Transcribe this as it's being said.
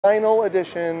Final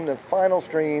edition, the final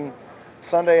stream,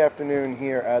 Sunday afternoon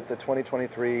here at the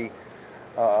 2023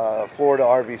 Florida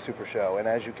RV Supershow. And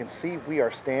as you can see, we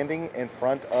are standing in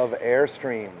front of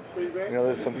Airstream. You know,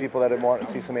 there's some people that want to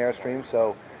see some Airstream,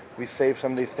 so we saved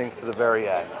some of these things to the very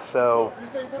end. So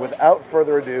without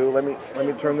further ado, let me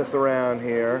turn this around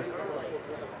here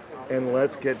and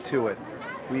let's get to it.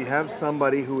 We have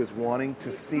somebody who is wanting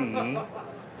to see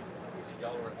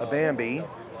a Bambi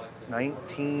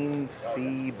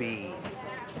 19CB.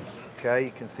 Okay,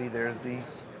 you can see there's the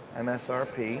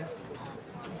MSRP. Right,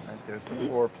 there's the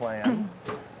floor plan.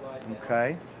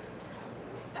 Okay.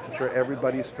 I'm sure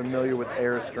everybody's familiar with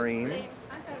Airstream,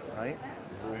 right?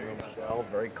 Aluminum shell,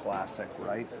 very classic,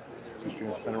 right?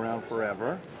 Airstream's been around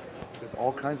forever. There's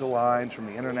all kinds of lines from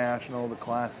the International, the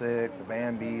Classic, the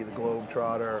Bambi, the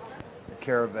Globetrotter, the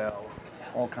Caravelle,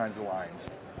 all kinds of lines.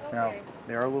 Now,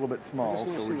 they are a little bit small,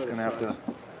 so we're just going to have to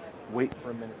wait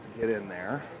for a minute to get in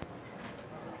there.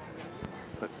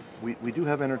 But we do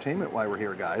have entertainment while we're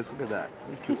here, guys. Look at that.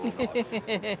 Cute little dogs. 30.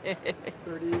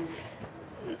 Okay,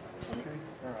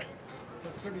 all right.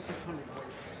 That's 3,600.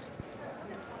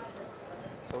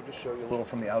 So I'll just show you a little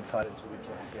from the outside until we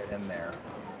can get in there.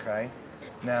 Okay.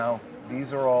 Now,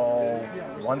 these are all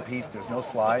one piece. There's no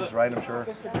slides, right? I'm sure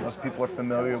most people are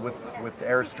familiar with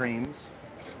Airstreams.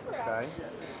 Okay.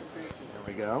 There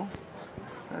we go.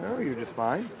 Oh, you're just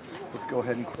fine. Let's go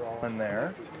ahead and crawl in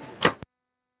there.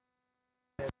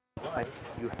 Right,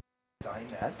 you have a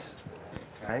dinette,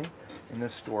 okay, and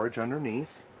there's storage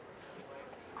underneath.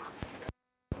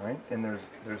 All right, and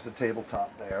there's a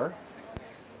tabletop there,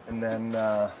 and then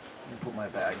let me put my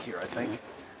bag here. I think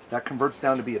that converts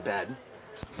down to be a bed.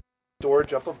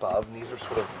 Storage up above, and these are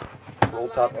sort of roll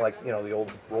top, like the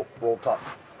old roll top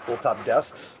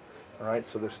desks. All right,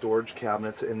 so there's storage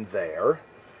cabinets in there.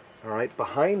 All right,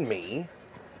 behind me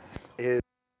is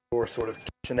your sort of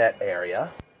kitchenette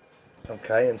area.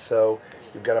 Okay, and so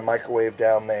you've got a microwave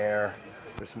down there.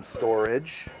 There's some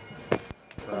storage.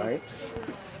 All right,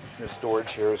 there's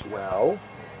storage here as well.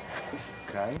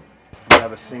 Okay, you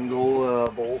have a single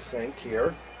bowl sink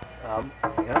here.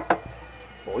 Yeah,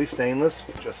 fully stainless,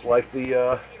 just like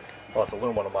the, well, it's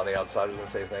aluminum on the outside. I was going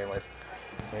to say stainless.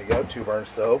 There you go, 2-burn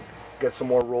stove. Get some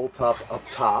more roll top up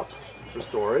top for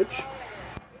storage.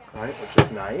 All right, which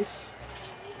is nice.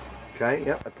 Okay,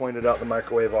 yep, I pointed out the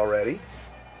microwave already.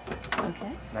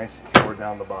 Okay. Nice drawer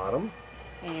down the bottom.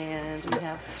 And we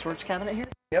have the storage cabinet here.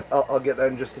 Yep, I'll get that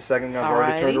in just a second. I've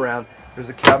already turned around. There's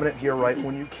a cabinet here right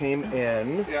when you came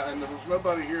in. Yeah, and there was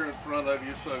nobody here in front of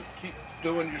you, so keep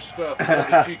doing your stuff so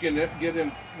that you can get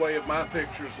in way of my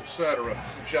pictures, etc.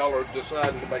 Since y'all are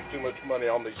deciding to make too much money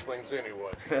on these things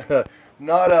anyway.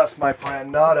 Not us, my friend,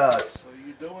 not us. So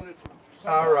you doing it?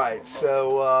 All right,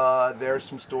 so there's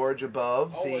some storage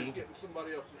above. Always getting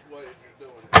somebody else's way as you're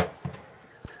doing it.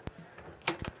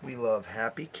 We love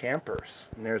happy campers.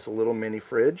 And there's a little mini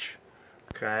fridge.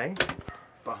 Okay.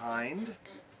 Behind,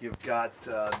 you've got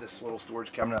this little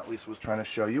storage cabinet that Lisa was trying to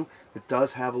show you. It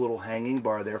does have a little hanging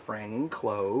bar there for hanging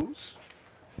clothes.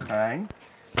 Okay.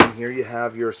 And here you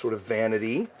have your sort of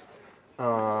vanity.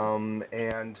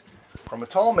 And from a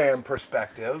tall man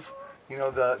perspective, you know,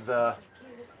 the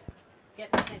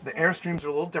Airstreams are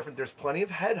a little different. There's plenty of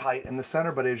head height in the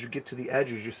center, but as you get to the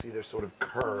edges, you see they're sort of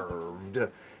curved.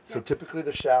 So typically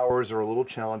the showers are a little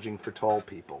challenging for tall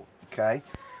people, okay?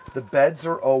 The beds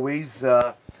are always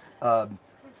a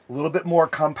little bit more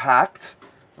compact,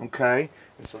 okay?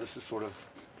 And so this has sort of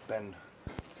been,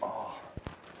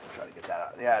 try to get that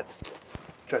out. Yeah,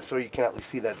 so you can at least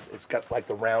see that it's got like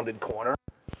the rounded corner,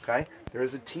 okay? There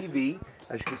is a TV,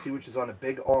 as you can see, which is on a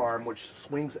big arm, which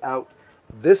swings out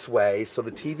this way, so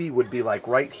the TV would be like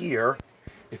right here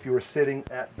if you were sitting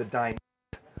at the dining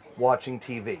watching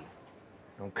TV.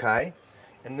 Okay,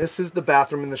 and this is the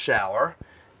bathroom and the shower,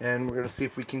 and we're going to see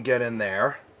if we can get in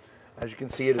there. As you can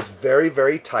see, it is very,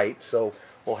 very tight, so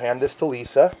we'll hand this to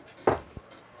Lisa.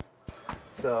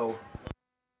 So,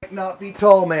 might not be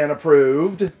tall man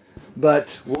approved,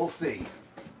 but we'll see.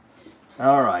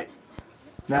 All right.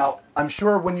 Now, I'm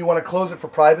sure when you want to close it for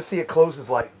privacy, it closes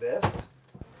like this.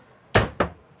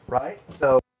 Right?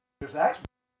 So there's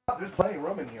plenty of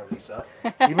room in here, Lisa.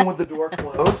 Even with the door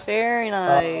closed. Very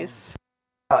nice.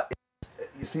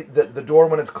 You see the door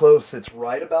when it's closed sits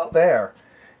right about there.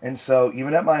 And so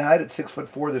even at my height at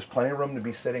 6'4", there's plenty of room to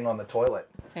be sitting on the toilet.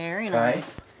 Very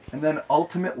nice. And then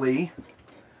ultimately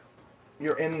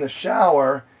you're in the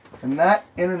shower, and that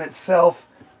in and itself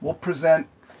will present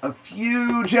a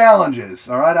few challenges.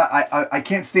 All right, I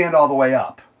can't stand all the way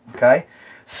up. Okay.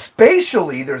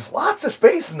 Spatially, there's lots of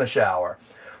space in the shower,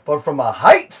 but from a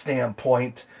height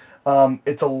standpoint,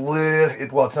 It's a little,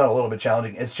 well, it's not a little bit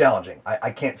challenging. It's challenging.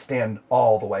 I can't stand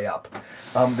all the way up.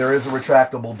 There is a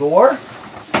retractable door,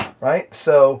 right?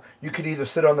 So you could either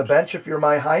sit on the bench if you're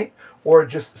my height, or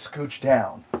just scooch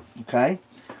down, okay?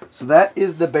 So that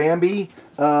is the Bambi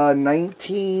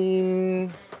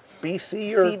 19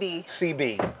 BC or CB.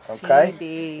 CB, okay?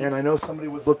 CB. And I know somebody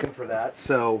was looking for that,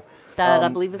 so That I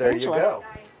believe is there Angela. you go.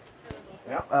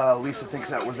 Yeah, Lisa thinks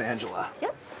that was Angela.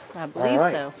 Yep, I believe All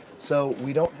right. so. So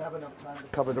we don't have enough time to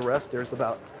cover the rest. There's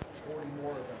about 40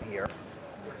 more of them here.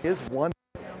 Here's one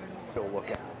to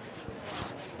look at,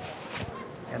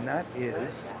 and that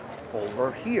is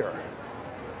over here.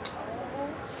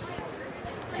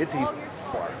 It's even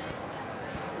more.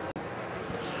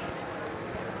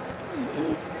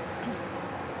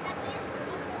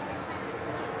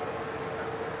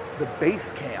 The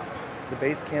base camp. The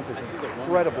base camp is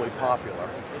incredibly popular.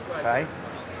 Okay,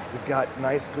 we've got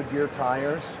nice Goodyear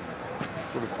tires,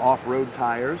 sort of off-road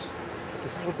tires.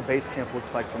 This is what the base camp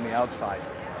looks like from the outside,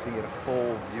 so you get a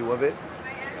full view of it.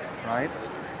 Right.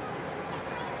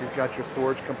 You've got your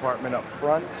storage compartment up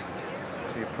front,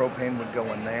 so your propane would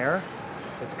go in there.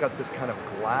 It's got this kind of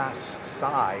glass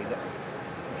side,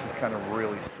 which is kind of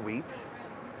really sweet.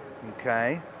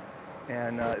 Okay.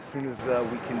 And as soon as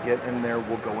we can get in there,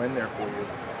 we'll go in there for you.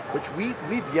 Which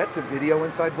we've yet to video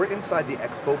inside. We're inside the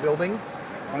expo building.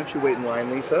 Why don't you wait in line,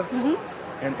 Lisa?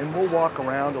 Mm-hmm. And we'll walk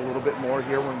around a little bit more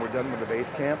here when we're done with the base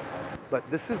camp. But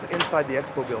this is inside the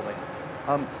expo building.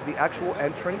 The actual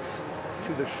entrance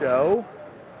to the show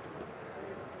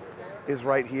is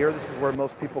right here. This is where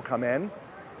most people come in.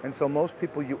 And so most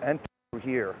people, you enter through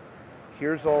here.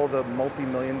 Here's all the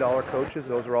multi-million-dollar coaches.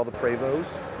 Those are all the Prevos,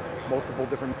 multiple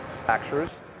different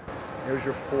manufacturers. Here's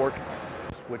your four,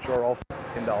 which are all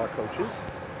 $1 million coaches.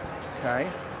 Okay,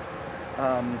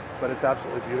 but it's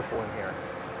absolutely beautiful in here.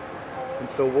 And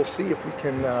so we'll see if we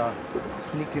can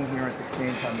sneak in here at the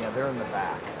same time. Yeah, they're in the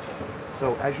back.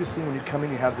 So as you see when you come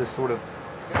in, you have this sort of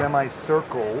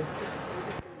semicircle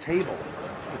table,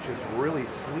 which is really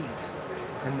sweet.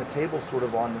 And the table's sort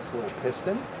of on this little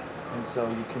piston. And so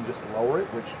you can just lower it,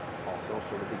 which also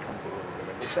sort of becomes a little bit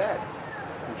of a bed,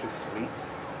 which is sweet.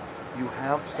 You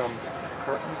have some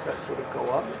curtains that sort of go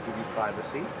up to give you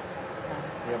privacy.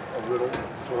 You have a little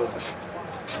sort of,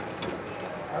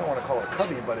 I don't want to call it a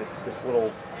cubby, but it's this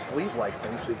little sleeve-like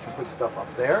thing, so you can put stuff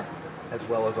up there, as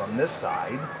well as on this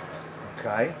side.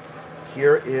 Okay,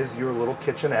 here is your little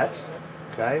kitchenette,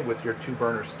 okay, with your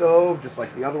 2-burner stove, just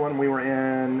like the other one we were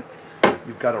in.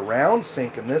 You've got a round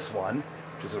sink in this one,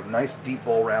 which is a nice deep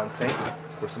bowl round sink,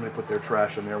 where somebody put their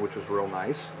trash in there, which was real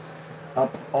nice.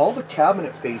 All the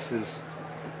cabinet faces,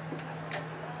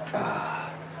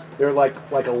 they're like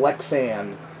a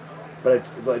Lexan,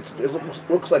 but it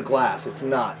looks like glass. It's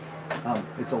not.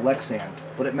 It's a Lexan,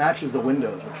 but it matches the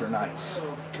windows, which are nice.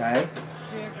 Okay,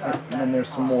 and then there's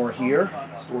some more here,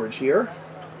 storage here,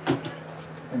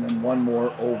 and then one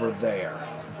more over there.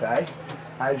 Okay,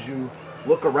 as you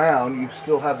look around, you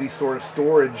still have these sort of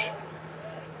storage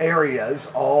areas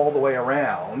all the way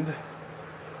around,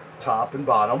 top and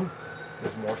bottom.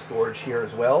 There's more storage here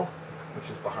as well, which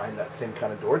is behind that same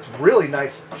kind of door. It's really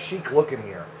nice, chic looking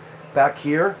here. Back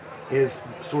here is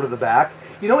sort of the back.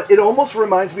 You know what? It almost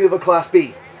reminds me of a Class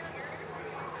B,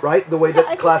 right? The way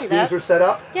that Class Bs are set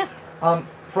up. Yeah.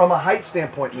 From a height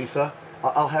standpoint, Lisa,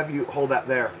 I'll have you hold that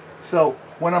there. So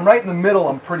when I'm right in the middle,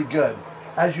 I'm pretty good.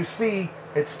 As you see,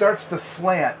 it starts to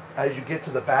slant as you get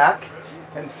to the back,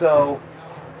 and so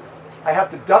I have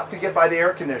to duck to get by the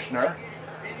air conditioner,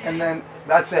 and then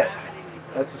that's it.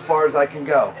 That's as far as I can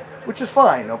go, which is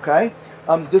fine, okay?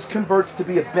 This converts to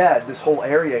be a bed, this whole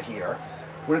area here.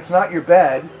 When it's not your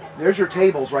bed, there's your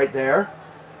tables right there,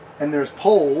 and there's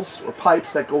poles or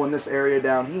pipes that go in this area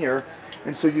down here,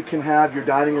 and so you can have your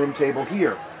dining room table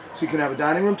here. So you can have a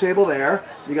dining room table there,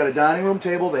 you got a dining room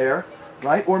table there,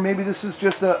 right? Or maybe this is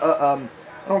just I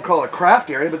don't call it a craft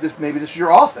area, but maybe this is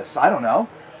your office, I don't know,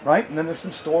 right? And then there's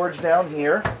some storage down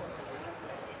here.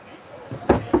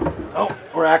 Oh,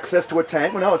 or access to a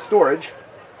tank. Well, no, it's storage.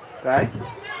 Okay.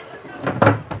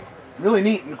 Really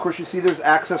neat. And of course, you see there's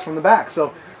access from the back.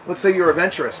 So let's say you're a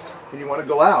venturist and you want to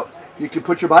go out. You can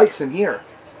put your bikes in here,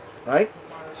 right?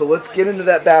 So let's get into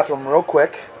that bathroom real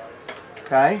quick.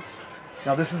 Okay.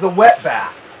 Now this is a wet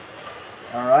bath.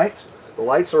 All right. The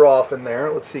lights are off in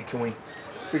there. Let's see. Can we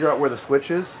figure out where the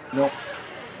switch is? Nope.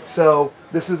 So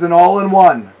this is an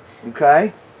all-in-one.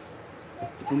 Okay.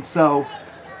 And so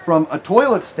from a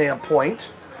toilet standpoint,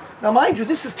 now mind you,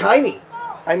 this is tiny.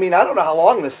 I mean, I don't know how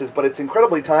long this is, but it's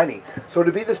incredibly tiny. So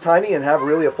to be this tiny and have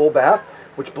really a full bath,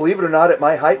 which believe it or not, at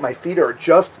my height, my feet are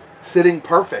just sitting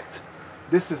perfect.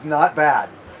 This is not bad.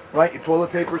 right? Your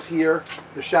toilet paper's here.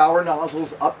 The shower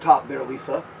nozzle's up top there,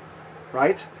 Lisa,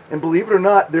 right? And believe it or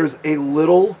not, there's a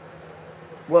little,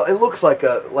 well, it looks like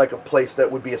a place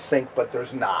that would be a sink, but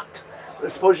there's not. I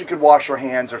suppose you could wash your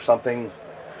hands or something.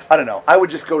 I don't know. I would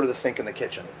just go to the sink in the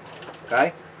kitchen,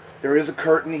 okay? There is a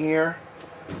curtain here,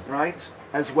 right?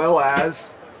 As well as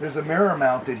there's a mirror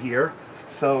mounted here.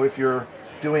 So if you're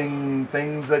doing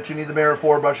things that you need the mirror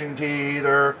for, brushing teeth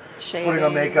or putting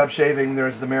on makeup, shaving,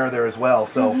 there's the mirror there as well.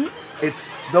 So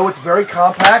though it's very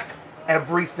compact,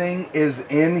 everything is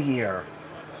in here.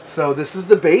 So this is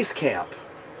the base camp.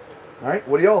 All right,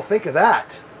 what do y'all think of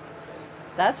that?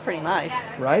 That's pretty nice.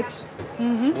 Right?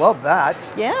 Love that.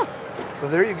 Yeah. So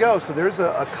there you go. So there's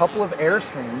a couple of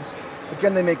Airstreams.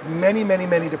 Again, they make many, many,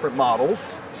 many different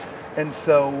models. And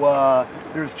so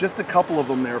there's just a couple of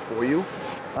them there for you.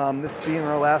 This being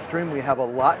our last stream, we have a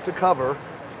lot to cover.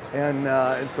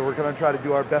 And so we're going to try to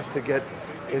do our best to get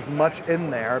as much in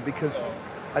there because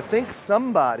I think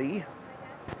somebody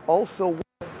also wants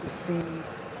to see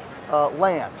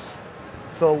Lance.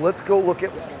 So let's go look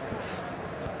at Lance.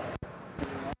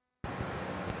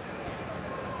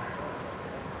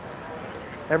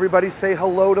 Everybody say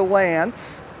hello to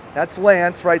Lance. That's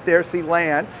Lance right there. See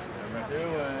Lance. How you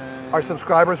doing? Our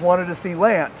subscribers wanted to see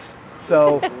Lance.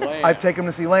 So I've taken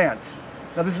them to see Lance.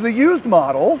 Now this is a used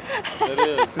model. It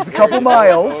is. It's a couple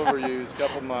miles. Overused,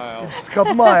 couple miles. It's a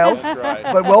couple miles. That's right.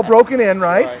 But well broken in,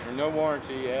 right? Right. No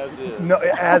warranty, as is. No,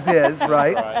 as is,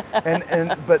 right?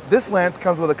 Right. But this Lance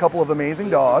comes with a couple of amazing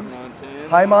dogs. Montana.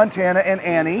 Hi Montana and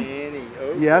Annie. Annie.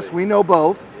 Oh, Yes, we know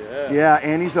both. Yeah. Yeah,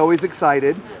 Annie's always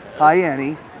excited. Hi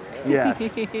Annie.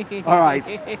 Yes. All right.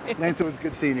 Lance, it was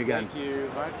good seeing you again. Thank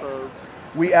you. Hi, folks.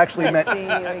 We actually met. See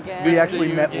you again. We actually See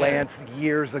you met again. Lance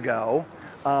years ago.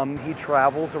 He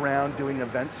travels around doing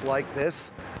events like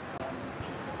this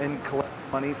and collects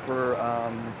money for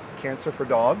Cancer for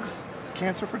Dogs. Is it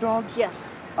Cancer for Dogs?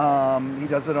 Yes. He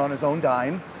does it on his own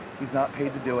dime. He's not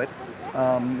paid to do it.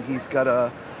 He's got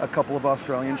a couple of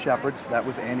Australian Shepherds. That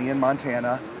was Annie and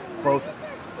Montana. Both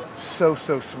so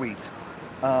sweet.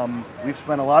 We've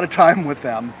spent a lot of time with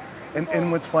them.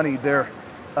 And what's funny,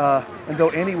 and though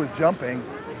Annie was jumping,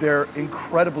 they're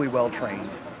incredibly well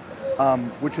trained,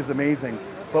 which is amazing.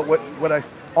 But what I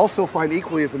also find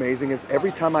equally as amazing is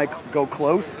every time I go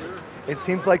close, it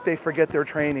seems like they forget their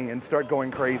training and start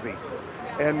going crazy.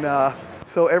 And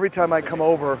so every time I come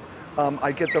over,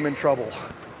 I get them in trouble.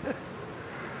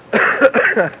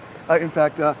 In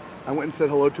fact, I went and said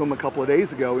hello to them a couple of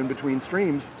days ago in between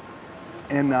streams,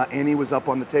 and Annie was up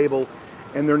on the table,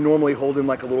 and they're normally holding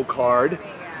like a little card.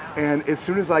 And as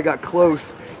soon as I got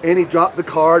close, Annie dropped the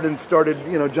card and started,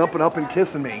 jumping up and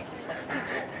kissing me.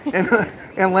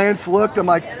 And Lance looked. I'm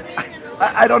like,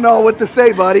 I don't know what to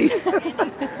say, buddy.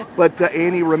 But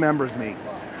Annie remembers me.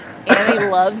 Annie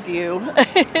loves you.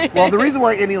 Well, the reason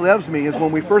why Annie loves me is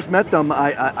when we first met them,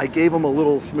 I gave them a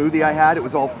little smoothie I had. It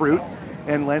was all fruit.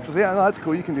 And Lance was, yeah, no, that's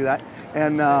cool. You can do that.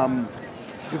 And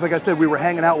because, like I said, we were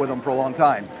hanging out with them for a long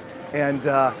time. And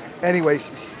anyway,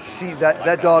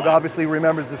 that dog obviously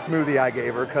remembers the smoothie I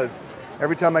gave her because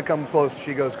every time I come close,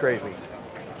 she goes crazy.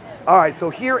 All right, so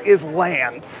here is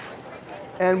Lance.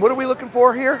 And what are we looking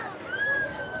for here?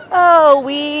 Oh,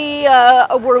 we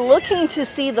were looking to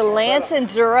see the Lance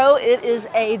Enduro. It is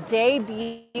a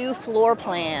debut floor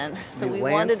plan. So The we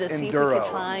Lance wanted to see if we Enduro.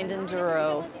 could find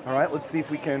Enduro. All right, let's see if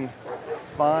we can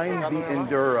find the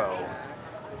Enduro.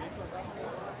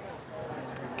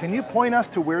 Can you point us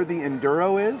to where the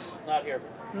Enduro is? Not here.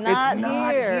 Not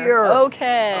here. here.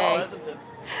 Okay. Oh, isn't it?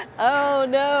 Oh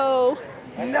no.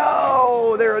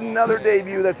 No, they're another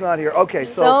debut that's not here. Okay,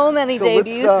 So many let's,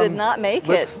 debuts did not make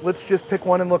it. Let's just pick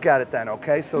one and look at it then,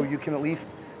 okay? So you can at least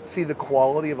see the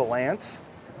quality of a Lance.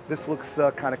 This looks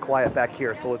kind of quiet back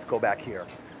here, so let's go back here,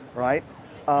 right?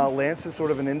 Lance is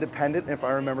sort of an independent, if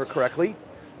I remember correctly.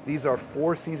 These are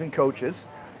 4-season coaches.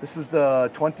 This is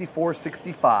the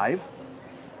 2465,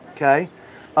 okay?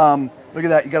 Look at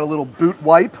that, you got a little boot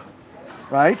wipe,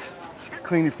 right?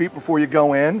 Clean your feet before you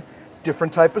go in.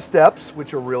 Different type of steps,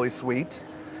 which are really sweet.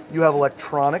 You have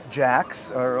electronic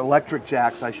jacks, or electric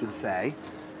jacks, I should say,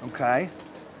 okay?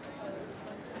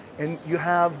 And you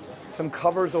have some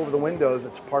covers over the windows.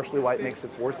 It's partially why it makes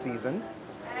it 4-season,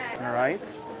 all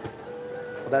right?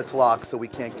 Well, that's locked, so we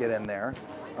can't get in there.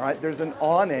 All right, there's an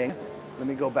awning. Let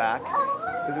me go back.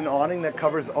 There's an awning that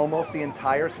covers almost the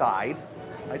entire side.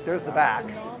 Right, there's the back.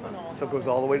 So it goes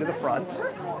all the way to the front,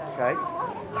 okay?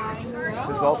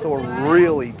 There's also a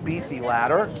really beefy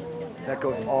ladder that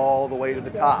goes all the way to the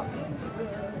top,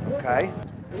 okay?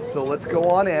 So let's go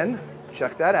on in,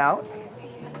 check that out.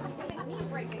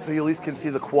 So you at least can see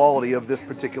the quality of this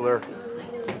particular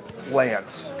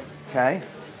Lance. Okay,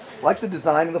 like the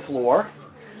design of the floor.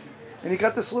 And you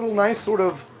got this little nice sort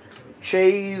of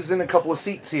chaise and a couple of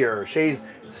seats here. Chaise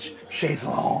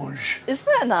lounge. Isn't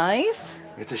that nice?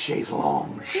 It's a chaise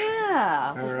lounge.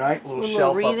 Yeah. All right, little Little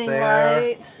shelf up reading there.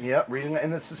 light. Yep, reading,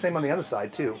 and it's the same on the other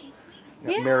side too.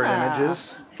 Got Yeah. mirrored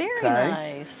images. Very Okay.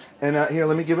 nice. And here,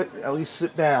 let me give it, at least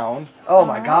sit down. Oh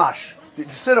my gosh.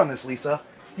 Just sit on this, Lisa.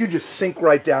 You just sink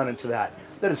right down into that.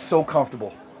 That is so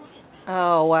comfortable.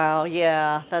 Oh, wow.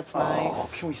 Yeah, that's nice. Oh,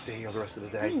 can we stay here the rest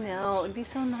of the I day? know. It'd be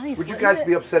so nice. Would you wouldn't guys it?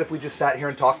 be upset if we just sat here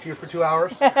and talked to you for 2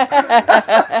 hours? All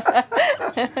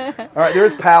right,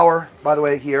 there's power, by the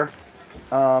way, here.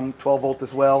 12 volt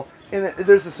as well. And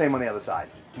there's the same on the other side.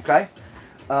 Okay?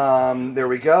 There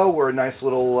we go. We're a nice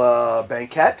little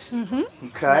banquette. Okay.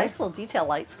 Nice little detail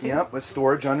lights, too. Yep, with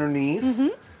storage underneath.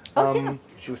 Yeah.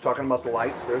 She was talking about the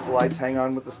lights. There's the lights hang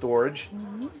on with the storage.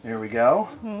 There we go.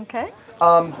 Okay.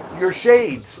 Your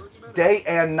shades, day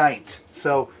and night.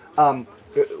 So,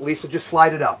 Lisa, just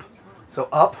slide it up. So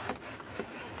up.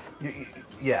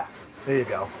 Yeah, there you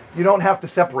go. You don't have to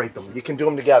separate them. You can do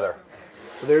them together.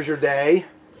 So there's your day.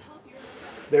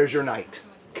 There's your night.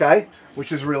 Okay?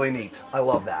 Which is really neat. I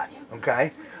love that.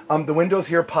 Okay? The windows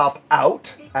here pop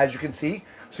out, as you can see.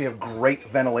 So you have great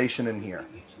ventilation in here.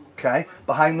 Okay?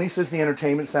 Behind Lisa is the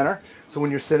entertainment center. So when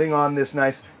you're sitting on this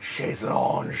nice chaise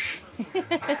lounge,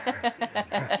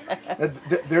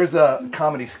 there's a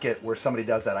comedy skit where somebody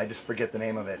does that. I just forget the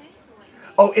name of it.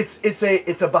 Oh, it's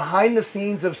a behind the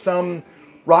scenes of some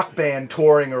rock band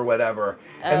touring or whatever.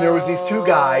 And there was these two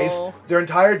guys. Their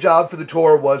entire job for the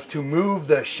tour was to move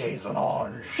the chaise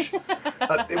lounge.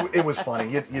 It was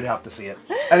funny. You'd have to see it.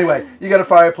 Anyway, you got a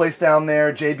fireplace down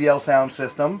there, JBL sound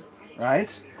system,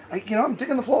 right? I'm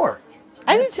digging the floor.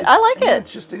 I do too. I like it.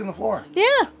 It's just digging the floor. Yeah.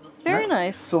 Very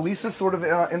nice. So Lisa's sort of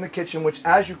in the kitchen, which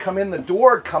as you come in the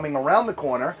door coming around the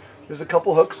corner, there's a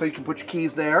couple hooks so you can put your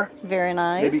keys there. Very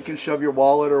nice. Maybe you can shove your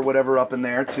wallet or whatever up in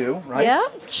there too, right? Yeah,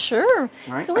 sure.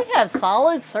 Right. So we have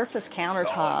solid surface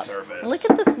countertops. surface. And look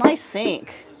at this nice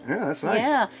sink. Yeah, that's nice.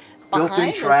 Yeah. Built-in Behind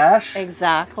us- trash.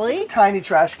 Exactly. It's a tiny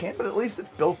trash can, but at least it's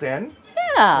built in.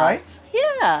 Yeah. Right?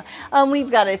 Yeah.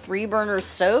 We've got a 3-burner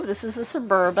stove. This is a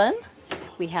Suburban.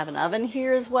 We have an oven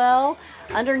here as well.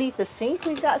 Underneath the sink,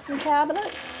 we've got some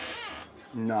cabinets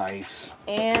Nice.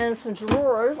 and some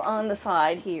drawers on the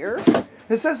side here.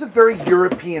 This has a very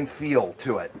European feel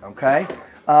to it, okay?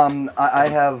 I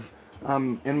have,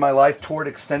 in my life, toured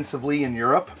extensively in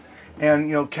Europe. And,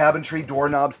 cabinetry,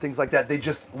 doorknobs, things like that, they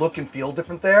just look and feel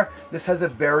different there. This has a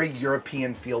very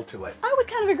European feel to it. I would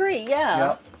kind of agree, yeah.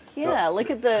 Yep. Yeah, So look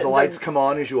at the lights come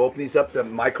on as you open these up. The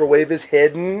microwave is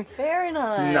hidden. Very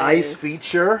nice. Nice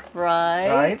feature. Right.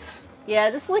 Right? Yeah,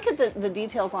 just look at the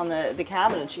details on the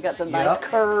cabinets. You got the nice Yep.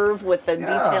 curve with the Yeah.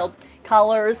 detailed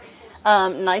colors.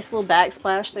 Nice little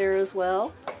backsplash there as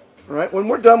well. All right. When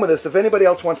we're done with this, if anybody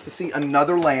else wants to see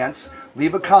another Lance,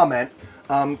 leave a comment.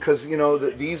 Because,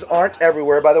 these aren't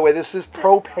everywhere. By the way, this is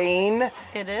propane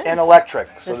It is. and electric.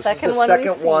 So The this second is the one second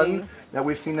we've one seen. that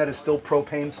we've seen that is still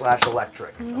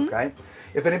propane/electric. Okay.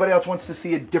 If anybody else wants to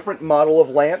see a different model of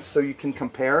Lance so you can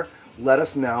compare, let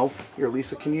us know. Here,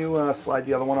 Lisa, can you slide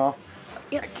the other one off?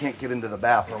 I can't get into the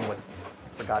bathroom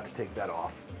forgot to take that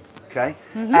off. Okay.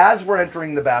 As we're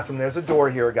entering the bathroom, there's a door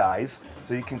here, guys,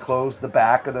 so you can close the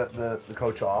back of the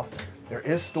coach off. There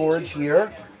is storage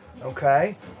here.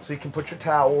 Okay, so you can put your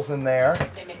towels in there,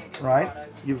 right?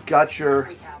 You've got your,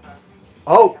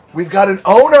 we've got an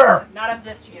owner! Not of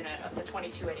this unit, of the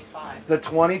 2285. The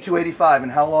 2285,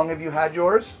 and how long have you had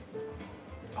yours?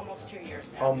 Almost 2 years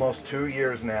now. Almost 2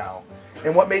 years now.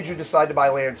 And what made you decide to buy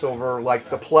Lance over,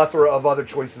 like, the plethora of other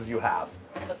choices you have?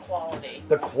 The quality.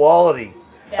 The quality.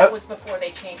 That was before they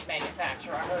changed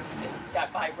manufacturer. I heard it's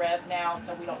got by Rev now,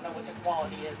 so we don't know what the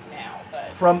quality is now, but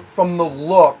From the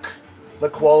look, the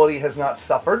quality has not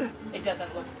suffered. it doesn't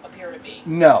appear to be.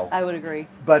 No. I would agree.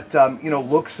 But,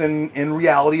 looks in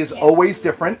reality is always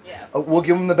different. Yes. We'll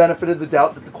give them the benefit of the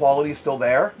doubt that the quality is still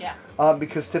there. Yeah.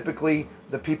 Because typically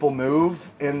the people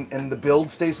move and the build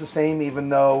stays the same, even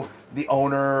though the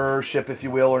ownership, if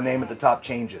you will, or name at the top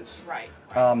changes. Right.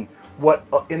 What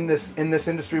in this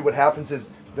industry, what happens is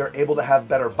they're able to have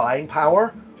better buying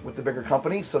power with the bigger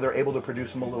company, so they're able to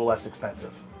produce them a little less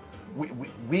expensive.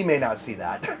 We may not see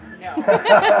that. No,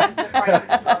 because the price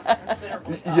is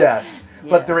considerably up. Yes,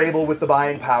 but they're Yes. able with the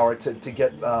buying power to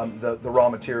get the raw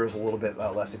materials a little bit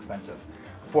less expensive.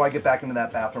 Before I get back into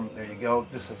that bathroom, there you go.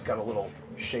 This has got a little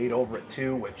shade over it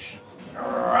too, which,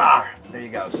 there you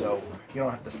go. So you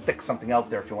don't have to stick something out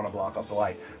there if you want to block off the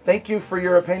light. Thank you for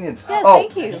your opinions. Yeah,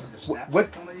 thank you. The snaps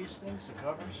what- that come with these things, the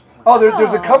covers. Oh,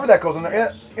 there's a cover that goes in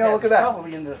there. Yeah, look at that.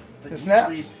 Probably in the snaps.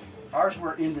 usually Ours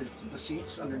were in the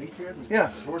seats underneath here.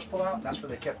 Yeah. The doors pull out. That's where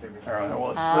they kept everything. All right,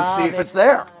 well, let's see if it's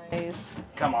there. Nice.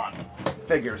 Come on.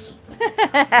 Figures.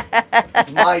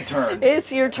 It's my turn.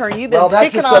 It's your turn. You've been Well, that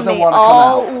picking just on doesn't me want to come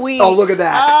all out. week. Oh, look at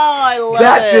that. Oh, I love it.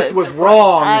 That just was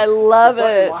wrong. I love The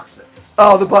button it. locks it.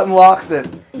 Oh, the button locks it.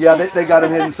 Yeah, they got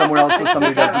him hidden somewhere else so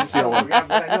somebody doesn't steal him.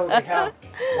 But I know they have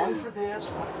one for this,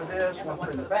 one for this, one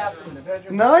for the bathroom, in the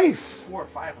bedroom. Nice. 4 or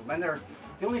 5 of them. And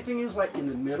the only thing is, like in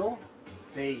the middle,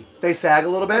 they sag a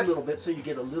little bit? so you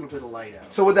get a little bit of light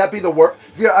out. So would that be the work?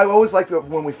 Yeah, I always like to,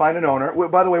 when we find an owner.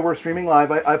 By the way, we're streaming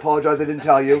live. I apologize, I didn't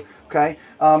tell you. Okay,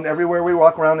 everywhere we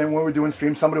walk around and when we're doing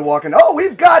streams, somebody walking. Oh,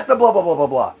 we've got the blah blah blah blah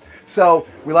blah. So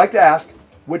we like to ask,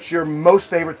 what's your most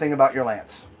favorite thing about your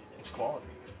Lance? It's quality.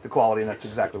 The quality, and that's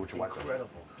exactly what your wife said. Incredible.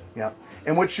 Yeah.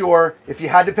 And what's your, if you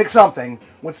had to pick something,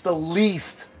 what's the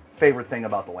least favorite thing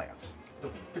about the Lance? The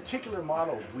particular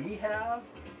model we have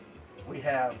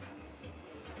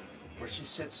where she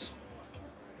sits.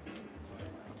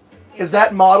 Is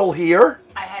that model here?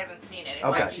 I haven't seen it. It Okay.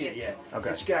 might Haven't seen be it yet. Okay.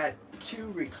 It's got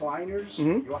 2 recliners.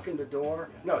 Mhm. You walk in the door.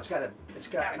 No, Got a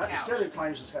not couch. instead of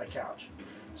recliners, it's got a couch.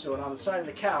 So and on the side of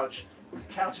the couch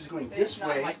is going But this it's not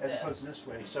way like as this. opposed to this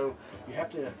way. So you have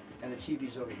to, and the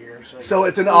TV's over here. So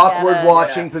it's an Yeah. awkward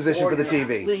watching Yeah. position Or for the you're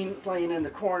TV. laying in the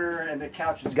corner, and the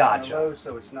couch is Gotcha. kind of low,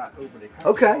 so it's not overly comfortable.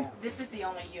 Okay. This is the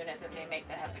only unit that they make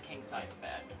that has a king size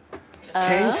bed.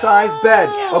 King size bed.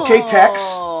 Okay, Tex.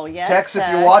 Oh, yes, Tex, if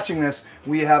you're Tex. watching this,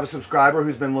 we have a subscriber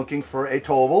who's been looking for a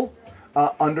towable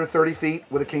under 30 feet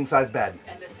with a king size bed.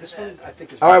 And this is This it. one, I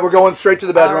think, is. All right, we're going straight to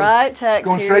the bedroom. All right, Tex.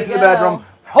 Going here straight you to the go. bedroom.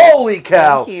 Holy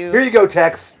cow. Thank you. Here you go,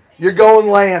 Tex. You're going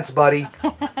Lance, buddy.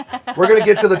 We're going to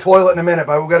get to the toilet in a minute,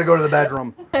 but we've got to go to the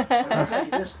bedroom. I'll tell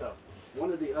you this though.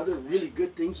 One of the other really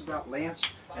good things about Lance,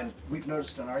 and we've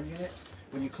noticed in our unit,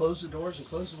 when you close the doors and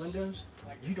close the windows,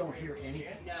 you don't hear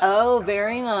anything. Oh,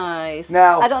 very nice.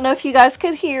 Now- I don't know if you guys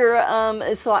could hear,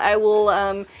 so I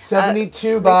will.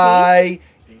 72 by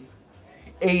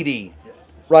 80,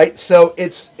 right? So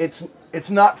it's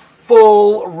not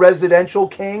full residential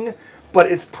king, but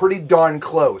it's pretty darn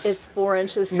close. It's 4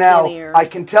 inches Now, skinnier. I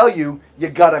can tell you, you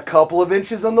got a couple of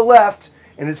inches on the left,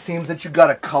 and it seems that you got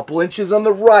a couple inches on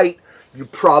the right. You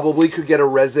probably could get a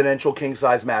residential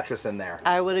king-size mattress in there.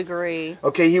 I would agree.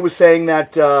 Okay, he was saying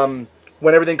that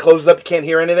when everything closes up, you can't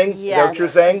hear anything? Is that what you're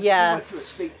saying? We went to a Yes.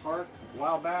 state park a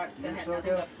while back, That years had nothing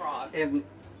ago, but frogs. and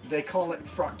they call it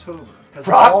Frogtober. 'cause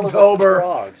Frogtober. all of the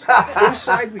frogs.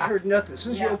 Inside, we heard nothing. As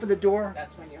soon as you Yeah. open the door,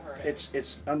 That's when you heard it.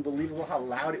 it's unbelievable how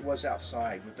loud it was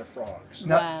outside with the frogs.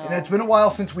 Now, Wow. and it's been a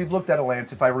while since we've looked at a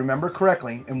Lance, if I remember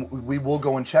correctly, and we will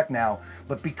go and check now.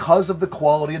 But because of the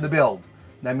quality of the build,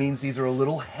 that means these are a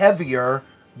little heavier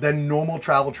than normal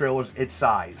travel trailers its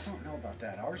size. I don't know about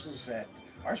that.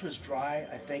 Ours was dry,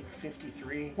 I think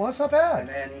 53, Well, that's not and bad.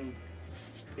 then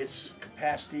its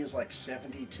capacity is like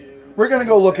 72. We're going to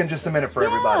go look in just a minute for Yeah,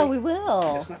 everybody. we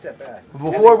will. It's not that bad.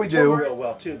 Before And we they tow do- real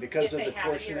well too because If of they the have it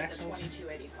torsion here, it's a axles.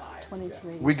 2285. 22.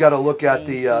 We got to look at Thank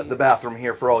the you. bathroom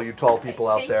here for all you tall people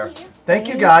out Thank there. you. Thank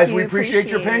you Thank guys. you. We appreciate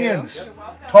your Appreciate it. opinions. You're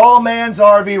welcome. Tall Man's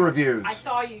RV Reviews. I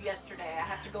saw you yesterday. I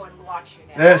have to go and watch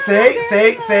you now.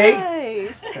 See?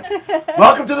 Nice.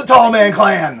 Welcome to the Tall Man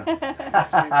Clan.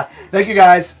 Thank you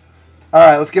guys. All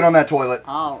right, let's get on that toilet.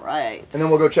 All right. And then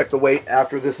we'll go check the weight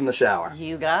after this in the shower.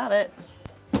 You got it.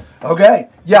 Okay.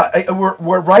 Yeah,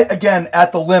 we're right again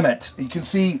at the limit. You can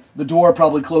see the door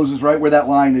probably closes right where that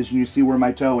line is, and you see where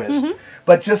my toe is.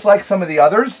 But just like some of the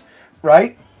others,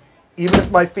 right? Even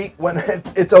if my feet went,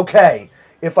 it's okay.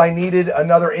 If I needed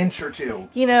another inch or two.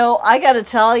 You know, I got to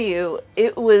tell you,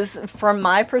 it was from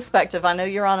my perspective. I know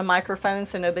you're on a microphone,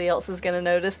 so nobody else is going to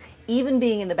notice. Even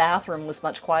being in the bathroom was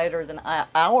much quieter than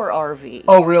our RV.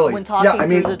 Oh, really? When talking yeah, I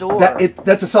mean, through the door.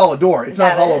 That's a solid door. It's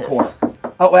not That hollow is. core.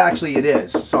 Oh, well, actually, it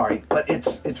is. Sorry, but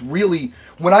it's really,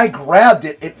 when I grabbed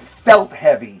it, it felt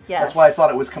heavy. Yes. That's why I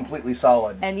thought it was completely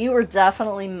solid. And you were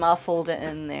definitely muffled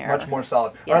in there. Much more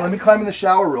solid. All right, let me Yes. climb in the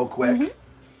shower real quick.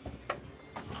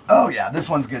 Oh yeah, this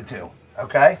one's good too.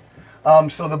 Okay.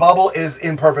 So the bubble is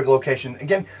in perfect location.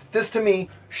 Again, this to me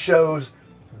shows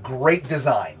great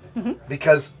design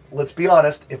because let's be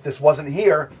honest, if this wasn't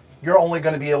here, you're only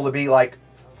going to be able to be like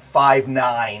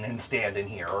 5'9" and stand in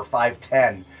here, or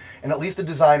 5'10", and at least the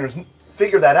designers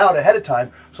figure that out ahead of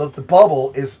time so that the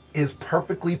bubble is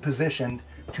perfectly positioned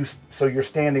so you're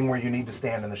standing where you need to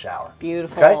stand in the shower.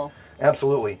 Beautiful. Okay.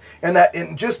 Absolutely. And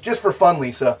just for fun,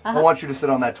 Lisa, I want you to sit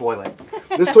on that toilet.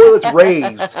 This toilet's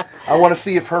raised. I want to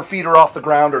see if her feet are off the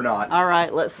ground or not. All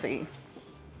right, let's see.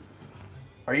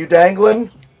 Are you dangling?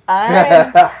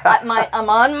 I'm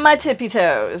on my tippy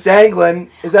toes. Dangling.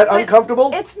 Is that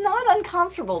uncomfortable? It's not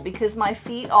uncomfortable because my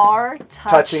feet are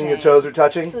Touching, your toes are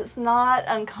touching? So it's not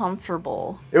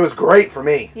uncomfortable. It was great for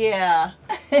me. Yeah.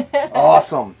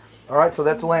 Awesome. All right, so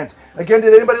that's Lance. Again,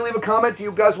 did anybody leave a comment? Do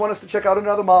you guys want us to check out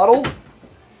another model?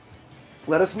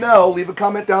 Let us know. Leave a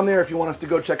comment down there if you want us to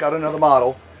go check out another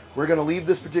model. We're going to leave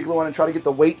this particular one and try to get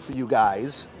the weight for you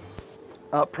guys.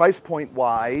 Price point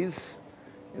wise,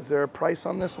 is there a price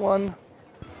on this one?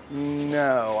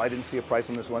 No, I didn't see a price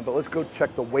on this one, but let's go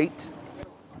check the weight.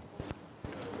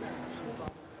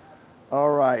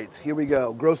 All right, here we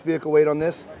go. Gross vehicle weight on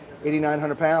this,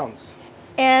 8,900 pounds.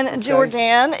 And Okay.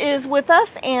 Jordan is with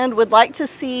us and would like to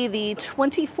see the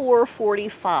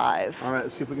 2445. All right,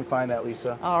 let's see if we can find that,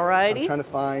 Lisa. All righty. I'm trying to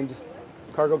find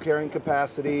cargo carrying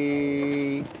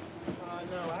capacity,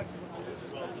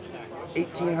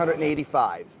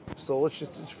 1,885. So let's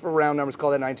just for round numbers,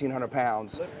 call that 1,900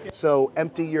 pounds. So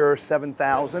empty your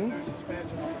 7,000.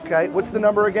 Okay, what's the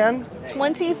number again?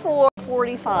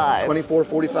 2445.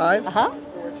 2445? Uh-huh.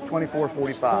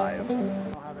 2445.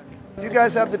 Do you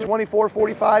guys have the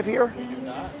 2445 here?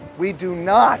 We do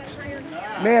not.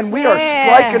 Man, we are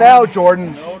striking out,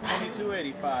 Jordan. No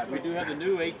 2285. We do have the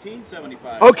new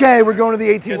 1875. Okay, we're going to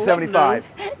the 1875.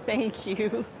 Thank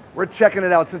you. We're checking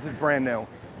it out since it's brand new.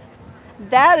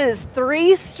 That is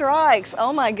 3 strikes.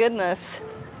 Oh my goodness.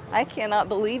 I cannot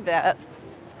believe that.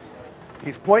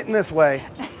 He's pointing this way.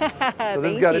 So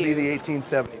this has got to be the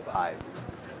 1875.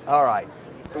 All right.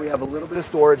 We have a little bit of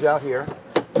storage out here.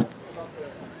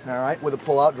 All right, with a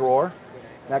pull-out drawer.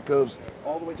 That goes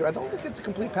all the way through. I don't think it's a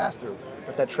complete pass-through,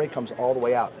 but that tray comes all the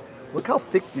way out. Look how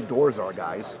thick the doors are,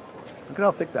 guys. Look at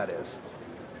how thick that is.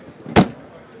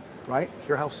 Right?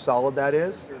 Hear how solid that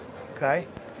is? Okay.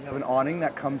 You have an awning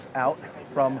that comes out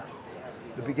from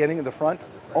the beginning of the front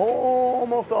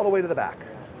almost all the way to the back.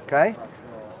 Okay?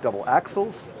 Double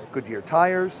axles, Goodyear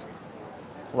tires,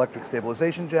 electric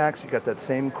stabilization jacks. You got that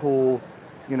same cool,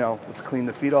 you know, let's clean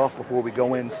the feet off before we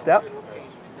go in step.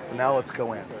 So now let's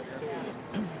go in.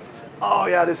 Oh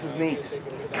yeah, this is neat.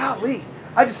 Golly,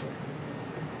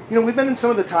 we've been in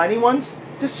some of the tiny ones.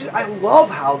 I love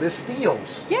how this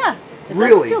feels. Yeah. It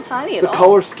Really, doesn't feel tiny at the all.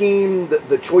 color scheme,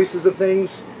 the choices of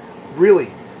things, really.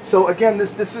 So again,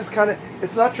 this is kind of,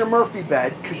 it's not your Murphy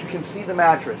bed because you can see the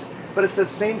mattress, but it's the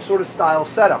same sort of style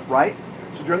setup, right?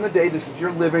 So during the day, this is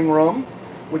your living room,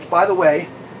 which by the way,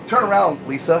 turn around,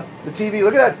 Lisa, the TV,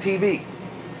 look at that TV.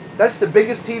 That's the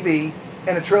biggest TV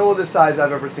in a trailer this size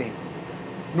I've ever seen.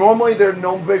 Normally they're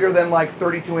no bigger than like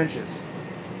 32 inches.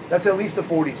 That's at least a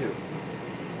 42.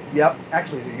 Yep,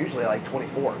 actually they're usually like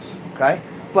 24s, okay?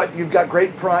 But you've got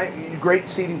great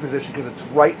seating position because it's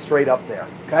right straight up there,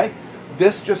 okay?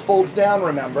 This just folds down,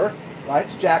 remember, right?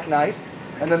 It's jackknife,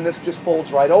 and then this just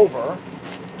folds right over.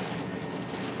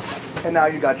 And now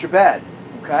you got your bed,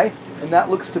 okay? And that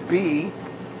looks to be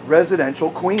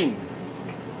residential queen.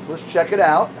 So let's check it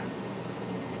out.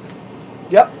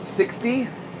 Yep, 60.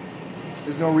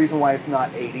 There's no reason why it's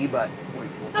not 80, but we'll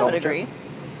I would agree.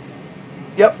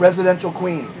 Yep, residential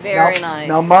queen. Very nice.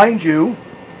 Now, mind you,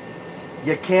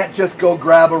 you can't just go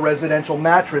grab a residential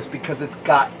mattress because it's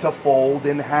got to fold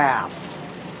in half,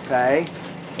 okay?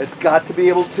 It's got to be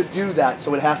able to do that,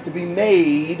 so it has to be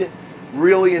made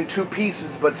really in 2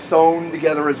 pieces but sewn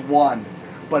together as one.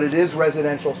 But it is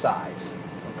residential size,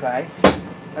 okay?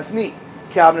 That's neat.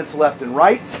 Cabinets left and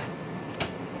right.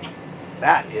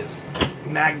 That is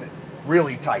magnet,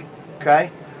 really tight,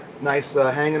 okay? Nice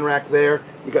hanging rack there.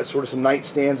 You got sort of some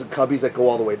nightstands and cubbies that go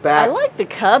all the way back. I like the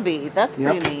cubby. That's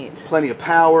pretty neat. Plenty of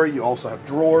power. You also have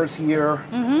drawers here.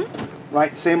 Mm-hmm.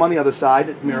 Right, same on the other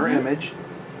side, mirror image.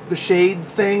 The shade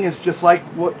thing is just like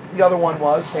what the other one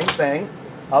was, same thing,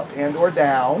 up and or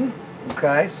down.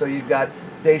 Okay, so you've got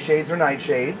day shades or night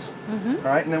shades. All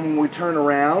right, and then when we turn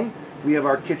around, we have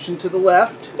our kitchen to the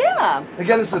left. Yeah.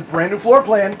 Again, this is a brand new floor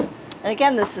plan. And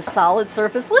again, this is solid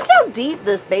surface. Look how deep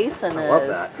this basin is. I love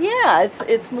that. Yeah,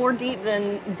 it's more deep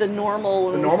than the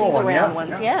normal one, round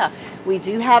ones. Yeah. We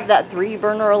do have that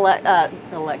 3-burner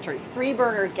electric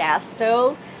 3-burner gas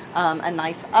stove, a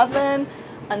nice oven.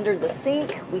 Under the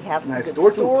sink, we have some Nice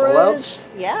good storage. Pull-outs.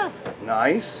 Yeah.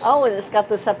 Nice. Oh, and it's got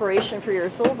the separation for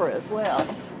your silver as well.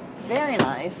 Very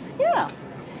nice. Yeah.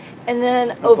 And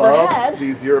then Above, overhead,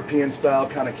 these European style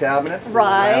kind of cabinets.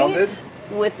 right, Rounded.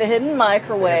 with the hidden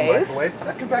microwave. Microwave. Is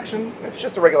that convection? It's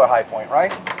just a regular high point,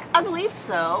 right? I believe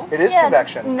so. It is yeah,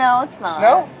 convection. No, it's not.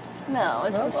 No? No,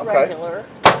 it's No? just Okay. regular.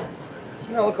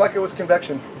 No, it looked like it was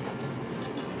convection.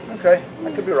 Okay,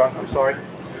 I could be wrong. I'm sorry.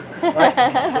 All right.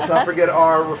 Let's not forget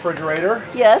our refrigerator.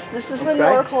 Yes, this is the Okay.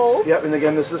 Northpoint. Yep, and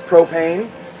again, this is propane.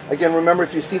 Again, remember,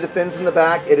 if you see the fins in the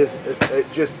back, it's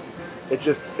propane.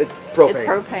 It's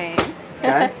propane.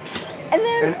 Okay. And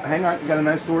then, And hang on, you got a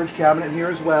nice storage cabinet here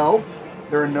as well.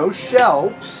 There are no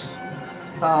shelves,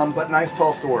 but nice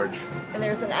tall storage. and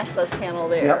there's an access panel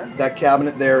there. Yep, that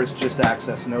cabinet there is just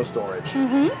access, no storage.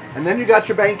 And then you got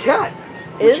your banquette.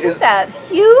 Isn't that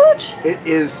huge? It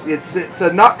is. It's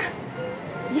a nook.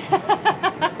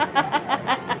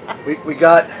 we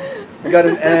got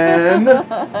an N,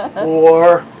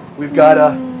 or we've got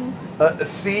a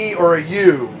C or a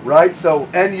U, right? So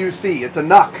NUC, it's a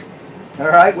nook, all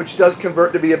right, which does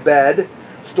convert to be a bed.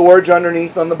 Storage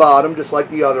underneath on the bottom, just like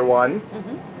the other one,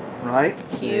 right?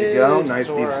 Huge there you go, nice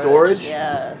storage. deep storage.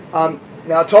 Yes.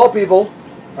 Now, tall people,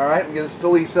 all right, I'm gonna give this to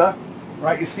Lisa,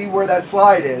 right? You see where that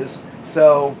slide is,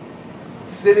 so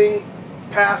sitting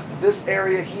past this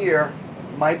area here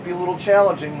might be a little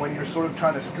challenging when you're sort of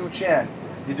trying to scooch in.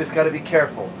 You just got to be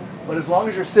careful. But as long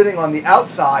as you're sitting on the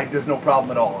outside, there's no problem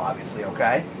at all, obviously,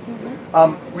 okay?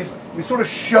 We sort of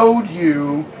showed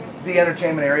you the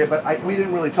entertainment area, but we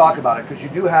didn't really talk about it because you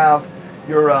do have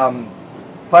your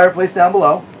fireplace down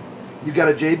below. You've got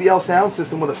a JBL sound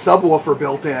system with a subwoofer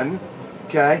built in,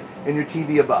 okay? And your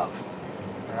TV above,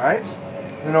 all right?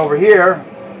 And then over here,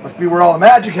 must be where all the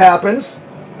magic happens.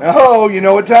 Oh, you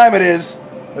know what time it is.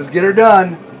 Let's get her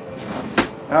done.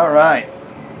 All right.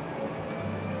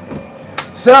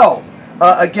 So,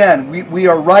 again, we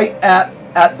are right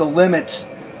at the limit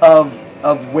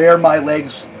of where my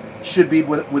legs should be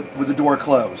with the door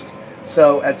closed.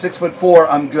 So at 6'4",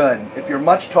 I'm good. If you're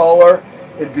much taller,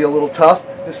 it'd be a little tough.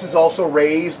 This is also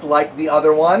raised like the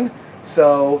other one.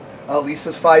 So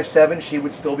Lisa's 5'7", she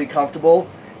would still be comfortable.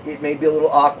 It may be a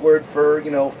little awkward for,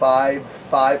 5'5",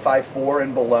 5'4",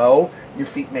 and below. Your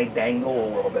feet may dangle a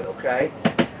little bit, okay?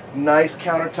 Nice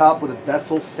countertop with a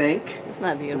vessel sink. Isn't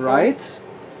that beautiful? Right?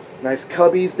 Nice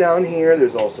cubbies down here.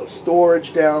 There's also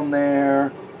storage down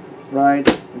there,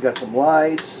 right? We got some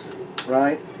lights,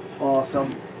 right?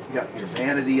 Awesome. You got your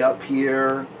vanity up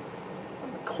here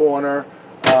in the corner.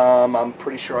 I'm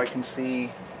pretty sure I can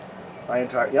see my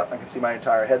entire, I can see my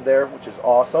entire head there, which is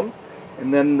awesome.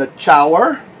 And then the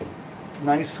shower,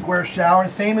 nice square shower,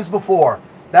 same as before.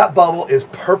 That bubble is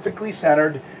perfectly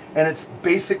centered, and it's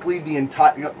basically the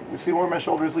entire, you see where my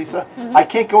shoulder is, Lisa? I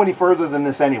can't go any further than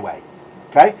this anyway,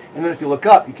 okay? And then if you look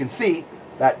up, you can see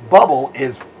that bubble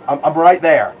is, I'm right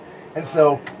there. And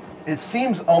so it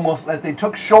seems almost that they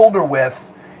took shoulder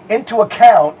width into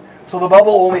account, so the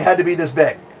bubble only had to be this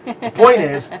big. The point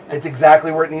is, it's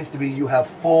exactly where it needs to be. You have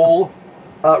full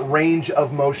range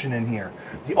of motion in here.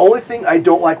 The only thing I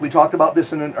don't like, we talked about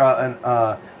this in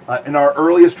our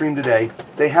earliest stream today,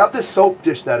 they have this soap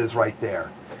dish that is right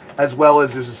there, as well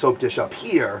as there's a soap dish up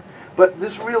here. But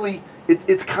this really,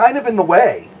 it's kind of in the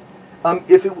way.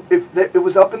 If it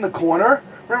was up in the corner,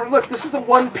 remember, look, this is a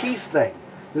one-piece thing.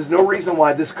 There's no reason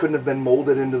why this couldn't have been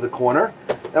molded into the corner.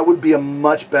 That would be a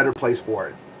much better place for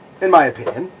it, in my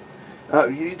opinion.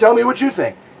 You tell me what you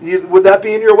think. Would that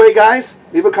be in your way, guys?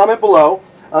 Leave a comment below.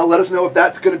 Let us know if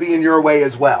that's going to be in your way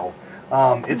as well.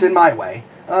 It's in my way.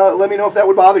 Let me know if that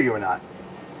would bother you or not.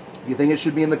 You think it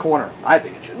should be in the corner? I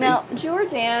think it should be. Now,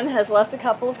 Jordan has left a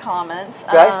couple of comments.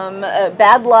 Okay.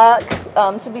 Bad luck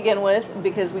to begin with,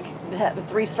 because we have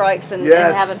 3 strikes and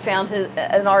haven't found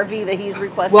an RV that he's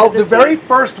requested. Well, the very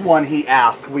first one he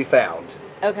asked, we found.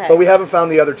 Okay. But we haven't found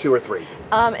the other 2 or 3.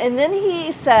 And then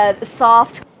he said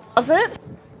soft closet,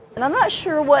 and I'm not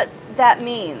sure what that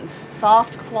means.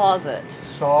 Soft closet.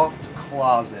 Soft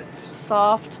closet.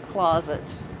 Soft closet.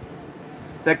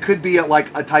 That could be like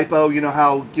a typo, you know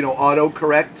how,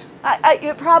 auto-correct?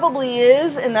 It probably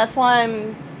is, and that's why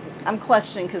I'm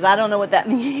questioning, because I don't know what that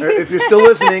means. If you're still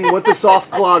listening, what does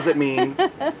soft closet mean?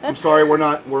 I'm sorry,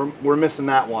 we're missing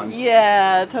that one.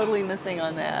 Yeah, totally missing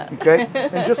on that. Okay,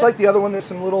 and just like the other one, there's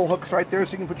some little hooks right there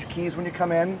so you can put your keys when you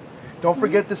come in. Don't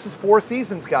forget, this is 4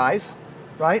 seasons, guys,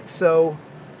 right? So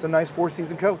it's a nice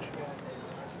 4-season coach.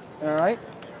 All right,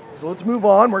 so let's move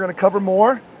on. We're going to cover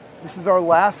more. This is our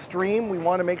last stream. We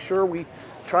want to make sure we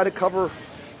try to cover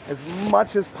as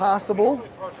much as possible.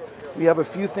 We have a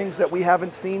few things that we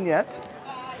haven't seen yet,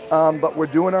 but we're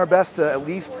doing our best to at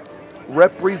least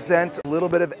represent a little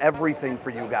bit of everything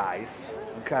for you guys,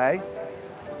 okay?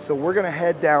 So we're going to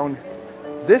head down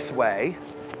this way.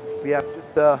 We have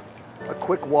just a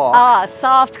quick walk. Ah,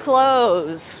 soft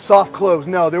close. Soft close.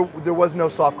 No, there was no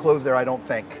soft close there, I don't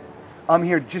think. I'm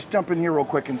here. Just jump in here real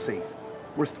quick and see.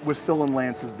 We're still in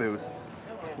Lance's booth.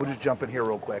 We'll just jump in here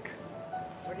real quick.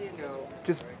 Where do you go?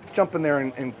 Just jump in there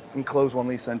and close one,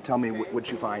 Lisa, and tell me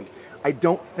what you find. I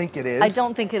don't think it is. I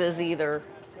don't think it is either.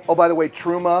 Oh, by the way,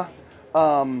 Truma.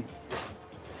 Oh,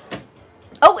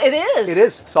 it is. It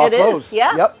is soft It is, close.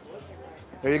 yeah. Yep.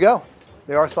 There you go.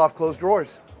 They are soft close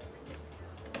drawers.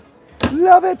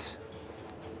 Love it.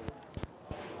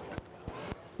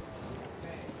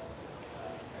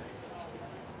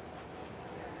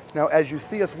 Now, as you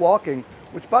see us walking,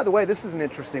 which by the way, this is an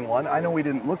interesting one. I know we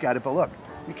didn't look at it, but look,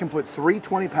 you can put 3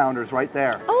 20-pounders right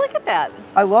there. Oh, look at that.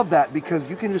 I love that because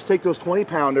you can just take those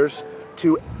 20-pounders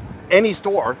to any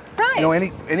store, Right. you know,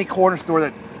 any corner store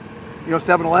that, you know,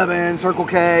 7-Eleven, Circle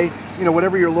K, you know,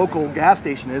 whatever your local gas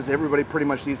station is, everybody pretty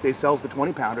much these days sells the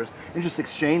 20-pounders and just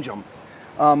exchange them.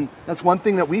 That's one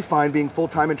thing that we find being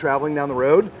full-time and traveling down the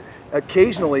road.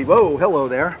 Occasionally, whoa, hello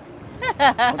there.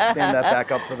 Let's stand that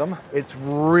back up for them. It's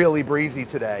really breezy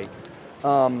today.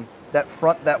 That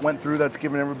front that went through, that's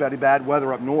giving everybody bad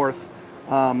weather up north.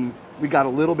 We got a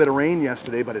little bit of rain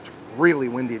yesterday, but it's really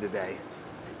windy today.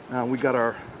 We got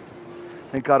our,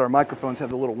 thank God our microphones have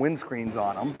the little windscreens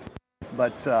on them.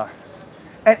 But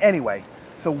anyway,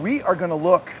 so we are gonna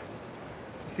look,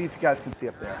 see if you guys can see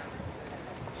up there.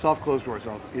 Soft closed doors,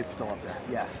 it's still up there,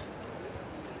 yes.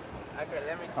 Okay,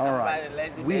 let me All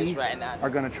right, we right now. are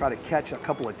gonna try to catch a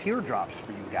couple of teardrops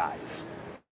for you guys.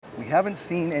 We haven't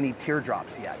seen any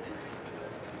teardrops yet.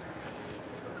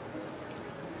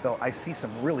 So I see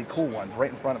some really cool ones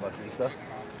right in front of us, Lisa.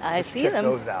 I see Check them.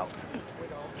 those out.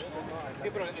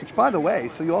 Which, by the way,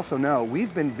 so you also know,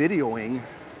 we've been videoing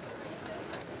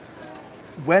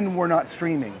when we're not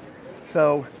streaming.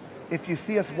 So if you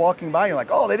see us walking by, you're like,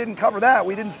 oh, they didn't cover that,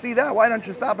 we didn't see that, why don't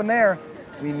you stop in there?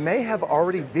 We may have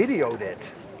already videoed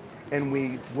it, and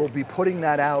we will be putting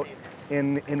that out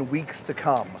in weeks to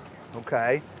come,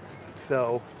 okay?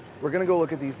 So we're gonna go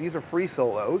look at these. These are free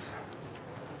solos.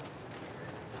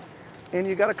 And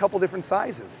you got a couple different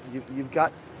sizes. You've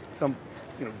got some,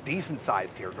 you know, decent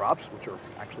sized teardrops, which are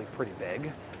actually pretty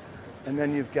big. And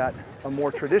then you've got a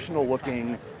more traditional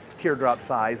looking teardrop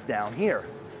size down here.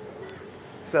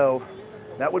 So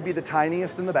that would be the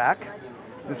tiniest in the back.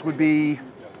 This would be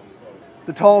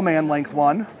the tall man length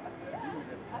one.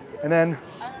 And then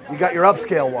you got your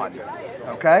upscale one,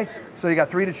 okay? So you got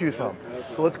 3 to choose from.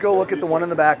 So let's go look at the one in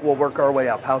the back. We'll work our way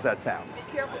up. How's that sound?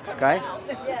 Okay?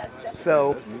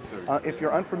 So if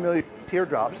you're unfamiliar with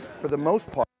teardrops, for the most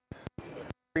part,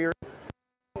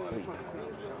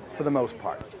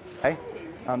 okay?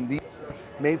 These are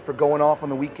made for going off on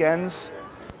the weekends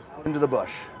into the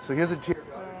bush. So here's a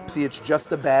teardrop. See, it's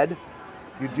just a bed.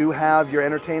 You do have your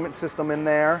entertainment system in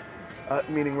there,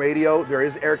 meaning radio. There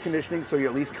is air conditioning, so you're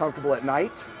at least comfortable at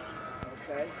night.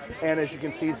 Okay. And as you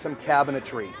can see, some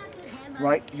cabinetry,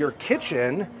 right? Your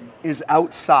kitchen is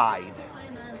outside.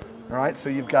 All right, so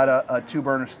you've got a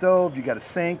 2-burner stove, you got a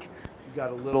sink, you got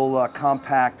a little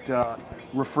compact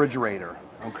refrigerator,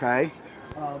 okay?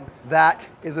 That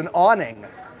is an awning,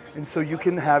 and so you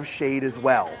can have shade as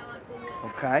well,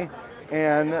 okay?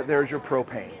 And there's your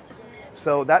propane.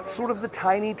 So that's sort of the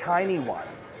tiny, tiny one.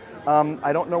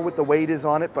 I don't know what the weight is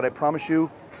on it, but I promise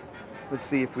you, let's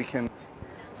see if we can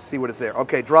see what it's there.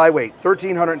 Okay, dry weight,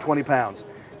 1,320 pounds.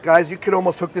 Guys, you could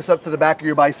almost hook this up to the back of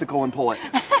your bicycle and pull it.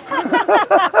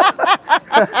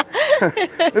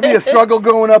 It'd be a struggle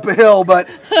going up a hill, but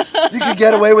you could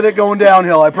get away with it going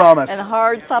downhill, I promise. And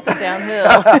hard stopping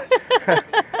downhill.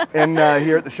 And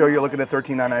here at the show, you're looking at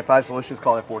 $13,995, so let's just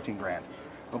call it 14 grand.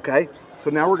 Okay, so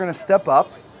now we're gonna step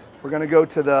up. We're gonna go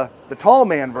to the tall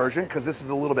man version, because this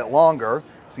is a little bit longer,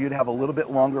 so you'd have a little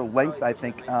bit longer length, I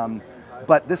think.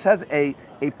 But this has a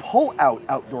pull-out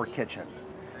outdoor kitchen.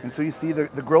 And so you see the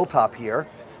grill top here.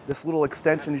 This little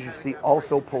extension, as you see,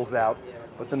 also pulls out,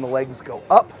 but then the legs go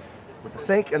up with the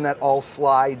sink, and that all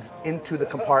slides into the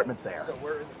compartment there.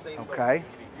 Okay,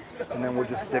 and then we'll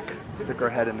just stick our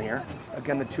head in there.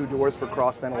 Again, the 2 doors for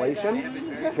cross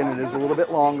ventilation. Again, it is a little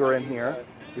bit longer in here.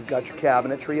 You've got your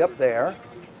cabinetry up there,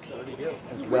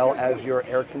 as well as your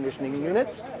air conditioning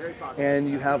unit, and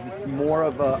you have more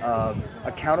of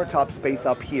a countertop space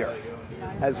up here,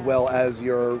 as well as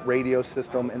your radio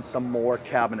system and some more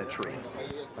cabinetry.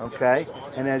 Okay,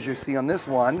 and as you see on this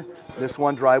one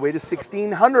dry weight is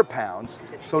 1,600 pounds,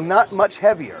 so not much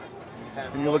heavier.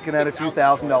 And you're looking at a few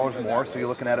 $1,000s more, so you're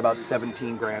looking at about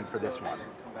 17 grand for this one.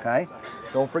 Okay,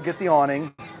 don't forget the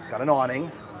awning. It's got an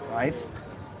awning, right?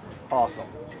 Awesome.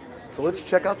 So let's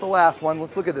check out the last one.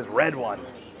 Let's look at this red one.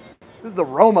 This is the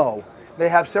Romo. They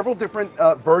have several different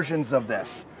versions of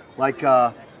this. Like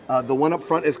the one up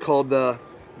front is called the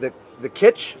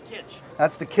Kitsch.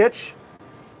 That's the Kitsch.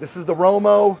 This is the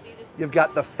Romo. You've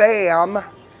got the Fam,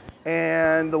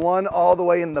 and the one all the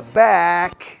way in the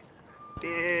back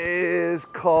is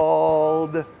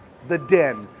called the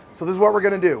Den. So this is what we're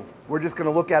gonna do. We're just gonna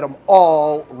look at them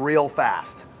all real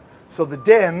fast. So the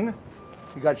Den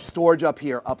You got your storage up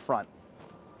here, up front.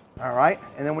 All right,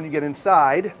 and then when you get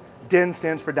inside, DIN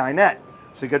stands for dinette.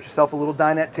 So you got yourself a little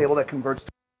dinette table that converts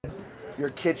to bed.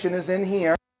 Your kitchen is in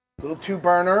here, little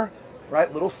 2-burner,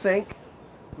 right? Little sink,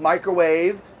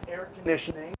 microwave, air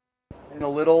conditioning, and a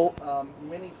little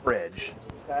mini fridge,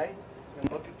 okay? And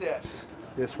look at this.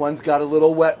 This one's got a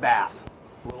little wet bath,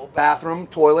 little bathroom,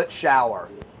 toilet, shower.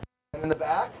 And in the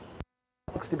back,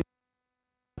 looks to be,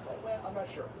 well, I'm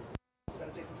not sure. I'm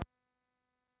gonna take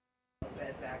the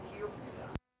bed back here for you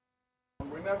guys.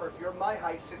 Remember, if you're my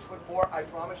height, 6'4", I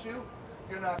promise you,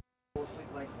 you're not going to sleep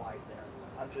lengthwise there.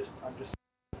 I'm just,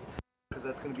 because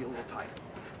that's going to be a little tight.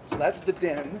 So that's the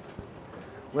den.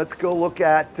 Let's go look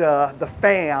at the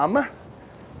fam.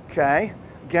 Okay.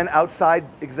 Again, outside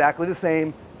exactly the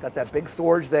same. Got that big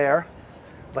storage there.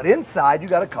 But inside, you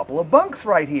got a couple of bunks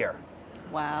right here.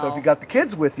 Wow. So if you got the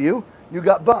kids with you, you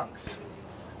got bunks.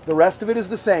 The rest of it is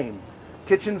the same.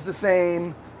 Kitchen's the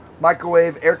same.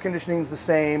 Microwave, air conditioning's the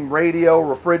same. Radio,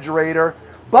 refrigerator.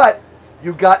 But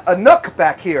you got a nook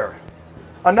back here.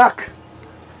 A nook.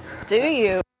 Do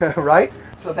you? Right?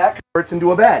 So that converts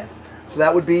into a bed. So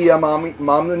that would be mom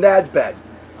and dad's bed.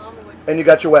 And you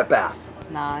got your wet bath.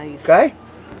 Nice. Okay?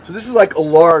 So this is like a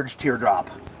large teardrop.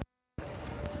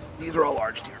 These are a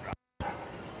large teardrop.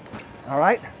 All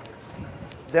right?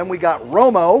 Then we got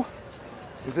Romo.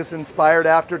 Is this inspired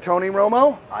after Tony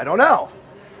Romo? I don't know.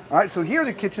 All right, so here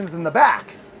the kitchen's in the back.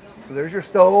 So there's your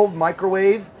stove,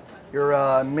 microwave,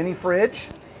 your mini fridge,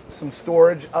 some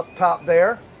storage up top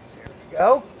there. There you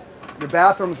go. Your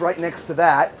bathroom's right next to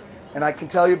that. And I can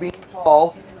tell you, being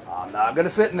tall, I'm not gonna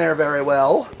fit in there very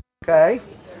well, okay?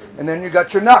 And then you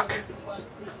got your nook.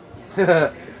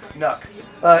 Nook.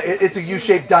 It's a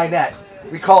U-shaped dinette.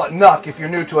 We call it nook if you're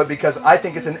new to it because I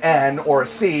think it's an N or a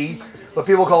C, but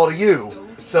people call it a U.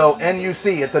 So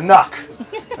N-U-C, it's a nook,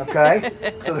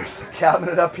 okay? So there's a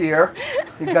cabinet up here.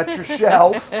 You got your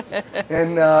shelf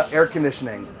and air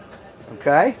conditioning,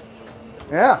 okay?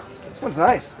 Yeah, this one's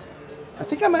nice. I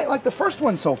think I might like the first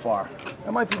one so far.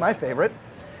 That might be my favorite.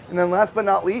 And then last but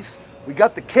not least, we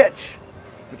got the kitchen,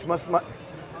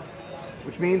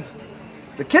 which means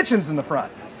the kitchen's in the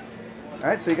front. All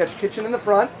right, so you got your kitchen in the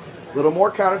front, a little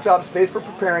more countertop space for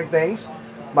preparing things,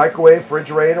 microwave,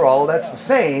 refrigerator, all of that's the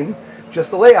same, just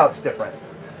the layout's different.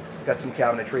 Got some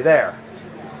cabinetry there.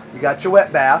 You got your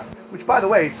wet bath, which by the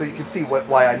way, so you can see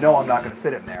why I know I'm not gonna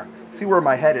fit in there. See where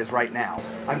my head is right now.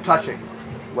 I'm touching.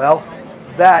 Well,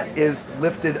 that is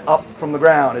lifted up from the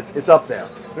ground. It's up there.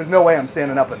 There's no way I'm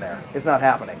standing up in there. It's not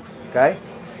happening, okay?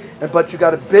 But you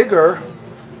got a bigger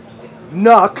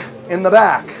nook in the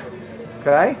back,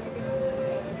 okay?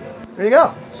 There you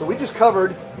go. So we just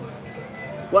covered,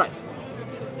 what?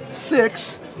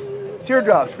 6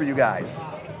 teardrops for you guys.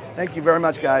 Thank you very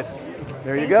much, guys.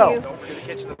 There you go. Don't forget the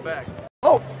kitchen in the back.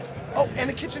 Oh, and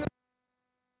the kitchen.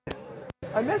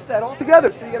 I missed that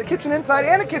altogether. So you got a kitchen inside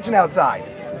and a kitchen outside.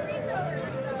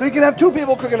 So you can have 2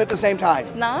 people cooking at the same time.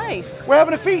 Nice. We're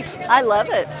having a feast. I love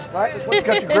it. Right, this one's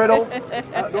got your griddle,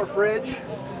 outdoor fridge,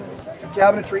 some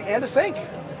cabinetry, and a sink.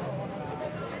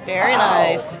 Very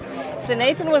nice. So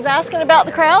Nathan was asking about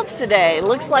the crowds today.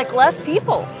 Looks like less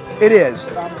people. It is.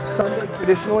 Sunday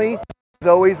traditionally is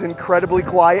always incredibly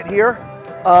quiet here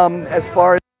as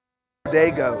far as the day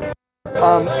goes.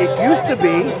 It used to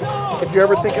be, if you're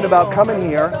ever thinking about coming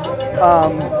here,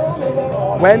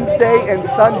 Wednesday and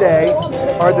Sunday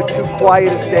are the 2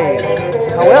 quietest days.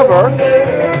 However,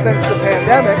 since the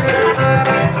pandemic,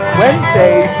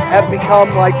 Wednesdays have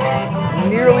become like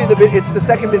nearly it's the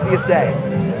second busiest day.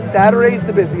 Saturday's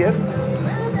the busiest,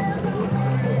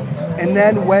 and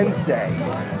then Wednesday.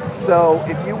 So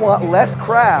if you want less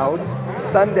crowds,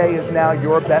 Sunday is now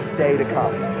your best day to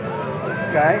come.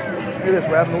 Okay? Look at this,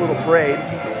 we're having a little parade.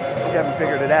 You haven't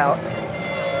figured it out.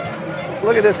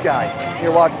 Look at this guy.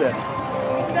 Here, watch this.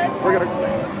 We're gonna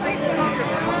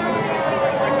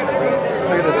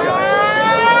look at this guy.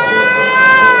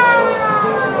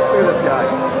 Look at this guy.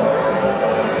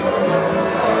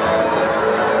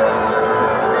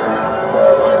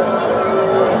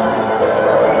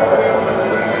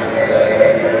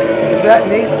 Is that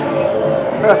neat?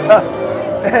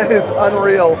 That is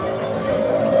unreal.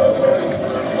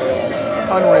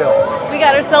 Unreal. We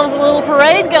got ourselves a little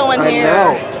parade going here. I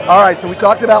know. All right, so we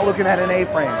talked about looking at an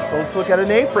A-frame. So let's look at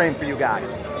an A-frame for you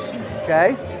guys.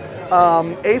 Okay?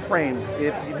 A-frames,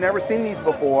 if you've never seen these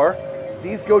before,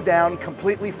 these go down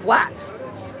completely flat.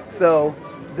 So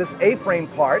this A-frame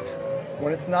part,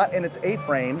 when it's not in its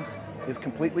A-frame, is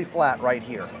completely flat right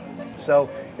here. So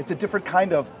it's a different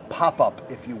kind of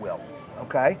pop-up, if you will.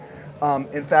 Okay?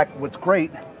 In fact, what's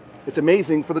great, it's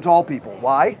amazing for the tall people.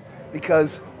 Why?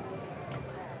 Because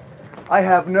I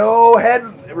have no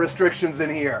head restrictions in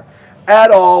here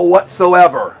at all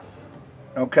whatsoever.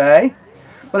 Okay?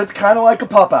 But it's kind of like a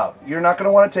pop out. You're not going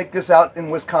to want to take this out in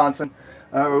Wisconsin.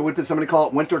 Or what did somebody call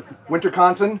it?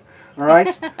 Winterconsin? All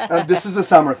right? This is a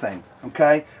summer thing.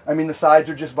 Okay? I mean, the sides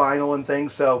are just vinyl and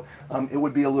things, so it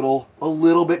would be a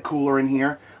little bit cooler in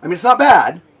here. I mean, it's not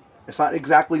bad. It's not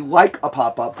exactly like a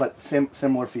pop-up, but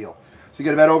similar feel. So you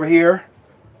get a bed over here.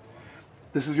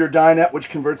 This is your dinette, which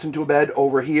converts into a bed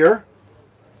over here.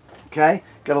 Okay?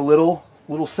 Got a little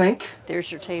sink.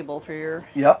 There's your table for your...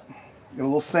 Yep. Got a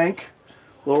little sink,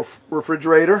 little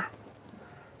refrigerator,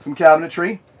 some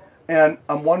cabinetry, and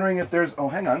I'm wondering if there's... Oh,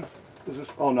 hang on. Is this...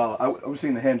 Oh, no. I was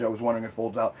seeing the hinge. I was wondering if it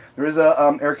folds out. There is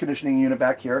a air conditioning unit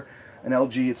back here, an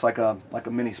LG. It's like a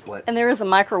mini split. And there is a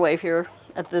microwave here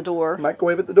at the door.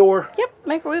 Microwave at the door. Yep,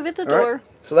 microwave at the All door. right.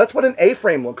 So that's what an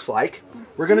A-frame looks like.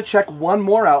 We're going to check one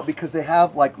more out because they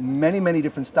have like many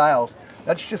different styles.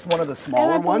 That's just one of the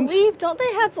smaller ones. Don't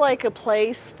they have like a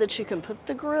place that you can put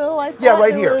the grill? I thought Yeah,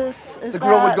 right here. The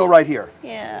grill would go right here.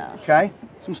 Yeah. Okay,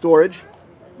 some storage.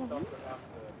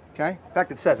 Okay, in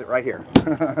fact, it says it right here.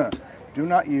 Do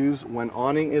not use when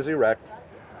awning is erect.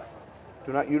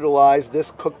 Do not utilize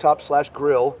this cooktop /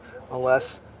 grill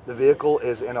unless the vehicle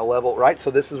is in a level, right?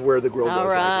 So this is where the grill goes. All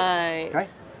right. Okay,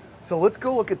 so let's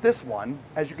go look at this one.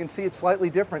 As you can see, it's slightly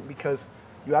different because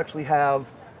you actually have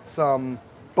some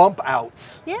bump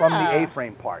outs from the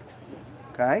A-frame part.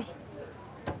 Okay,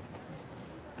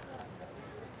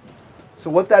 so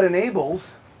what that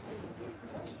enables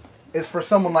is for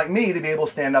someone like me to be able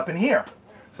to stand up in here.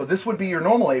 So this would be your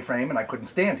normal A-frame, and I couldn't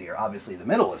stand here. Obviously, the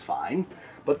middle is fine,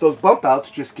 but those bump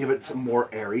outs just give it some more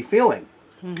airy feeling.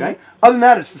 Okay. Other than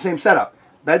that, it's the same setup.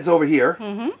 Bed's over here.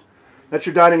 That's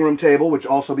your dining room table, which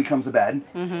also becomes a bed,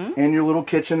 and your little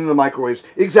kitchen and the microwaves.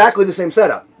 Exactly the same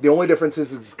setup. The only difference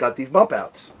is it's got these bump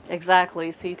outs.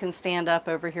 Exactly. So you can stand up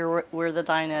over here where the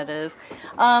dinette is.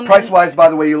 Price-wise, by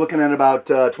the way, you're looking at about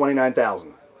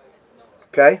 $29,000.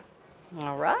 Okay.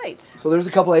 All right. So there's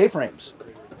a couple of A-frames.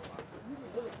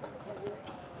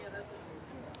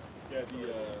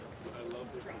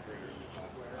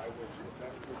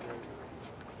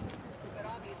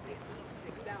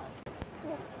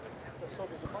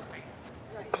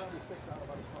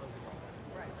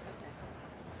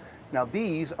 Now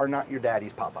these are not your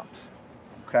daddy's pop-ups,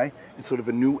 okay? It's sort of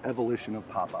a new evolution of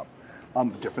pop-up.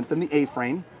 Different than the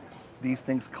A-frame, these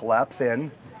things collapse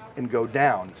in and go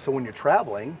down. So when you're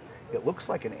traveling, it looks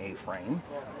like an A-frame,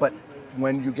 but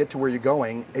when you get to where you're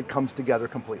going, it comes together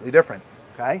completely different,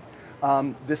 okay?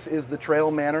 This is the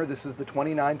Trail Manor. This is the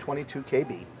 2922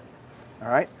 KB, all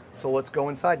right? So let's go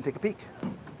inside and take a peek.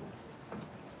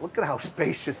 Look at how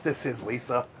spacious this is,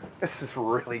 Lisa. This is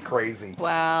really crazy.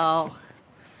 Wow.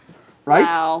 Right?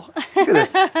 Wow. Look at this.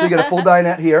 So you get a full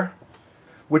dinette here,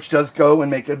 which does go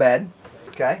and make a bed.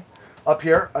 Okay. Up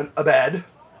here, a bed.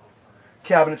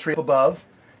 Cabinetry above.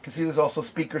 You can see there's also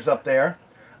speakers up there.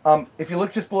 If you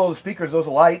look just below the speakers, those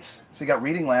are lights. So you got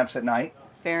reading lamps at night.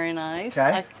 Very nice.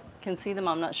 Okay. I can see them.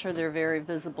 I'm not sure they're very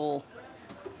visible.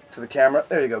 To the camera.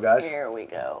 There you go, guys. There we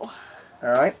go. All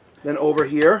right. Then over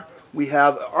here, we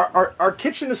have our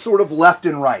kitchen is sort of left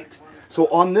and right. So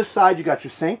on this side, you got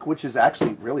your sink, which is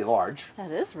actually really large.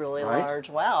 That is really Right. large.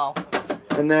 Wow.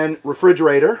 And then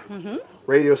refrigerator,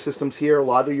 radio systems here. A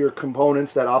lot of your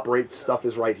components that operate stuff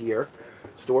is right here.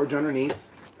 Storage underneath,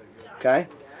 okay?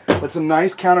 But some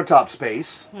nice countertop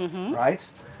space, right?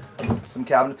 Some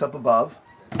cabinets up above,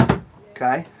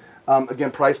 okay?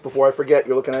 Again, price before I forget,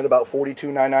 you're looking at about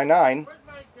 $42,999,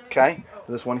 okay?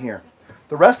 For this one here.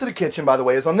 The rest of the kitchen, by the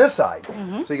way, is on this side.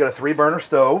 So you got a 3-burner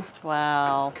stove.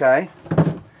 Wow. Okay.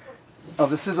 Oh,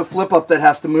 this is a flip up that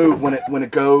has to move when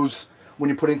it goes when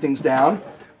you're putting things down.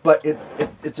 But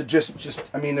it's a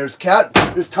just I mean there's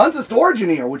tons of storage in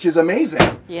here, which is amazing.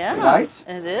 Yeah. Right?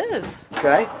 It is.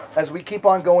 Okay. As we keep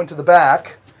on going to the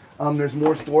back, there's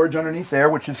more storage underneath there,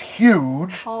 which is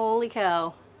huge. Holy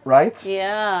cow. Right?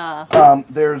 Yeah.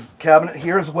 There's cabinet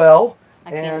here as well. I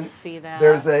can't see that.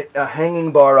 There's a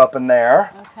hanging bar up in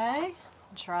there. Okay.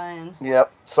 I'm trying.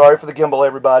 Yep. Sorry for the gimbal,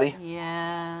 everybody.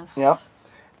 Yes. Yep.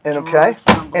 And okay. Drawers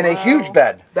down And a below. huge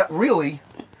bed. That really,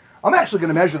 I'm actually going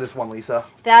to measure this one, Lisa.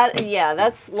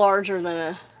 That's larger than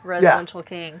a residential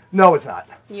king. No, it's not.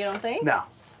 You don't think? No.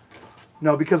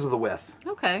 No, because of the width.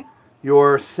 Okay.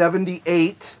 You're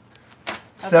 78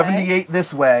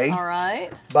 this way All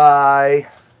right. by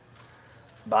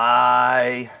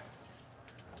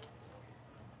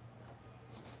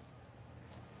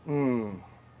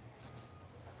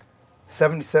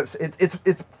 77.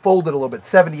 It's folded a little bit.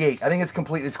 78. I think it's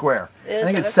completely square. I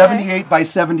think it's 78 by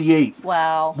 78.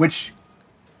 Wow. Which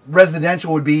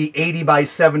residential would be 80 by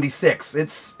 76.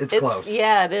 It's close.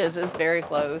 Yeah, it is. It's very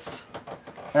close.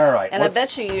 All right. And I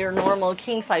bet you your normal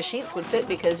king size sheets would fit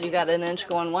because you got an inch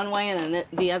going one way and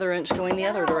the other inch going the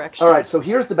other direction. All right, so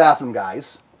here's the bathroom,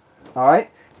 guys. All right,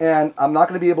 and I'm not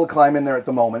going to be able to climb in there at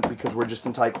the moment because we're just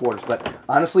in tight quarters. But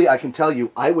honestly, I can tell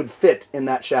you, I would fit in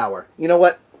that shower. You know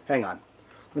what? Hang on.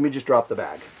 Let me just drop the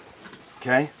bag.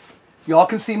 Okay. You all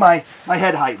can see my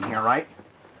head height in here, right?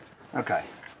 Okay.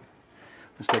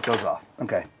 Let's take those off.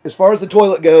 Okay. As far as the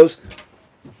toilet goes,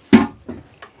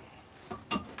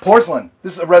 porcelain.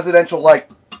 This is a residential-like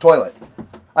toilet.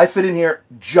 I fit in here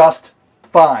just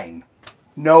fine.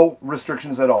 No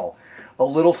restrictions at all. A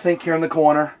little sink here in the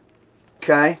corner.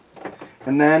 Okay.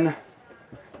 And then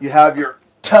you have your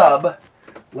tub.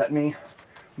 Let me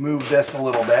move this a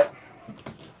little bit.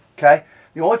 Okay.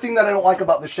 The only thing that I don't like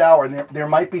about the shower, and there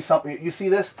might be something, you see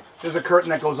this? There's a curtain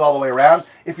that goes all the way around.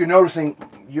 If you're noticing,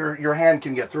 your hand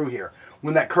can get through here.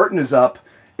 When that curtain is up,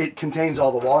 it contains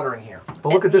all the water in here.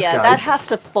 But look at this, guys. Yeah, that has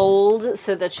to fold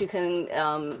so that you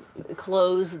can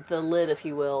close the lid, if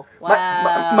you will.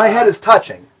 Wow. My head is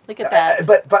touching. Look at that.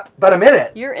 But I'm in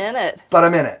it. You're in it. But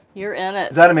I'm in it. You're in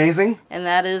it. Is that amazing? And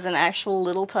that is an actual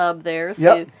little tub there.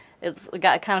 So Yep. it's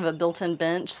got kind of a built-in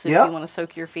bench, so Yep. if you want to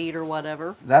soak your feet or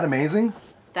whatever. Is that amazing?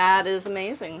 That is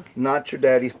amazing. Not your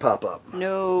daddy's pop-up.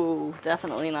 No,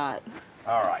 definitely not.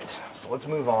 All right, so let's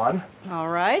move on. All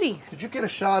righty. Did you get a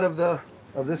shot of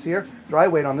this here? Dry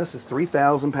weight on this is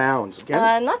 3,000 pounds.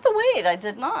 Not the weight. I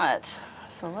did not.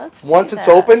 So let's Once check it's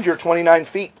that. opened, you're 29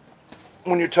 feet.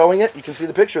 When you're towing it, you can see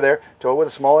the picture there. Tow it with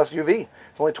a small SUV.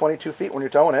 It's only 22 feet when you're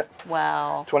towing it.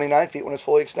 Wow. 29 feet when it's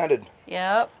fully extended.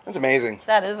 Yep. That's amazing.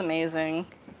 That is amazing.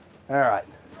 All right.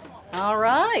 All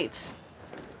right.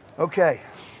 Okay.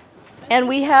 And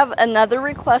we have another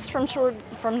request from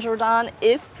Jordan.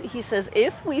 He says,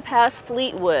 if we pass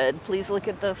Fleetwood, please look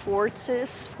at the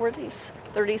Fortis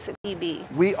 36 EB.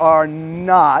 We are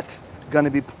not going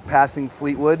to be passing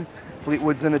Fleetwood.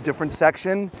 Fleetwood's in a different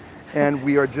section, and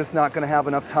we are just not going to have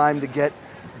enough time to get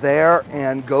there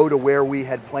and go to where we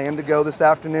had planned to go this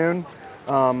afternoon.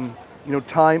 You know,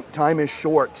 time is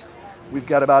short. We've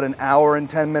got about an hour and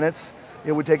 10 minutes.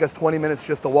 It would take us 20 minutes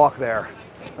just to walk there.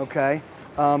 Okay.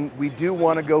 We do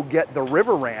want to go get the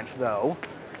River Ranch, though.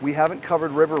 We haven't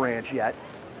covered River Ranch yet.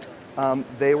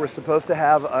 They were supposed to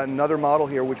have another model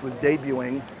here, which was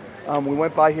debuting. We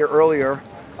went by here earlier.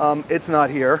 It's not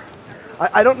here.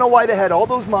 I don't know why they had all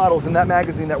those models in that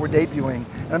magazine that were debuting,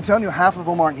 and I'm telling you, half of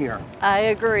them aren't here. I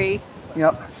agree.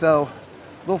 Yep, so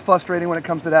a little frustrating when it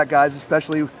comes to that, guys,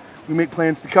 especially we make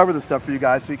plans to cover this stuff for you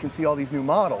guys so you can see all these new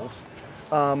models,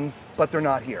 but they're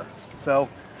not here. So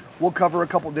we'll cover a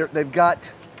couple. They've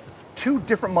got 2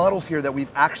 different models here that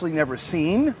we've actually never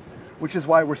seen, which is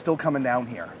why we're still coming down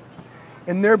here.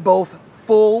 And they're both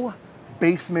full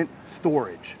basement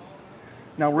storage.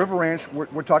 Now, River Ranch,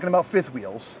 we're talking about 5th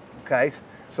wheels, okay?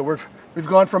 So we've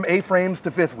gone from A-frames to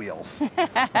 5th wheels.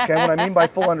 Okay, what I mean by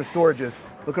full under storage is,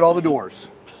 look at all the doors,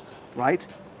 right?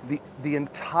 The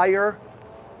entire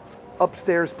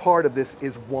upstairs part of this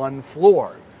is 1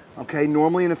 floor, okay?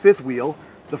 Normally in a 5th wheel,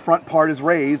 the front part is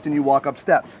raised and you walk up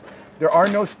steps. There are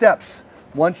no steps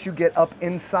once you get up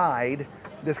inside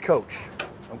this coach,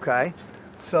 okay?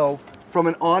 So from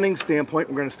an awning standpoint,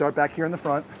 we're gonna start back here in the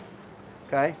front,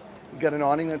 okay? You've got an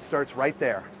awning that starts right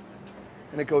there,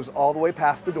 and it goes all the way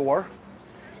past the door,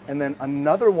 and then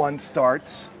another one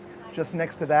starts just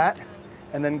next to that,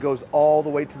 and then goes all the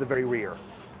way to the very rear,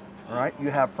 all right? You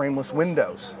have frameless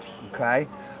windows, okay?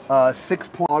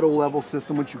 6-point auto level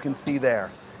system, which you can see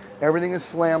there. Everything is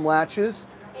slam latches,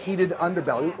 heated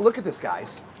underbelly. Look at this,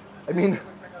 guys. I mean,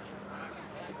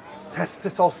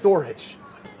 that's all storage,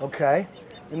 okay?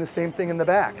 And the same thing in the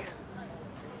back.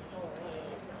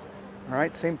 All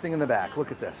right, same thing in the back.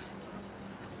 Look at this.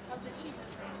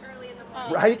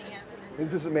 Right?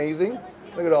 This is amazing.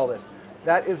 Look at all this.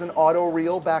 That is an auto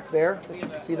reel back there that you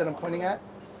can see that I'm pointing at.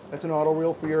 That's an auto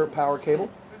reel for your power cable,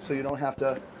 so you don't have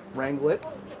to wrangle it.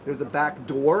 There's a back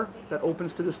door that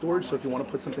opens to the storage, so if you want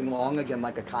to put something long, again,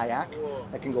 like a kayak,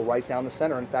 that can go right down the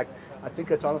center. In fact, I think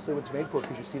that's honestly what it's made for,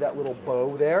 because you see that little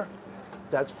bow there?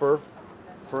 That's for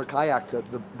a kayak,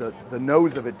 the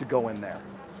nose of it to go in there,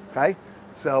 okay?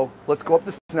 So let's go up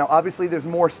the steps. Now, obviously, there's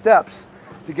more steps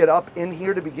to get up in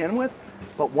here to begin with,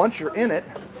 but once you're in it,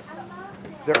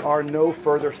 there are no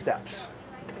further steps.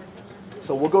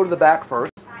 So we'll go to the back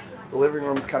first. The living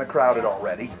room is kind of crowded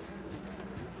already,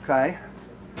 okay?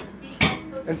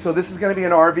 And so this is going to be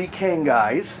an RV King,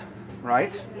 guys,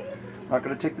 right? I'm not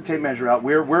going to take the tape measure out.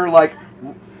 We're like,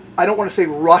 I don't want to say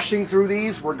rushing through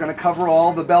these. We're going to cover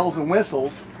all the bells and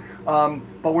whistles,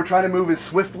 But we're trying to move as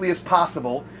swiftly as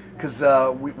possible because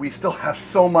we still have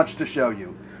so much to show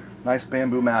you. Nice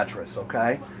bamboo mattress,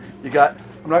 okay? You got,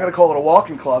 I'm not going to call it a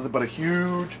walk-in closet, but a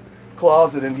huge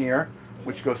closet in here,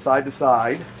 which goes side to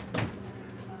side,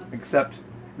 except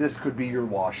this could be your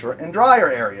washer and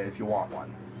dryer area if you want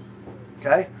one,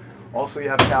 okay? Also, you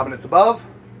have cabinets above.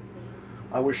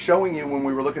 I was showing you when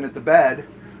we were looking at the bed,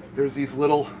 there's these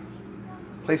little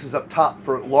places up top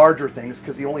for larger things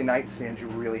because the only nightstands you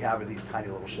really have are these tiny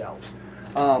little shelves.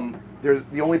 There's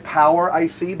the only power I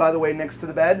see, by the way, next to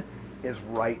the bed is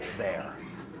right there.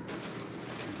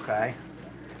 Okay.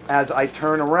 As I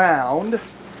turn around,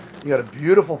 you got a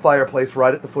beautiful fireplace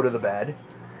right at the foot of the bed.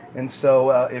 And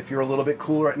so if you're a little bit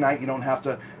cooler at night, you don't have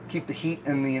to keep the heat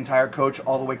in the entire coach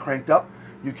all the way cranked up.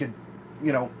 You could,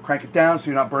 you know, crank it down so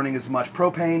you're not burning as much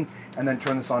propane and then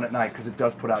turn this on at night because it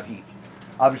does put out heat.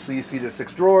 Obviously, you see there's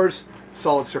 6 drawers,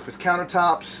 solid surface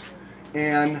countertops,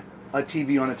 and a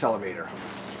TV on a televator.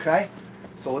 Okay,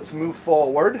 so let's move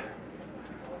forward.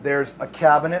 There's a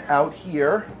cabinet out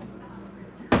here.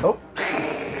 Oh,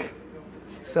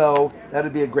 so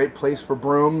that'd be a great place for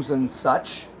brooms and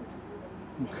such.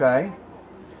 Okay,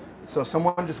 so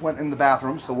someone just went in the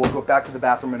bathroom, so we'll go back to the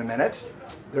bathroom in a minute.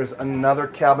 There's another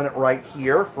cabinet right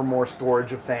here for more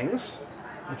storage of things,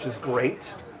 which is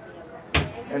great.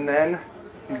 And then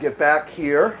you get back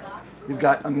here, you've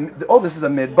got, oh, this is a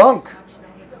mid-bunk.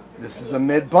 This is a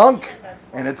mid-bunk,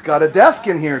 and it's got a desk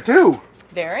in here too.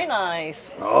 Very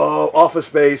nice. Oh, office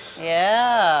space.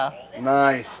 Yeah.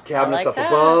 Nice. Cabinets like up that.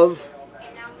 above.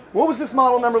 What was this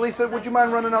model number, Lisa? Would you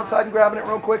mind running outside and grabbing it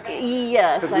real quick?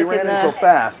 Yes. Because we ran in so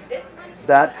fast.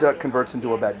 That converts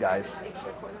into a bed, guys.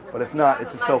 But if not,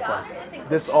 it's a sofa.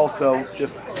 This also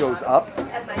just goes up.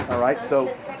 All right, so,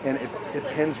 and it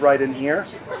pins right in here.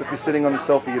 So if you're sitting on the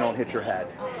sofa, you don't hit your head.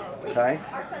 Okay?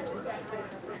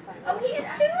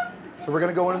 So we're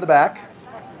going to go into the back.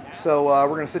 So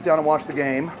we're going to sit down and watch the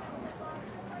game.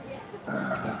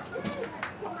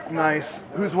 Nice.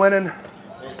 Who's winning?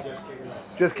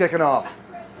 Just kicking off.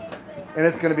 And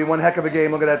it's going to be one heck of a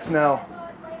game. Look at that snow.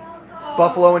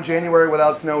 Buffalo in January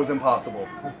without snow is impossible.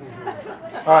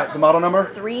 All right, the model number?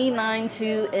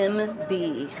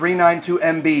 392MB.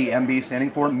 392MB. MB standing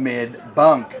for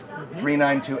mid-bunk.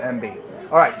 392MB.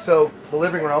 All right, so the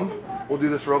living room. We'll do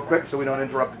this real quick so we don't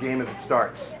interrupt the game as it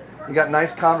starts. You got a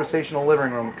nice conversational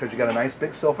living room because you got a nice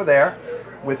big sofa there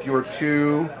with your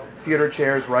 2 theater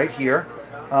chairs right here.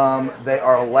 They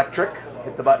are electric.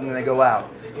 Hit the button and they go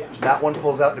out. That one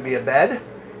pulls out to be a bed.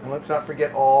 And let's not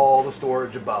forget all the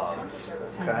storage above.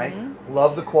 Okay?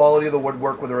 Love the quality of the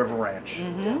woodwork with the River Ranch.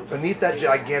 Beneath that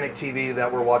gigantic TV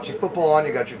that we're watching football on,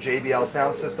 you got your JBL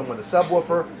sound system with a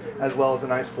subwoofer, as well as a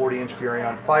nice 40-inch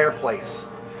Furrion fireplace.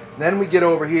 Then we get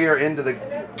over here into the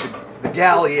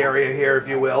galley area here, if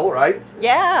you will, right?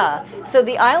 Yeah. So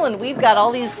the island, we've got all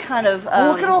these kind of...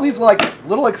 oh, look at all these like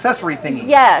little accessory thingies.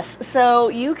 Yes. So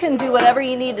you can do whatever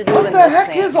you need to do in this What the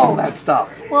heck sink. is all that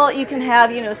stuff? Well, you can have,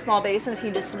 you know, small basin if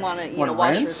you just want to, you know,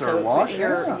 wash your rinse or soap, wash,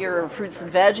 your, yeah. your fruits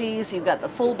and veggies. You've got the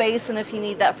full basin if you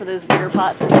need that for those bigger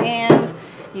pots and pans.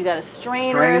 You got a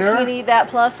strainer if you need that,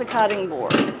 plus a cutting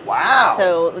board. Wow.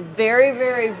 So very,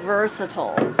 very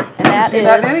versatile. And I've seen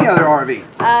that in any other RV.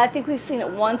 I think we've seen it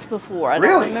once before. I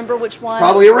Really? don't remember which one.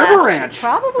 Probably a River Ranch.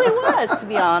 Probably was, to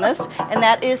be honest. And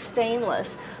that is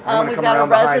stainless. We've got a around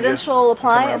behind you. residential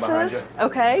Come around behind appliances.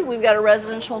 Okay, we've got a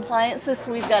residential appliances.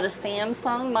 So we've got a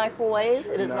Samsung microwave.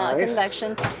 It is not Nice.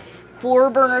 convection.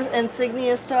 4-burner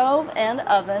Insignia stove and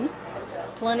oven.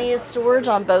 Plenty of storage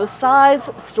on both sides.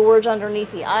 Storage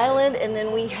underneath the island. And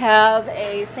then we have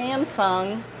a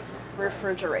Samsung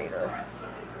refrigerator.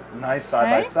 Nice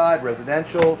side-by-side,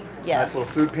 residential. Yes. Nice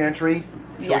little food pantry.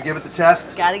 Should we Yes. give it the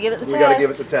test? Got to give it the test. We got to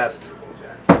give it the test.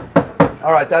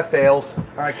 All right, that fails.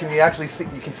 All right, can you actually see?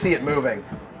 You can see it moving.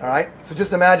 All right, so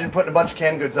just imagine putting a bunch of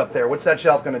canned goods up there. What's that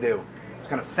shelf going to do? It's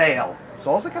going to fail.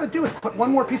 So all I got to do is put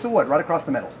one more piece of wood right across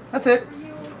the middle. That's it.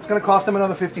 It's going to cost them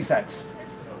another 50 cents.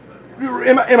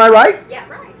 Am I right? Yeah,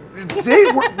 right.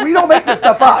 See, we don't make this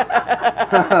stuff up.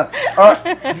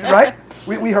 Right?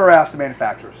 We harass the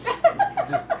manufacturers.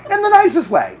 Just in the nicest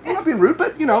way. I'm not being rude,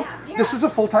 but you know, this is a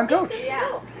full-time coach.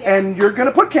 And you're going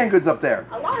to put canned goods up there.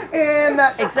 And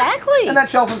that, Exactly. and that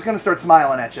shelf is going to start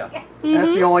smiling at you. And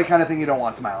that's the only kind of thing you don't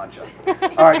want smiling at you.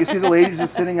 All right, you see the ladies are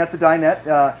sitting at the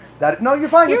dinette. No, you're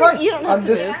fine. You're fine. You don't have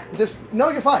to move. No,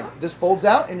 you're fine. This folds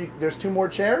out, and there's 2 more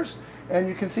chairs, and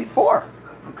you can seat 4.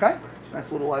 Okay,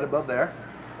 nice little light above there.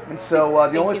 And so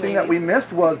the only thing that we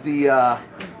missed was the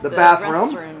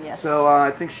bathroom. restroom, yes. So I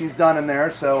think she's done in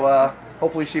there. So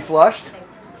hopefully she flushed.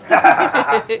 All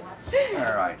right.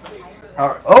 All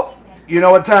right. Oh, you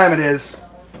know what time it is.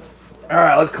 All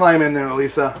right, let's climb in there,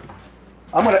 Lisa.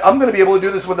 I'm gonna be able to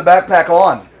do this with the backpack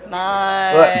on.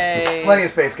 Nice. Look, plenty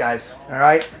of space, guys. All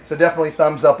right, so definitely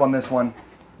thumbs up on this one.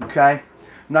 Okay,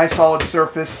 nice solid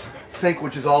surface sink,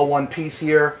 which is all one piece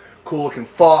here. Cool looking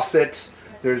faucet.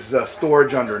 There's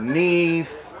storage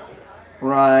underneath.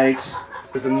 Right.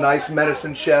 There's a nice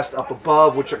medicine chest up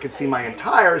above, which I can see my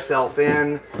entire self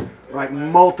in. Right,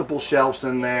 multiple shelves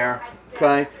in there.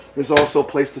 Okay. There's also a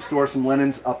place to store some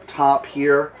linens up top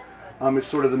here. It's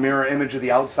sort of the mirror image of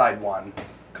the outside one.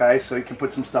 Okay, so you can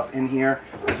put some stuff in here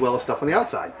as well as stuff on the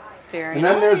outside. Very and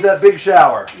then nice. there's that big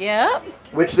shower. Yep.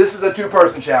 Which this is a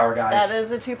two-person shower, guys. That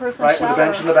is a two-person right, shower. with a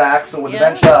bench in the back. So with Yep. the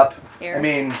bench up, Here. I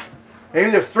mean,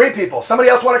 maybe there's 3 people. Somebody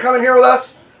else want to come in here with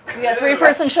us? We got a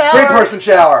 3-person shower. 3-person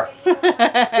shower.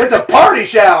 It's a party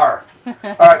shower. All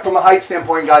right, from a height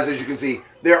standpoint, guys, as you can see,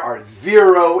 there are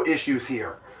 0 issues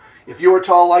here. If you were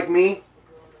tall like me,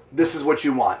 this is what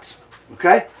you want.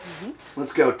 Okay?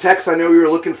 Let's go. Tex, I know you were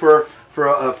looking for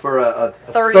a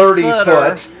 30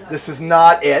 foot. This is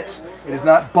not it. It is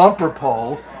not bumper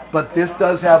pole, but this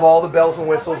does have all the bells and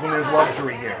whistles, and there's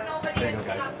luxury here. There you go,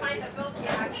 guys.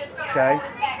 Okay.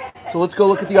 So let's go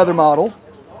look at the other model,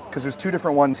 because there's 2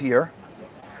 different ones here.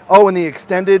 Oh, and the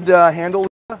extended handle.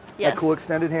 Yes. That cool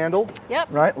extended handle. Yep.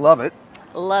 Right. Love it.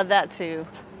 Love that too.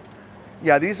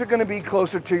 Yeah, these are going to be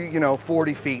closer to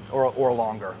 40 feet or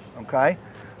longer. Okay.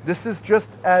 This is just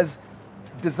as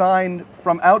designed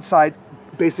from outside,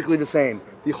 basically the same.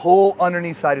 The whole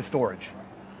underneath side is storage.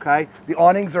 Okay. The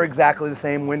awnings are exactly the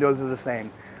same. Windows are the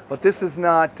same. But this is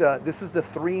not. This is the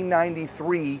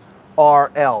 393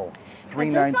 RL. 393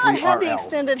 It does not have the RL.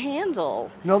 extended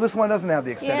handle. No, this one doesn't have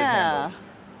the extended Yeah. handle.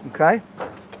 Okay.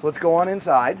 So let's go on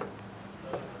inside.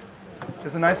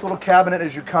 There's a nice little cabinet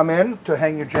as you come in to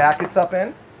hang your jackets up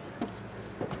in.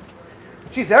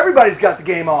 Geez, everybody's got the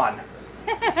game on.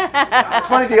 It's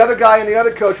funny, the other guy and the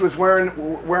other coach was wearing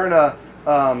a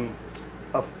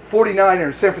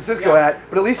 49er San Francisco hat,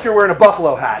 but at least you're wearing a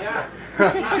Buffalo hat. Yeah.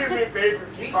 Can you do me a favor?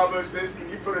 If you publish this, can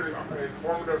you put an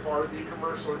informative RV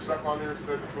commercial or something on there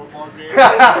instead of the football game?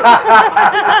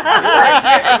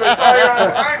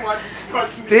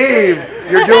 Steve,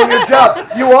 you're doing your job.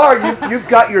 You are. You've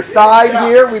got your side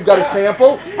here. We've got a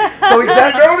sample. So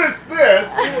exactly. Notice this.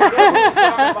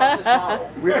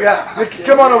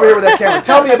 Come on over here with that camera.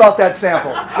 Tell me about that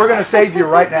sample. We're going to save you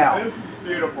right now. This is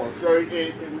beautiful. So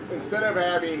instead of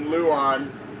having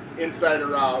Luan inside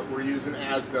or out, we're using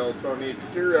Asdel. So on the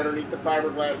exterior underneath the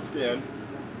fiberglass skin,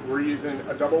 we're using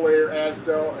a double layer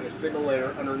Asdel and a single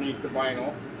layer underneath the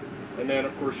vinyl. And then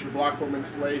of course your block foam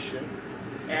insulation.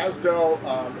 Asdel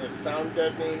is sound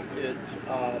deadening. It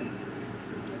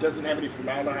doesn't have any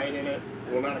formaldehyde in it.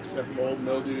 It will not accept mold,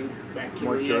 mildew, bacteria.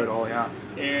 Moisture at all, yeah.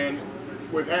 And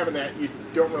with having that, you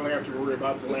don't really have to worry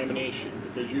about delamination,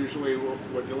 because usually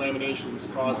what delamination is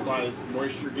caused by is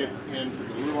moisture gets into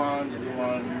the Luan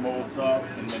molds up,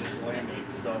 and then it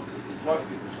delaminates. So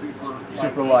plus it's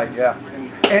super light, yeah,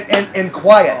 and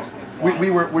quiet.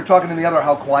 We're talking to the other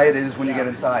how quiet it is when you get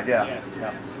inside, yeah. Yes.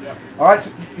 Yeah. Yep. All right,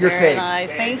 so you're Very saved. nice,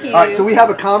 thank you. All right, so we have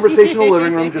a conversational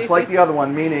living room just like the other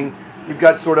one, meaning you've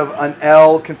got sort of an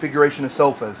L configuration of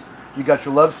sofas. You got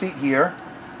your love seat here,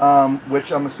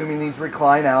 which I'm assuming these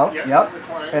recline out. Yep.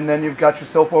 And then you've got your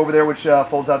sofa over there, which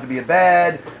folds out to be a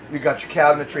bed. You've got your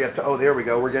cabinetry up to, oh, there we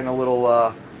go. We're getting a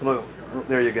little,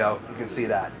 there you go. You can see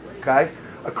that, okay?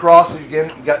 Across,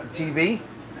 again, you got the TV.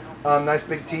 Nice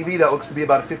big TV that looks to be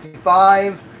about a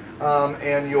 55.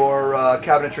 And your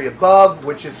cabinetry above,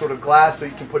 which is sort of glass, so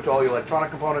you can put all your electronic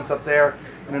components up there,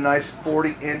 and a nice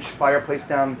 40-inch fireplace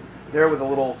down there with a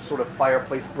little sort of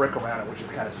fireplace brick around it, which is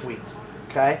kind of sweet.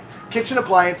 Okay. Kitchen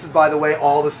appliances, by the way,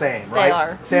 all the same, right? They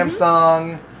are.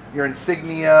 Samsung, your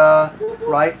insignia,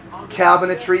 right?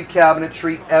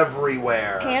 Cabinetry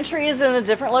everywhere. Pantry is in a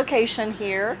different location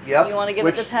here. Yep. You want to give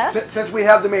it the test? Since we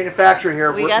have the manufacturer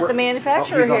here, We got the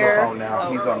manufacturer he's here. on the phone now.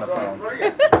 Oh. He's on the phone.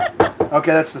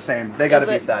 Okay, that's the same. They got to Is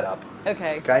it? beef that up.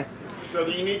 Okay. Okay. So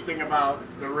the unique thing about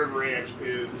the River Edge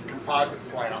is composite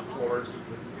slide-out floors,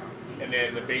 and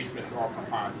then the basement's all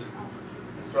composite.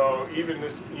 So even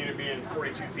this unit being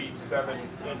 42 feet 7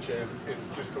 inches, it's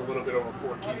just a little bit over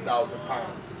 14,000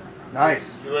 pounds.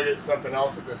 Nice. If you look at something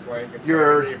else at this length, it's You're-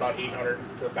 going to be about 800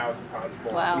 to 1,000 pounds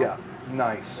more. Wow. Yeah.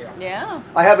 Nice. Yeah. Yeah.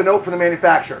 I have a note for the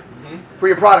manufacturer, for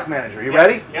your product manager. You Yep.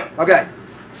 ready? Yep. Okay.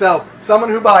 So someone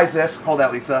who buys this, hold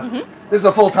that, Lisa. This is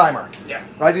a full timer. Yes.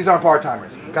 Right? These aren't part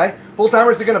timers. Okay. Full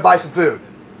timers, they're going to buy some food,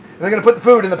 and they're going to put the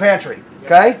food in the pantry.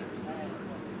 Okay.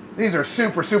 These are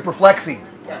super flexy.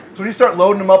 Okay. So when you start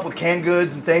loading them up with canned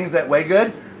goods and things that weigh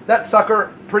good, that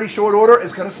sucker, pretty short order,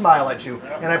 is going to smile at you.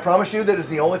 And I promise you that is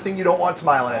the only thing you don't want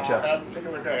smiling at you. Take a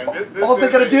look at it. All they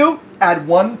got to do, add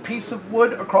one piece of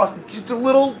wood across, just a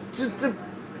little, just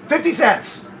 50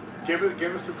 cents. Give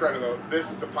us some credit though.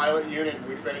 This is a pilot unit, and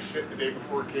we finished it the day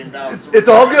before it came down. It's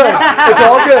all good. It's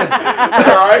all good.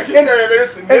 I can tell you,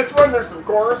 there's some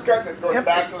corners cut, and it's going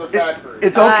back to the factory.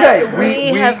 It's okay.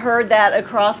 We have heard that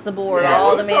across the board. Yeah,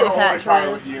 all the it's our only manufacturers.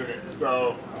 pilot unit,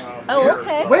 so. Oh, here,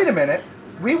 okay. so. Wait a minute.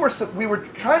 We were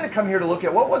trying to come here to look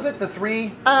at, what was it, the 3?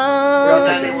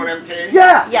 91 MK?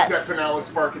 Yeah. Yes. It's at Pinnacle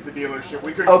Park at the dealership.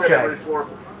 We couldn't fit every floor.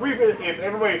 If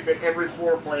everybody fit every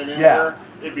floor plane in there,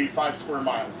 it'd be 5 square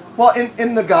miles. Well,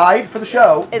 in the guide for the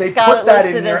show, they put that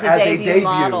in there as a debut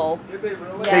model. Did they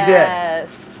really? They did.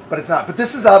 Yes. But it's not. But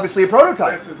this is obviously a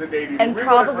prototype. This is a debut. And we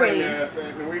probably-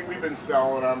 we've been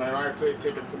selling them, and I've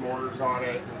taken some orders on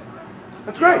it.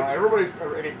 That's great. Everybody's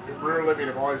rear living.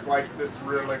 I've always liked this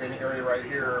rear living area right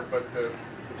here, but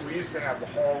we used to have the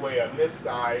hallway on this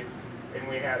side, and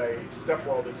we had a step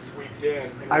well that sweeped in.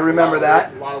 I remember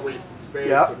that. A lot of wasted space.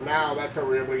 Yep. And now that's how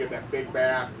we're able to get that big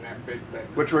bath and that big bed.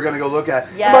 Which we're going to go look at.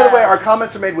 And by the way, our Yes.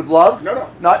 comments are made with love, No.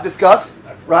 not disgust,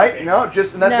 That's right? right. No,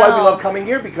 just, and that's why we No. love coming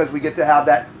here, because we get to have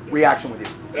that reaction with you.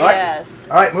 All right? Yes.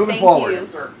 All right, moving Thank forward. you.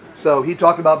 Yes, sir. So he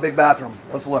talked about big bathroom.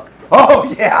 Let's look.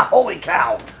 Oh yeah, holy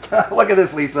cow! Look at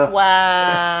this, Lisa.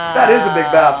 Wow. That is a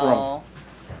big bathroom,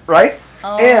 right?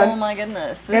 Oh and my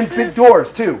goodness. and This big is,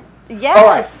 doors too. Yes. All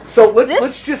right. So This-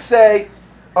 let's just say,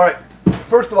 all right.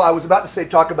 First of all, I was about to say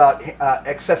talk about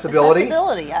accessibility.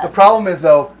 Accessibility, yes. The problem is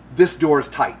though, this door is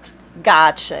tight.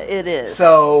 Gotcha. It is.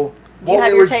 So Do you what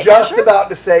have we your were tape just measure? about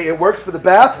to say, it works for the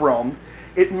bathroom.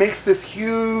 It makes this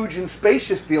huge and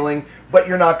spacious feeling, but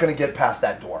you're not going to get past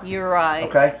that door. You're right.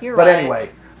 Okay. You're but right. anyway,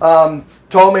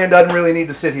 tall man doesn't really need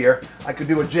to sit here. I could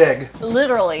do a jig.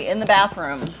 Literally in the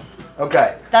bathroom.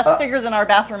 Okay. That's bigger than our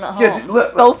bathroom at home. Yeah,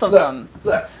 look, Both of look, them.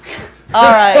 Look.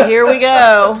 All right, here we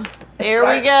go. Here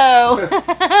we go.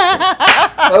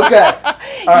 Okay.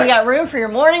 All right. You got room for your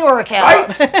morning workout.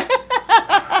 Right.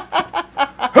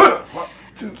 One,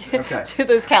 two, okay. Do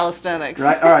those calisthenics.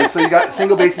 Right. All right. So you got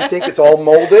single basin sink. It's all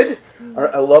molded. All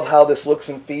right, I love how this looks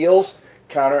and feels.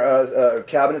 Counter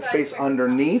cabinet space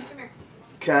underneath.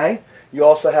 Okay. You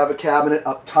also have a cabinet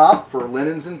up top for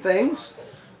linens and things.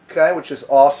 Okay, which is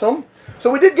awesome.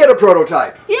 So we did get a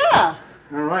prototype. Yeah.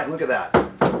 All right. Look at that.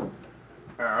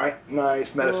 All right.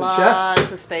 Nice medicine chest.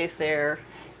 Lots of space there.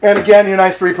 And again, your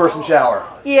nice 3-person shower.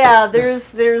 Yeah,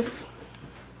 there's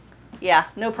yeah,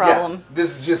 no problem. Yeah,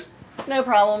 this is just No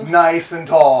problem. nice and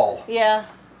tall. Yeah.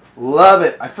 Love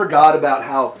it. I forgot about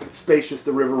how spacious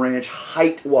the River Ranch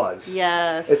height was.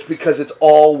 Yes. It's because it's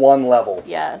all one level.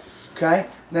 Yes. Okay?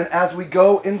 Then as we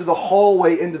go into the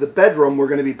hallway into the bedroom, we're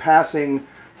going to be passing...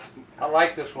 I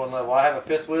like this one level. I have a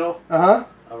fifth wheel. Uh-huh.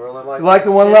 I really like You like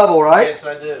the one Yes, level, right? Yes,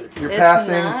 I do. You're It's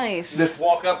passing nice. this...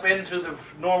 Walk up into the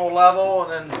normal level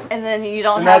and then... And then you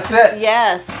don't And have that's to it.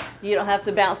 Yes. You don't have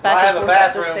to bounce back I and have a forth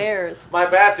up the bathroom. stairs. My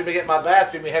bathroom, to get my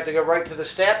bathroom, you have to go right to the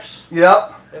steps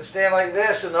Yep. and stand like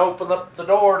this and open up the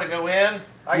door to go in.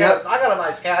 I Yep. got a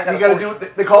nice cat. I got You a got to Force- do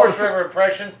it. They call Force it. River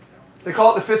impression. They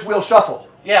call it the fifth wheel shuffle.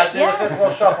 Yeah, do Yes. a fifth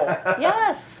wheel shuffle.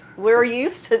 Yes. We're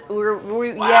used to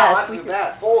Wow, yes. look at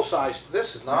that full size.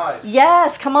 This is nice.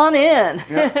 Yes, come on in.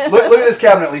 Yeah. look at this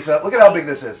cabinet, Lisa. Look at how big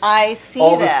this is. I see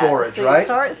All the that. storage, so right? it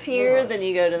starts here, then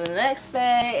you go to the next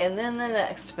bay, and then the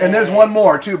next bay. And there's one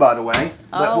more too, by the way.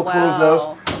 Oh, We'll close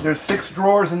wow. those. There's 6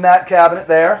 drawers in that cabinet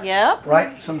there. Yep.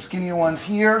 Right? Some skinnier ones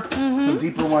here, some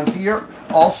deeper ones here,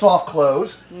 all soft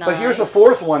close. But here's a Nice.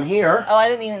 4th one here. Oh, I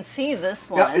didn't even see this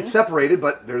one. Yeah, it's separated,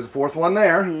 but there's a 4th one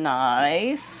there.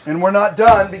 Nice. And we're not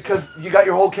done because you got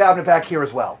your whole cabinet back here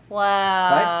as well. Wow.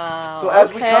 Right? So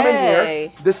as we come in here,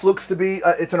 Okay. this looks to be,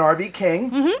 it's an RV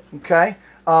King. Okay?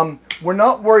 We're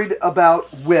not worried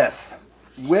about width.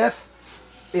 Width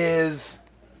is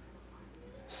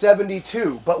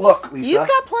 72. But look, Lisa. You've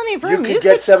got plenty of room. You could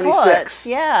get 76. Put,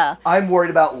 yeah. I'm worried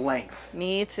about length.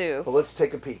 Me too. So let's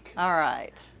take a peek. All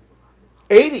right.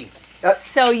 80.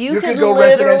 So you could go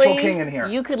residential king in here.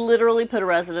 You could literally put a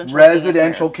residential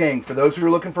Residential king in king. For those who are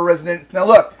looking for resident. Now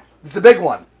look, this is a big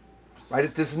one.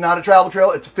 Right? This is not a travel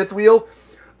trailer. It's a 5th wheel.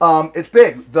 It's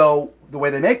big, though the way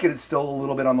they make it, it's still a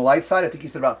little bit on the light side. I think you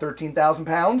said about 13,000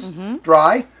 pounds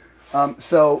dry.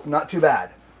 So not too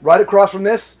bad. Right across from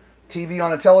this, TV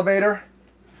on a televator,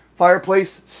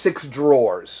 fireplace, 6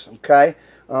 drawers. Okay?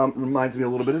 Reminds me a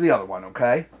little bit of the other one.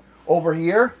 Okay? Over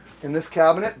here in this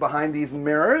cabinet behind these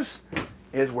mirrors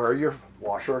is where your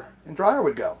washer and dryer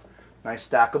would go. Nice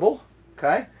stackable.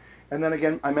 Okay? And then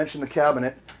again, I mentioned the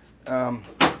cabinet. We'll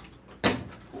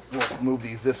move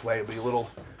these this way. It'll be a little.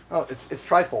 Oh, it's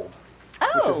trifold. Oh,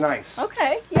 which is nice.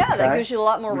 Okay, yeah, that Okay. gives you a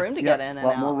lot more room to get in and out. A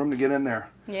lot more room to get in there.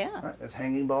 Yeah. All right, there's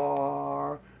hanging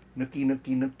bar,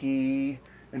 nookie.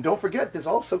 And don't forget, there's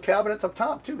also cabinets up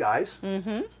top too, guys.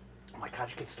 Mm-hmm. Oh my God,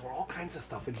 you can store all kinds of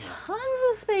stuff in here. Tons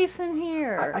of space in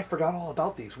here. I forgot all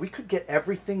about these. We could get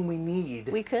everything we need.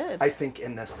 We could. I think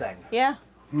in this thing. Yeah.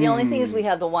 The only thing is we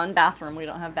have the one bathroom. We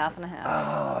don't have bath and a half.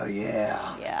 Oh,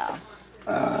 yeah. Yeah.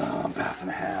 Bath and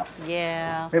a half.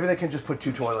 Yeah. Maybe they can just put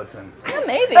 2 toilets in. Yeah,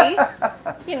 maybe.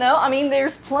 You know, I mean,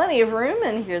 there's plenty of room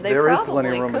in here. There is plenty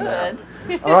of room could. in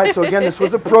there. All right, so again, this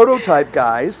was a prototype,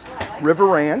 guys. River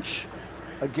Ranch.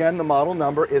 Again, the model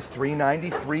number is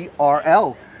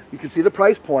 393RL. You can see the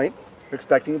price point. We're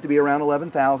expecting it to be around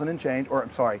 11,000 and change, or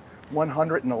I'm sorry,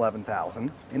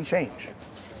 111,000 and change.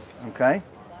 Okay.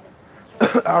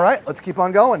 All right, let's keep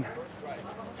on going.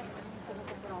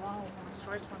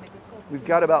 We've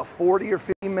got about 40 or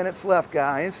 50 minutes left,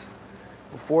 guys,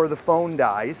 before the phone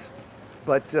dies.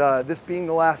 But this being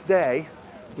the last day,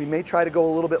 we may try to go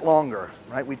a little bit longer,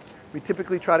 right? We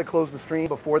typically try to close the stream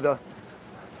before the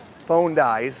phone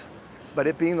dies, but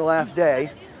it being the last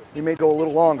day, we may go a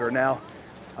little longer. Now,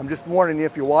 I'm just warning you,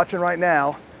 if you're watching right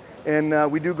now,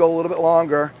 and we do go a little bit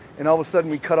longer, and all of a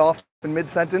sudden we cut off in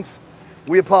mid-sentence,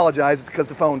 we apologize, it's because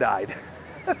the phone died.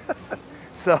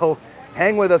 So,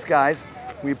 hang with us, guys.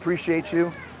 We appreciate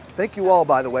you. Thank you all,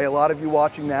 by the way. A lot of you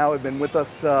watching now have been with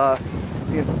us the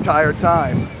entire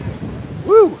time.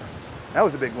 Woo! That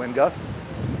was a big wind gust.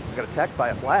 I got attacked by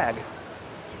a flag.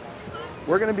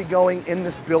 We're going to be going in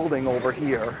this building over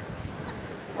here,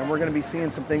 and we're going to be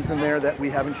seeing some things in there that we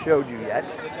haven't showed you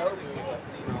yet.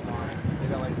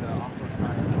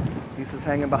 Lisa's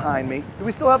hanging behind me. Do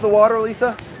we still have the water,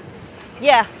 Lisa?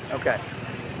 Yeah. Okay.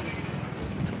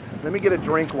 Let me get a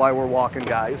drink while we're walking,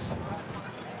 guys.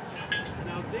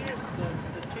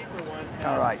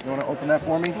 All right, you want to open that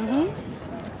for me? Mm-hmm.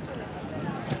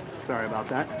 Sorry about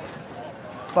that.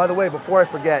 By the way, before I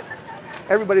forget,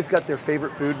 everybody's got their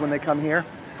favorite food when they come here.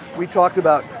 We talked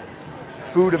about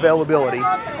food availability.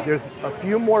 There's a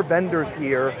few more vendors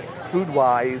here,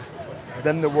 food-wise,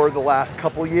 than there were the last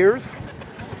couple years.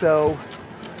 So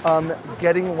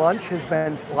getting lunch has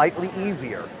been slightly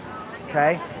easier,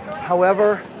 okay?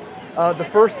 However, the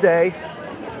first day,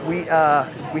 we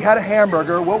had a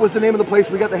hamburger. What was the name of the place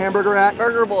we got the hamburger at?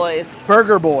 Burger Boys.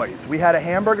 Burger Boys. We had a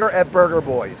hamburger at Burger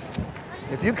Boys.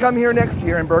 If you come here next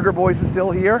year and Burger Boys is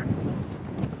still here,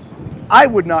 I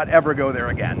would not ever go there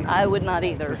again. I would not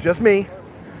either. It's just me.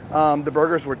 The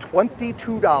burgers were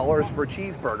 $22 for a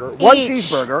cheeseburger. One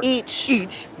cheeseburger.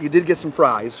 Each. You did get some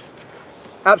fries.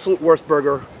 Absolute worst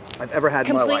burger I've ever had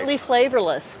in my life. Completely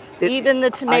flavorless. Even the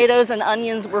tomatoes and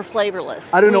onions were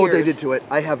flavorless. I don't know what they did to it.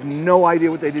 I have no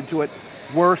idea what they did to it.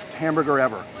 Worst hamburger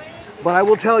ever. But I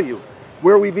will tell you,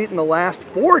 where we've eaten the last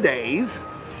 4 days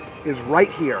is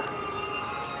right here.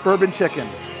 Bourbon chicken.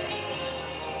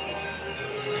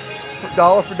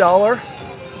 Dollar for dollar,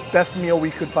 best meal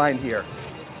we could find here.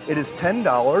 It is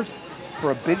 $10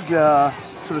 for a big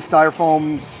sort of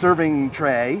styrofoam serving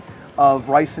tray of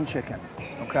rice and chicken,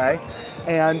 okay?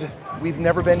 And we've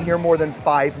never been here more than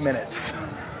 5 minutes.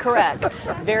 Correct.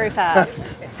 Very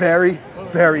fast. Very,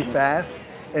 very fast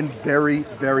and very,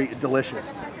 very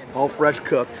delicious. All fresh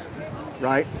cooked,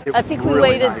 right? I think we really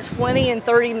waited nice. 20 and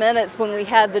 30 minutes when we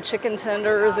had the chicken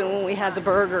tenders and when we had the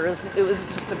burgers. It was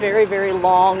just a very, very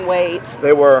long wait.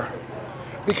 They were.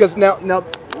 Because now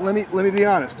let me be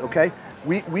honest, okay?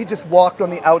 We just walked on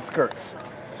the outskirts.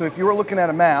 So if you were looking at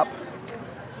a map,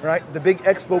 right, the big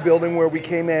expo building where we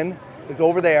came in is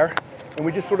over there, and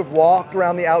we just sort of walked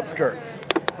around the outskirts,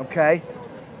 okay?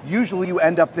 Usually you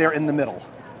end up there in the middle.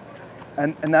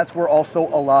 And that's where also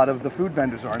a lot of the food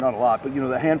vendors are. Not a lot, but you know,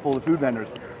 the handful of food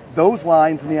vendors. Those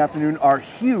lines in the afternoon are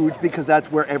huge because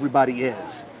that's where everybody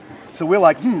is. So we're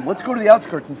like, let's go to the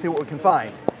outskirts and see what we can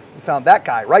find. We found that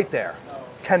guy right there,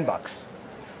 $10.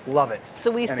 Love it.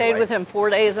 So we stayed with him 4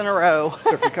 days in a row.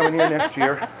 So if you're coming here next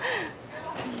year,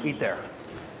 eat there.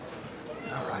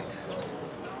 All right.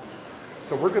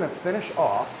 So we're going to finish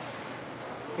off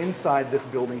inside this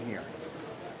building here.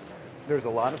 There's a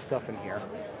lot of stuff in here.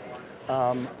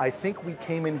 I think we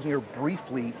came in here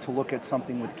briefly to look at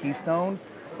something with Keystone,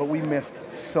 but we missed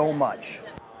so much.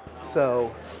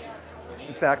 So,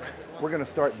 in fact, we're going to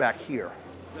start back here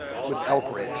with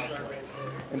Elk Ridge.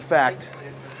 In fact,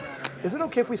 is it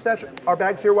okay if we stash our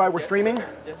bags here while we're streaming?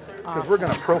 Because we're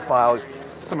going to profile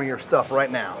some of your stuff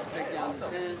right now.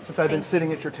 Since I've been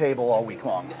sitting at your table all week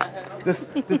long. This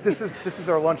is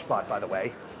our lunch spot, by the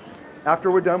way.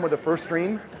 After we're done with the first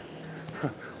stream,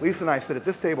 Lisa and I sit at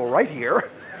this table right here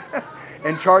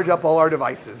and charge up all our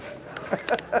devices.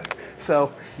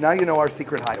 So now you know our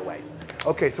secret hideaway.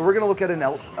 Okay, so we're going to look at an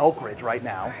elk ridge right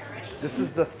now. This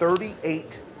is the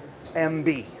 38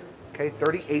 MB. Okay,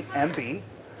 38 MB.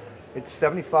 It's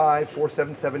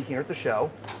 75,477 here at the show.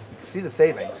 See the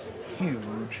savings.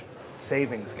 Huge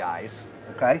savings, guys.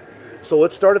 Okay, so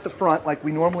let's start at the front like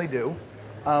we normally do.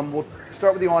 We'll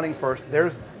start with the awning first.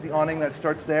 There's the awning that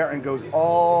starts there and goes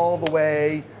all the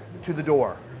way to the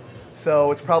door.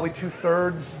 So it's probably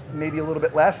 2/3, maybe a little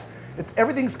bit less.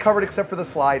 Everything's covered except for the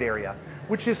slide area,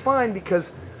 which is fine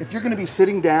because if you're going to be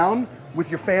sitting down with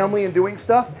your family and doing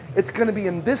stuff, it's going to be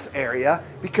in this area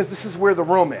because this is where the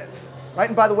room is, right?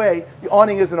 And by the way, the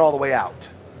awning isn't all the way out,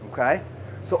 okay?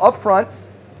 So up front,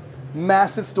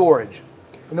 massive storage.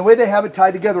 And the way they have it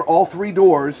tied together, all 3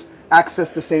 doors access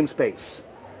the same space,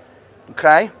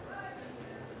 okay?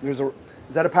 Is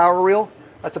that a power reel?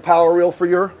 That's a power reel for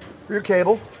your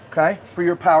cable, okay? For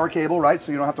your power cable, right?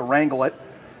 So you don't have to wrangle it.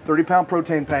 30-pound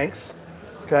propane tanks,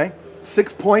 okay?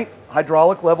 6-point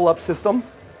hydraulic level up system.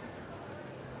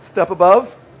 Step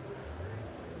above,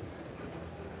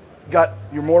 got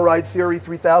your MoRide CRE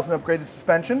 3000 upgraded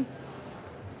suspension.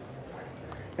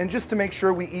 And just to make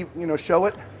sure we show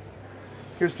it,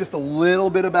 here's just a little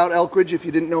bit about elk ridge if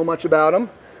you didn't know much about them.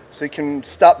 So you can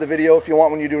stop the video if you want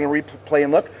when you're doing a replay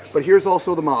and look. But here's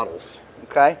also the models,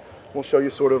 okay? We'll show you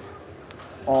sort of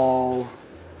all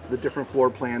the different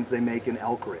floor plans they make in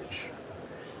elk ridge.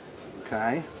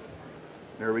 Okay,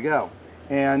 there we go.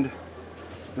 And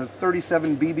the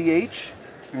 37 BBH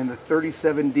and the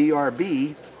 37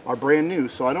 DRB are brand new,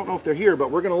 so I don't know if they're here,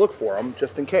 but we're going to look for them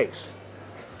just in case.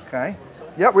 Okay,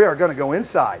 yeah, we are going to go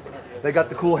inside. They got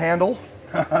the cool handle,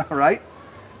 right?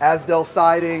 Asdel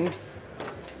siding.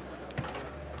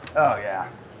 Oh yeah.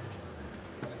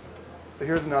 So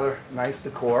here's another nice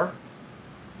decor.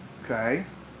 Okay.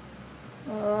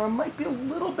 Might be a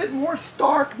little bit more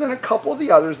stark than a couple of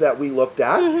the others that we looked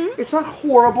at. It's not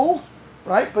horrible,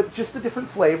 right? But just a different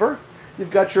flavor. You've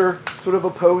got your sort of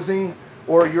opposing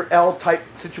or your L-type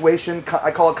situation. I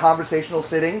call it conversational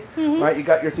sitting, right? You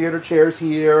got your theater chairs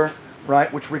here,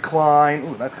 right, which recline.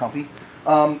 Ooh, that's comfy.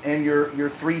 And your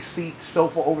 3-seat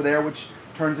sofa over there, which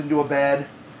turns into a bed.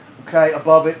 Okay,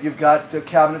 above it, you've got the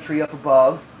cabinetry up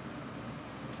above.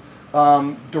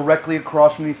 Directly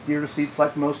across from these theater seats,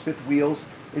 like most fifth wheels,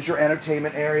 is your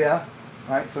entertainment area.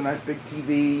 Right, so nice big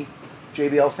TV,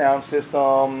 JBL sound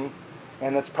system,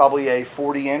 and that's probably a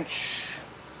 40-inch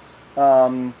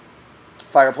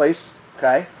fireplace.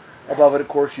 Okay, above it, of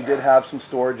course, you did have some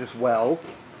storage as well.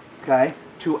 Okay,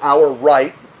 to our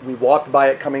right, we walked by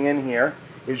it coming in here,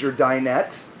 is your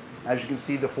dinette. As you can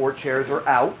see, the 4 chairs are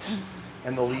out,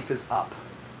 and the leaf is up.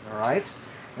 All right.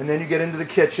 And then you get into the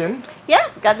kitchen. Yeah,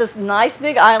 got this nice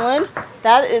big island.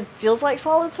 It feels like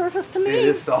solid surface to me. It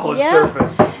is solid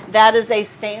surface. That is a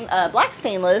black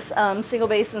stainless single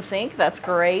basin sink. That's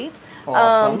great.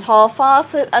 Awesome. Tall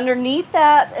faucet underneath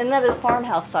that, and that is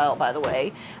farmhouse style, by the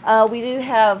way. We do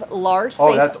have large space.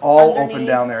 Oh, that's all underneath. open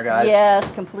down there, guys.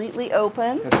 Yes, completely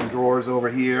open. Got some drawers over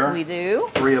here. We do.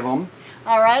 3 of them.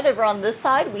 All right, over on this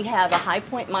side, we have a high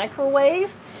point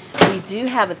microwave. We do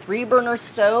have a 3-burner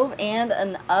stove and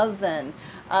an oven.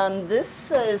 This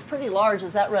is pretty large.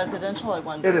 Is that residential? I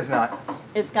wonder. It is not.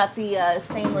 It's got the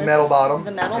stainless metal bottom.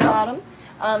 The metal bottom.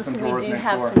 So we do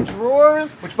have some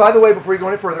drawers. Which, by the way, before you go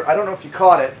any further, I don't know if you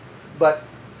caught it, but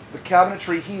the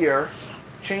cabinetry here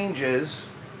changes,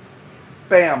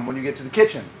 bam, when you get to the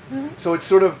kitchen. So it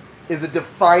sort of is a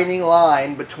defining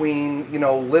line between,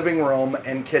 living room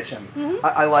and kitchen.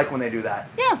 I like when they do that.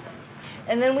 Yeah.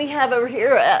 And then we have over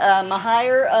here a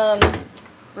higher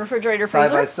refrigerator freezer.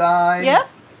 Side by side. Yep.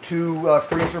 2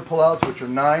 freezer pullouts, which are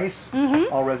nice.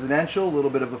 All residential. A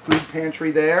little bit of a food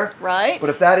pantry there. Right. But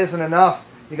if that isn't enough,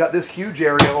 you got this huge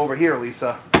area over here,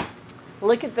 Lisa.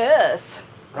 Look at this.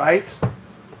 Right?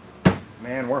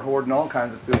 Man, we're hoarding all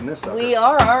kinds of food in this sucker. We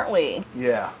are, aren't we?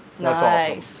 Yeah. That's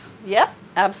nice. Awesome. Yep.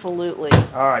 Absolutely.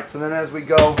 All right. So then as we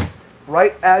go,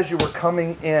 right as you were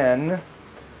coming in,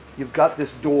 you've got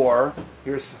this door.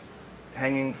 Here's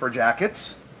hanging for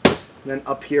jackets. Then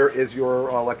up here is your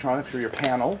electronics or your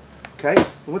panel. Okay,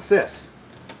 what's this?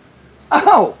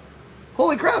 Oh,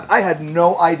 holy crap, I had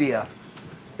no idea.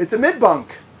 It's a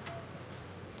mid-bunk.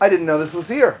 I didn't know this was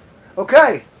here.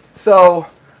 Okay, so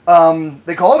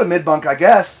they call it a mid-bunk, I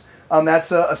guess.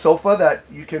 That's a sofa that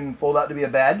you can fold out to be a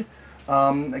bed.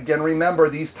 Again, remember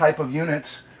these type of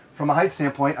units, from a height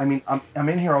standpoint, I mean, I'm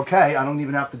in here okay. I don't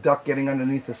even have to duck getting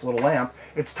underneath this little lamp.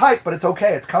 It's tight, but it's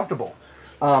okay. It's comfortable.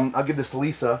 I'll give this to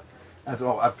Lisa.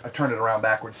 I've turned it around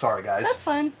backwards. Sorry, guys. That's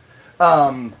fine.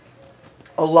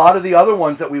 A lot of the other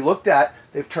ones that we looked at,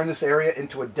 they've turned this area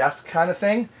into a desk kind of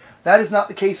thing. That is not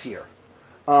the case here.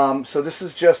 So this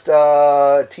is just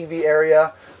a TV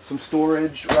area, some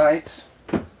storage, right?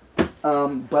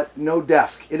 But no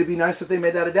desk. It'd be nice if they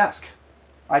made that a desk,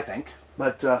 I think.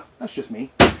 But that's just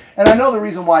me. And I know the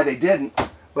reason why they didn't,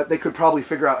 but they could probably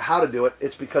figure out how to do it.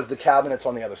 It's because the cabinet's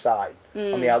on the other side,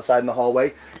 on the outside in the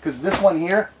hallway. Because this one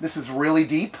here, this is really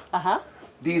deep.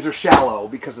 These are shallow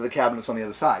because of the cabinets on the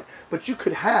other side. But you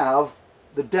could have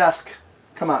the desk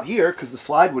come out here because the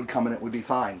slide would come and it would be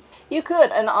fine. You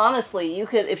could, and honestly, you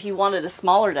could, if you wanted a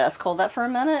smaller desk, hold that for a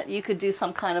minute, you could do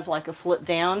some kind of like a flip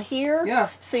down here. Yeah.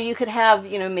 So you could have,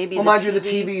 you know, maybe well, mind you, the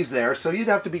TV's there, so you'd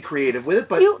have to be creative with it,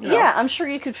 but you know. Yeah, I'm sure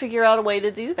you could figure out a way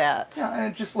to do that. Yeah,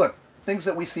 and just look, things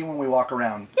that we see when we walk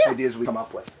around, ideas we come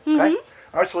up with, okay?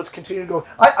 All right, so let's continue to go.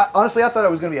 Honestly, I thought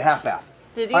it was going to be a half bath.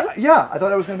 Did you? Yeah, I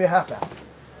thought it was going to be a half bath.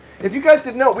 If you guys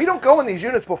didn't know, we don't go in these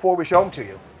units before we show them to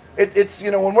you. It's,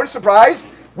 you know, when we're surprised,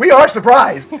 we are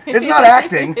surprised. It's not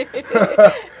acting.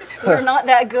 We're not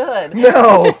that good.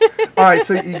 No. All right,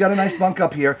 so you got a nice bunk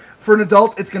up here. For an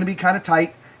adult, it's going to be kind of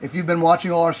tight. If you've been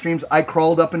watching all our streams, I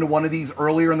crawled up into one of these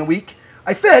earlier in the week.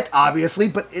 I fit, obviously,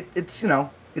 but it's, you know,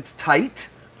 it's tight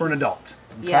for an adult.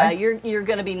 Okay? Yeah, you're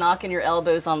going to be knocking your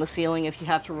elbows on the ceiling if you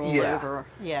have to roll over.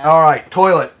 Yeah. All right,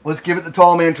 toilet. Let's give it the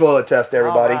tall man toilet test,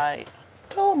 everybody. All right.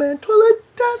 Tall man toilet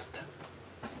test.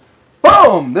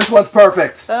 Boom! This one's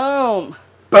perfect. Boom.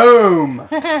 Boom.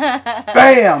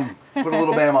 Bam. Put a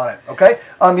little bam on it, okay?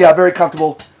 Yeah, very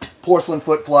comfortable porcelain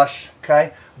foot flush,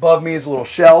 okay? Above me is a little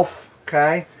shelf,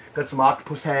 okay? Got some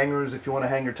octopus hangers if you want to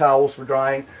hang your towels for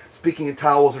drying. Speaking of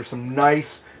towels, there's some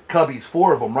nice cubbies,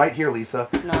 4 of them right here, Lisa.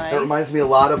 Nice. That reminds me a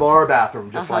lot of our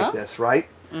bathroom, just like this, right?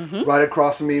 Right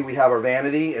across from me, we have our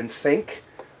vanity and sink,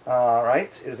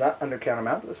 right? It is not under counter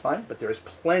mounted, that's fine, but there is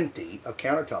plenty of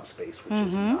countertop space, which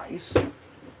is nice.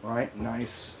 All right,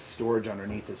 nice storage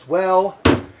underneath as well.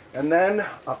 And then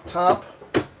up top,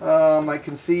 I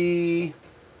can see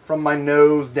from my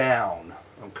nose down,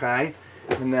 okay?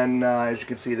 And then as you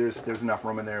can see, there's enough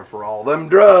room in there for all them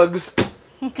drugs,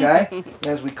 okay? And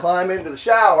as we climb into the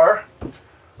shower,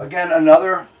 again,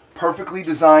 another perfectly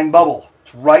designed bubble.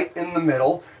 It's right in the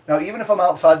middle. Now, even if I'm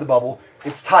outside the bubble,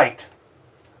 it's tight,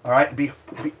 all right? Be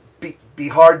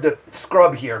hard to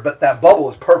scrub here, but that bubble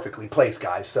is perfectly placed,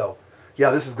 guys. So, yeah,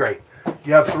 this is great.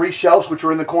 You have 3 shelves, which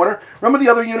are in the corner. Remember the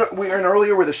other unit we were in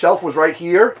earlier where the shelf was right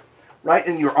here, right?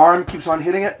 And your arm keeps on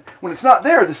hitting it? When it's not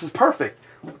there, this is perfect.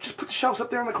 Just put the shelves up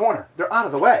there in the corner. They're out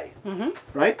of the way,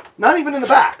 right? Not even in the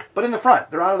back, but in the front.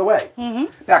 They're out of the way.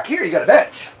 Back here, you got a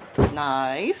bench.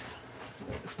 Nice.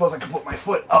 I suppose I could put my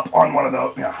foot up on one of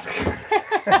those. Yeah.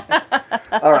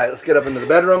 All right, let's get up into the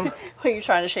bedroom. Are you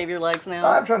trying to shave your legs now?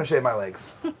 I'm trying to shave my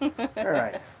legs. All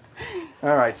right.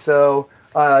 All right, so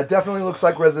definitely looks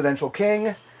like residential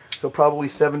king. So probably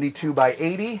 72 by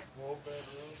 80.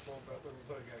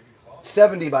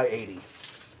 70 by 80.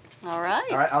 All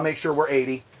right. All right, I'll make sure we're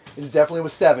 80. It definitely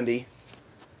was 70.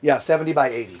 Yeah, 70 by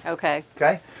 80. Okay.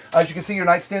 Okay. As you can see, your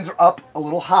nightstands are up a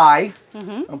little high.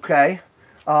 Okay.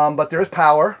 But there's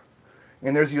power,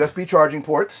 and there's USB charging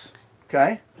ports.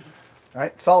 Okay. All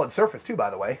right. Solid surface too, by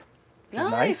the way. Which is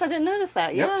nice. I didn't notice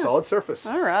that. Yep, Yeah. solid surface.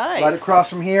 All right. Right across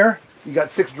from here, you got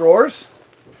 6 drawers.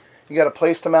 You got a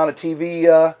place to mount a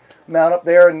TV mount up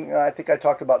there, and I think I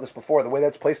talked about this before. The way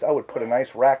that's placed, I would put a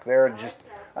nice rack there, and just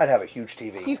I'd have a huge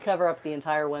TV. You'd cover up the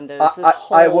entire windows. This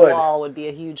whole I would. wall would be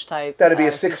a huge type. That'd be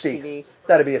a huge 60. TV.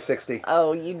 That'd be a 60.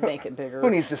 Oh, you'd make it bigger. Who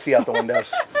needs to see out the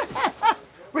windows?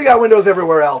 We got windows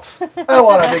everywhere else. I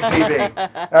want a big TV.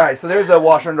 All right, so there's a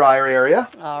washer and dryer area.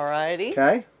 All righty.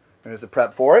 Okay, there's the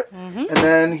prep for it. And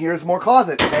then here's more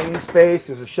closet. Hanging space,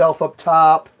 there's a shelf up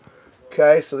top.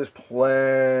 Okay, so there's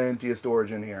plenty of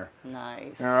storage in here.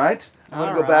 Nice. All right, I'm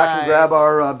going to go back and grab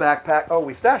our backpack. Oh,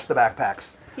 we stashed the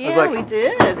backpacks. Yeah, we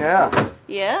did. Yeah.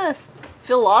 Yes.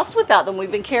 Feel lost without them.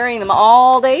 We've been carrying them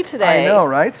all day today. I know,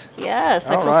 right? Yes,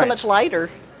 I feel so much lighter.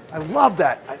 I love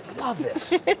that. I love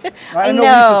this. I know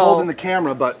Lisa's holding the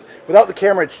camera, but without the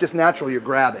camera, it's just natural. You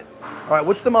grab it. All right,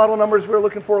 what's the model numbers we're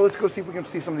looking for? Let's go see if we can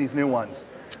see some of these new ones.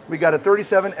 We got a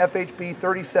 37 FHB,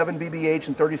 37 BBH,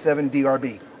 and 37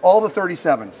 DRB. All the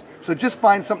 37s. So just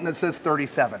find something that says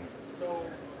 37.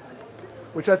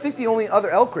 Which I think the only other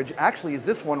Elkridge actually is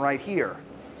this one right here.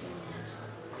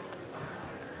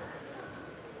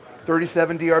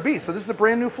 37 DRB. So this is a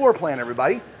brand new floor plan,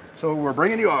 everybody. So we're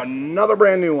bringing you another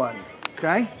brand new one,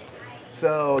 okay?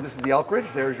 So this is the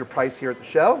Elkridge. There's your price here at the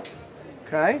show,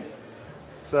 okay?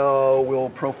 So we'll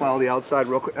profile the outside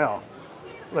real quick. Oh,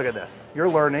 look at this. You're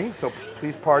learning, so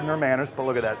please pardon our manners, but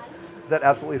look at that. Is that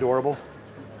absolutely adorable?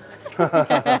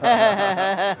 That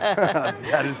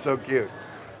is so cute.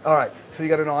 All right, so you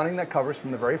got an awning that covers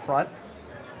from the very front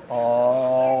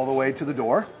all the way to the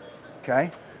door. Okay.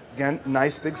 Again,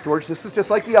 nice big storage. This is just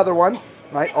like the other one,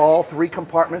 right? All 3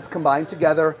 compartments combined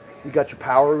together. You got your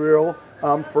power reel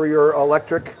for your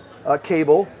electric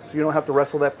cable, so you don't have to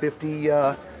wrestle that 50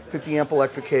 amp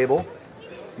electric cable.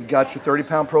 You got your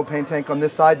 30-pound propane tank on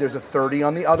this side. There's a 30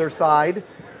 on the other side.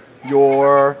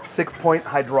 Your 6-point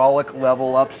hydraulic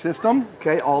level up system.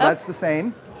 Okay, all that's the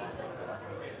same.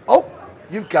 Oh,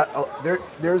 you've got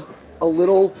there's a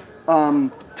little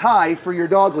tie for your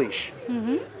dog leash.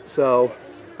 So,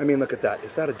 I mean, look at that.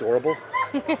 Is that adorable?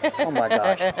 Oh my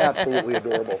gosh, absolutely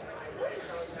adorable.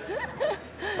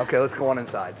 Okay, let's go on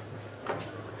inside.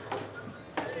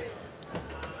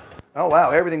 Oh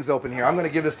wow, everything's open here. I'm going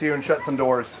to give this to you and shut some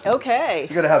doors. Okay.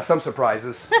 You're going to have some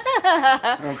surprises.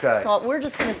 Okay. So we're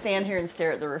just going to stand here and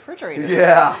stare at the refrigerator.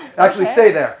 Yeah. Actually, Okay.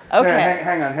 stay there. Okay. There,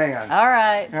 hang on. All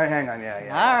right. All right, hang on. Yeah.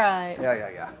 All right.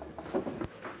 Yeah.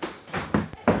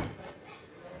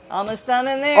 Almost done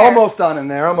in there. Almost done in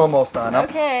there. I'm almost done.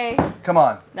 Okay. Come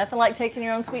on. Nothing like taking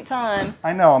your own sweet time.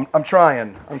 I know. I'm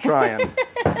trying.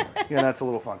 Yeah, that's a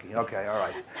little funky. Okay.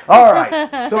 All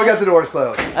right. So we got the doors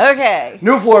closed. Okay.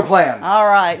 New floor plan. All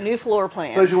right. New floor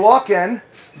plan. So as you walk in,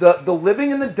 the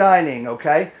living and the dining,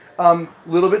 okay, a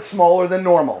little bit smaller than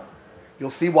normal.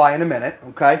 You'll see why in a minute,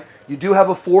 okay? You do have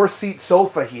a 4-seat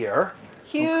sofa here.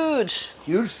 Huge.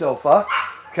 Huge sofa,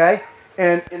 okay?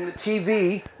 And in the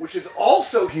TV, which is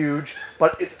also huge,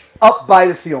 but it's up by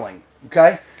the ceiling,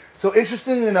 okay? So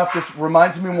interestingly enough, this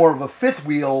reminds me more of a fifth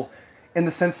wheel in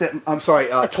the sense that, I'm sorry,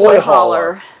 toy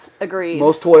hauler. Agreed.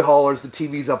 Most toy haulers, the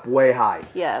TV's up way high.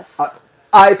 Yes.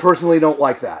 I personally don't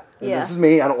like that. Yeah. This is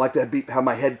me. I don't like to have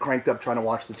my head cranked up trying to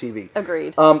watch the TV.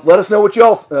 Agreed. Let us know what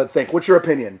y'all think. What's your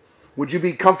opinion? Would you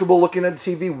be comfortable looking at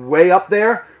the TV way up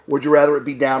there, or would you rather it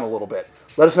be down a little bit?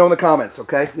 Let us know in the comments,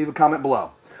 okay? Leave a comment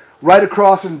below. Right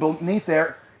across and beneath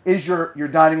there is your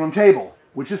dining room table,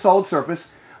 which is solid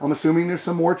surface. I'm assuming there's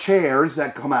some more chairs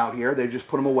that come out here. They just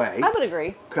put them away. I would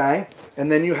agree. Okay.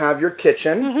 And then you have your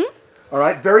kitchen. All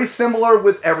right. Very similar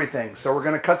with everything. So we're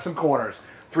going to cut some corners.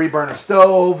 3-burner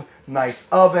stove, nice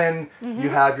oven. You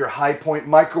have your high point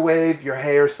microwave, your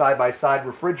Aire side-by-side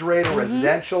refrigerator,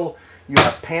 residential. You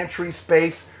have pantry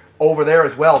space over there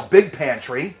as well. Big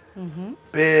pantry.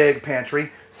 Big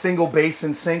pantry. Single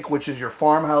basin sink, which is your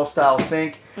farmhouse style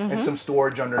sink, and some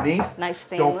storage underneath. Nice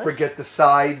stainless. Don't forget the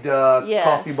side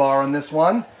coffee bar on this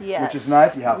one, which is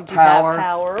nice. You have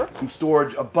power, some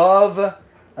storage above.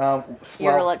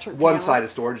 Your electric one panel. side of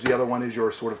storage, the other one is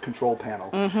your sort of control panel,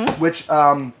 which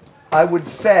I would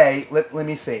say, let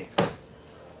me see.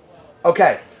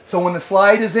 Okay, so when the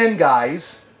slide is in,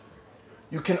 guys,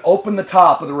 you can open the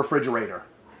top of the refrigerator,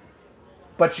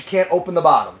 but you can't open the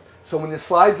bottom. So when the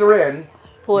slides are in,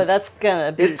 boy, that's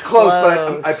gonna be it's close,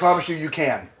 but I promise you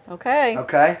can. Okay.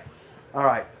 Okay? All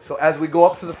right, so as we go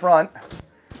up to the front,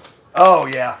 oh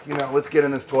yeah, let's get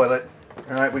in this toilet.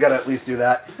 All right, we got to at least do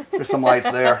that. There's some lights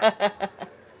there.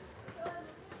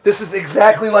 This is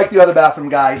exactly like the other bathroom,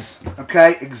 guys.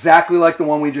 Okay? Exactly like the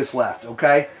one we just left.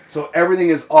 Okay? So everything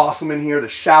is awesome in here. The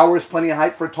shower is plenty of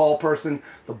height for a tall person.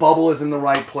 The bubble is in the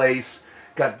right place.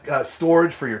 Got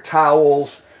storage for your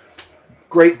towels.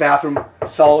 Great bathroom.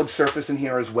 Solid surface in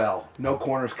here as well. No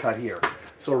corners cut here.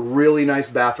 So a really nice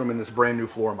bathroom in this brand new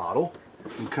floor model.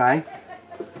 Okay?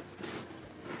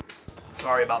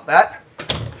 Sorry about that.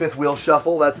 Fifth wheel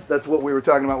shuffle. That's what we were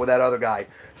talking about with that other guy.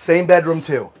 Same bedroom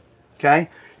too. Okay?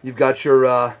 You've got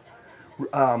your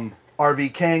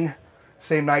RV King.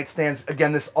 Same nightstands.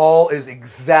 Again, this all is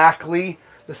exactly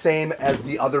the same as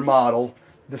the other model.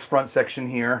 This front section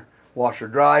here. Washer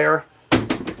dryer.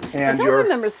 And I don't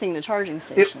remember seeing the charging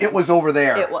station. It was over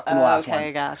there in the last one.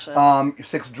 Okay, gotcha.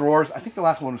 6 drawers. I think the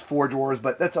last one was 4 drawers,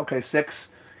 but that's okay. 6.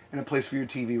 And a place for your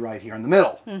TV right here in the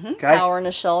middle. Okay? Power and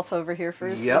a shelf over here for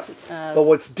his but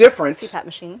what's different CPAP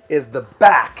machine is the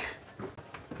back.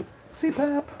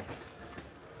 CPAP.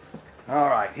 All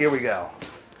right, here we go.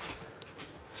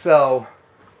 So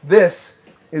this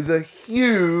is a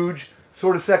huge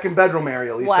sort of second bedroom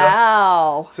area, Lisa.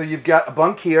 Wow. So you've got a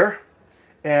bunk here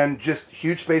and just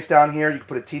huge space down here. You can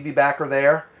put a TV backer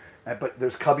there, but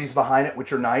there's cubbies behind it,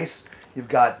 which are nice. You've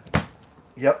got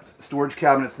storage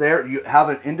cabinets there. You have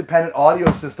an independent audio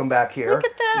system back here. Look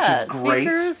at that. Which is great.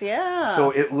 Speakers, yeah.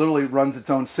 So it literally runs its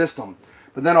own system.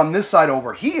 But then on this side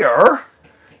over here,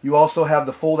 you also have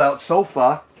the fold-out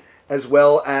sofa as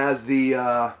well as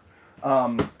the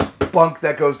bunk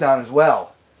that goes down as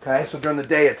well. Okay, so during the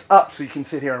day it's up so you can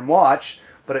sit here and watch,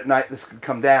 but at night this could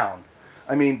come down.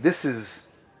 I mean,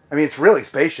 it's really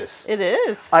spacious. It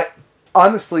is.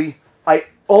 Honestly, I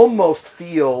almost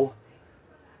feel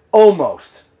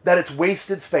that it's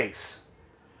wasted space.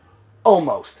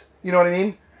 Almost. You know what I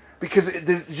mean? Because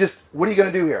there's just, what are you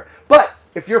going to do here? But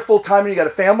if you're full-time and you got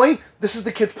a family, this is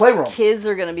the kids' playroom. Kids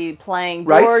are going to be playing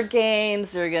Right? board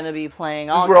games. They're going to be playing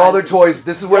all This is where all their toys,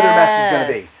 this is where their mess is going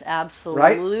to be. Yes,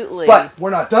 absolutely. Right? But we're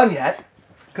not done yet,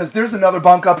 because there's another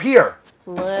bunk up here.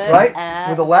 Look right? at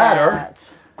With a ladder. that.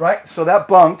 Right? So that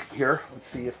bunk here, let's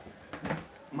see if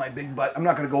my big butt, I'm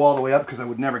not going to go all the way up because I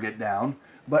would never get down.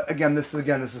 But again, this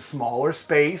is smaller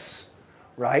space,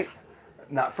 right?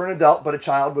 Not for an adult, but a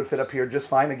child would fit up here just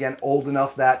fine. Again, old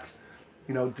enough that,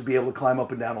 you know, to be able to climb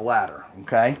up and down a ladder,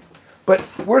 okay? But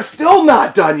we're still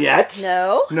not done yet.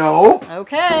 No. No.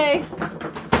 Okay.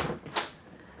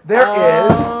 There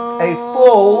is a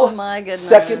full my goodness.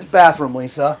 second bathroom,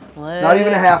 Lisa. Not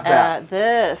even a half bath. At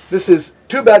this. This is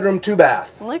 2 bedroom, 2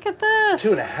 bath. Look at this.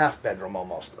 2.5 bedroom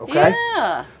almost, okay?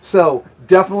 Yeah. So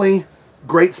definitely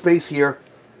great space here.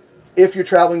 If you're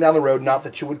traveling down the road, not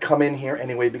that you would come in here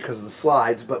anyway because of the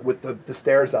slides, but with the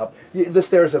stairs up, the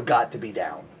stairs have got to be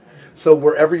down. So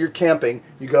wherever you're camping,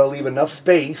 you got to leave enough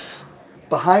space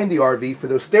behind the RV for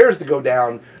those stairs to go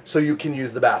down so you can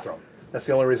use the bathroom. That's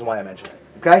the only reason why I mentioned it.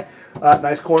 Okay,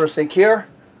 nice corner sink here,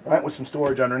 right, with some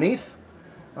storage underneath.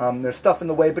 There's stuff in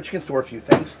the way, but you can store a few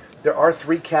things. There are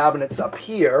 3 cabinets up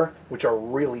here, which are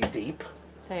really deep.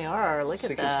 They are. Look So at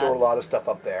you that. can store a lot of stuff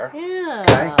up there.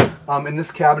 Yeah. Okay. And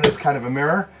this cabinet is kind of a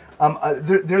mirror.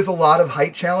 There's a lot of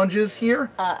height challenges here.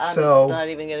 I'm so not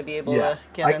even going to be able yeah, to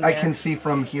get in I there. can see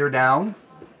from here down,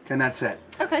 and that's it.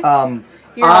 Okay.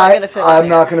 You're not going to fit in I'm there.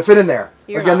 not going to fit in there.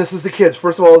 You're Again, not. this is the kids.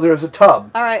 First of all, there's a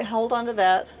tub. All right, hold on to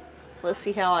that. Let's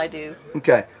see how I do.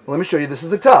 Okay, well, let me show you. This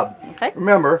is a tub. Okay.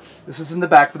 Remember, this is in the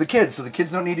back for the kids, so the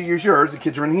kids don't need to use yours. The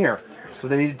kids are in here. So if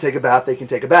they need to take a bath, they can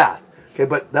take a bath. Okay,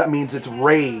 but that means it's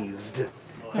raised.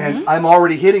 And I'm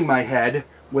already hitting my head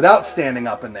without standing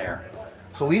up in there.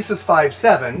 So Lisa's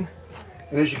 5'7",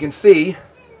 and as you can see,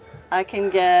 I can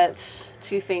get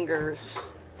 2 fingers.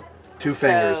 2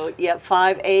 fingers. So, yep,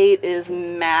 5'8" is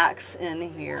max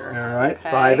in here. All right,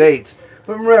 Okay. 5'8".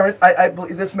 But remember, I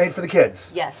believe this is made for the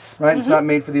kids. Yes. Right? It's not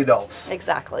made for the adults.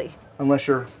 Exactly. Unless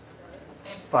you're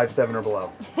 5'7" or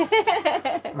below.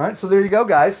 All right, so there you go,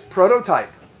 guys.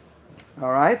 Prototype.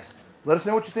 All right? Let us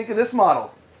know what you think of this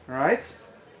model. All right?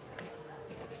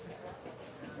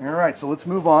 All right, so let's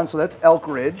move on. So that's Elk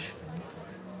Ridge.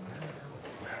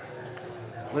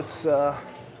 Let's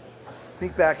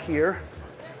sneak back here.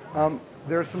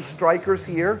 There's some strikers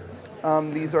here.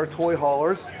 These are toy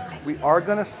haulers. We are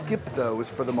going to skip those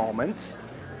for the moment.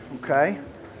 Okay?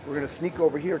 We're going to sneak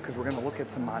over here because we're going to look at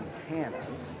some Montanas.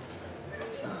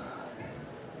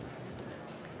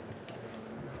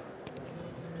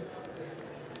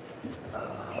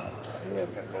 Yeah, we're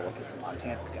going to go look at some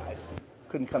Montanas, guys.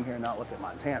 Couldn't come here and not look at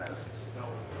Montanas.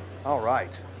 All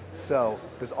right. So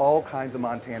there's all kinds of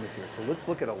Montanas here. So let's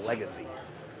look at a Legacy.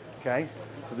 Okay?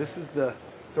 So this is the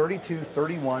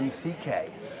 3231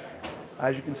 CK.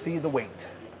 As you can see, the weight,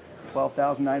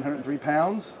 12,903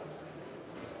 pounds.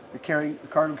 The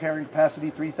cargo carrying capacity,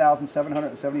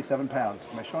 3,777 pounds.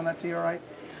 Am I showing that to you all right?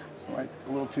 All right,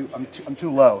 a little too, I'm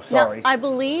too low, sorry. Now, I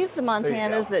believe the you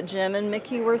Montanas go. that Jim and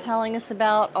Mickey were telling us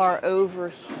about are over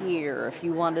here. If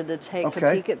you wanted to take a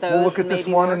Okay, peek at those, we'll look at and this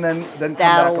maybe one work. and then come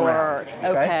That'll back around.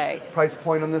 work. Okay. Price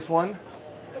point on this one,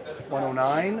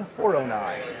 109,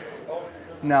 409.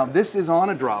 Now this is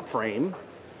on a drop frame,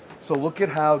 so look at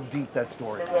how deep that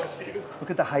storage is.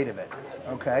 Look at the height of it,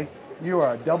 okay? You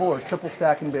are double or triple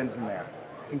stacking bins in there.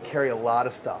 You can carry a lot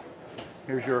of stuff.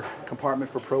 Here's your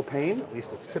compartment for propane, at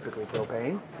least it's typically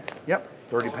propane. Yep,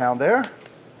 30-pound there.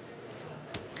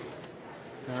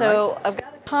 So I've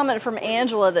got a comment from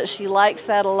Angela that she likes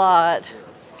that a lot.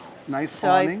 Nice So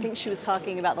I awning. think she was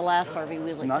talking about the last RV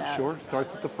we looked Not at. sure.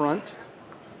 Starts at the front,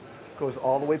 goes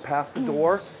all the way past the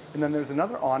door, and then there's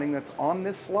another awning that's on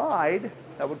this slide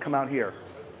that would come out here.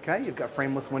 Okay, you've got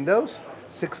frameless windows,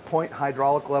 6-point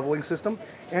hydraulic leveling system.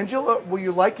 Angela, were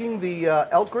you liking the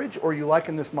Elk Ridge or are you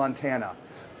liking this Montana?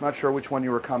 Not sure which one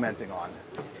you were commenting on.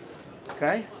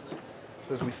 Okay,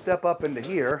 so as we step up into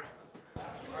here,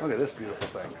 look at this beautiful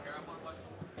thing.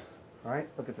 All right,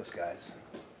 look at this, guys.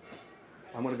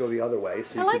 I'm going to go the other way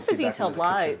so I you like can the see back detailed into the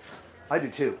kitchen. lights. I do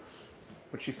too.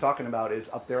 What she's talking about is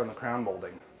up there on the crown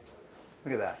molding.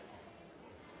 Look at that.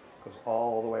 Goes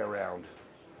all the way around.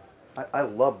 I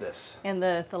love this. And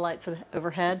the lights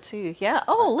overhead too. Yeah.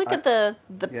 Oh, look at the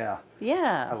Yeah.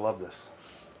 yeah. I love this.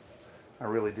 I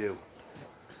really do.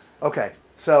 Okay,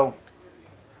 so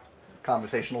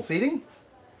conversational seating,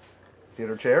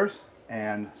 theater chairs,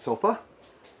 and sofa.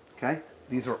 Okay,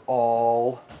 these are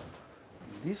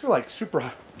like super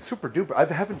duper. I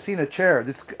haven't seen a chair.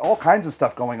 There's all kinds of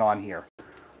stuff going on here.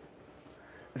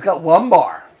 It's got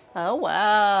lumbar. Oh,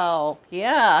 wow.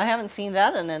 Yeah, I haven't seen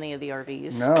that in any of the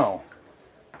RVs. No.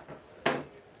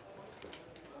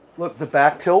 Look, the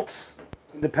back tilts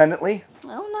independently.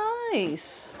 Oh,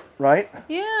 nice. Right?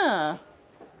 Yeah.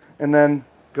 And then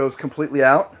goes completely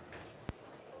out.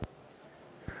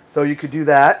 So you could do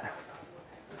that.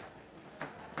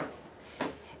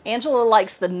 Angela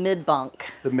likes the mid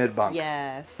bunk. The mid bunk.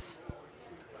 Yes.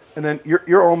 And then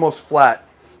you're almost flat.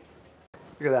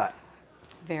 Look at that.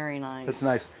 Very nice. That's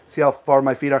nice. See how far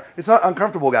my feet are? It's not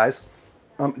uncomfortable, guys.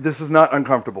 This is not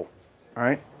uncomfortable. All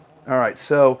right? All right,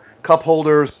 so cup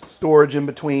holders, storage in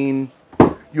between,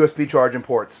 USB charging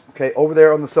ports. Okay, over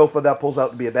there on the sofa, that pulls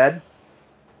out to be a bed.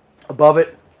 Above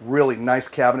it, really nice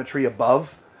cabinetry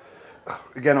above.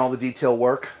 Again, all the detail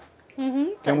work.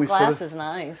 That glass is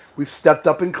nice. We've stepped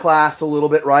up in class a little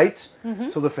bit, right?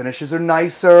 So the finishes are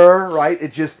nicer, right?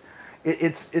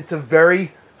 It's a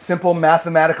very simple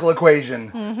mathematical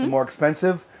equation. The more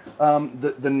expensive,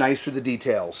 the nicer the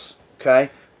details.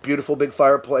 Okay, beautiful big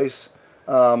fireplace,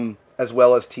 as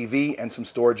well as TV and some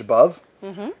storage above.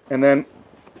 And then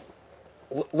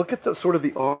look at the sort of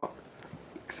the,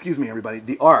 excuse me, everybody,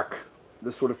 the arc,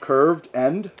 the sort of curved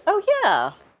end. Oh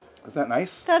yeah. Isn't that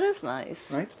nice? That is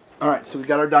nice. Right. All right, so we've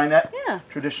got our dinette. Yeah.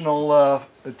 Traditional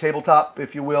tabletop,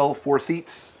 if you will, 4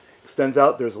 seats. Extends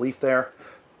out. There's a leaf there.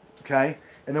 Okay.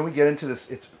 And then we get into this.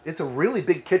 It's a really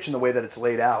big kitchen the way that it's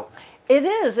laid out. It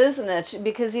is, isn't it?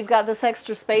 Because you've got this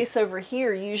extra space over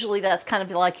here. Usually that's kind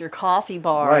of like your coffee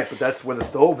bar. Right, but that's where the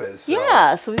stove is. So.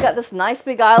 Yeah, so we've got this nice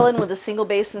big island with a single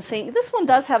basin sink. This one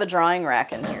does have a drying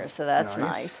rack in here, so that's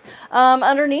nice.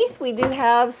 Underneath, we do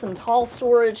have some tall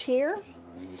storage here.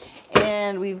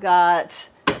 And we've got,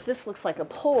 this looks like a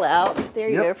pull-out. There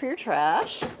you go for your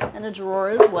trash. And a drawer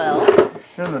as well.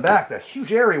 And in the back, that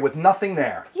huge area with nothing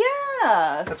there.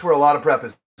 Yes. That's where a lot of prep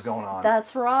is going on.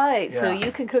 That's right. Yeah. So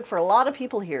you can cook for a lot of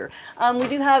people here. We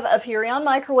do have a Furrion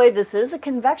microwave. This is a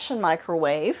convection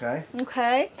microwave. Okay.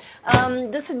 Okay.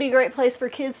 This would be a great place for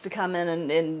kids to come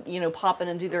in and you know, pop in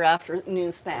and do their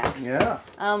afternoon snacks. Yeah.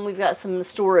 We've got some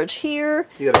storage here.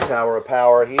 You got a tower of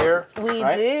power here. We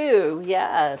do,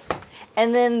 yes.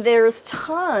 And then there's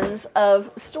tons of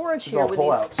storage here with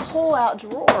these pull-out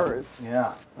drawers.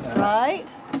 Yeah. Right?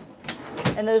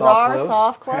 And those Soft are close.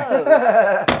 soft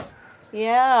close.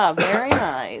 Yeah, very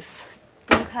nice.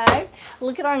 Okay,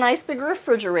 look at our nice big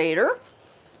refrigerator.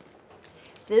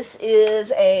 This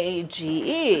is a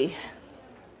GE.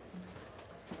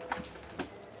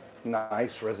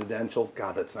 Nice residential.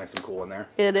 God, that's nice and cool in there.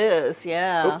 It is,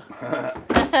 yeah.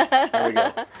 There we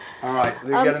go. All right,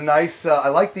 we got a nice, I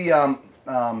like the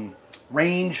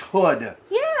range hood.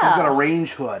 Yeah. It's got a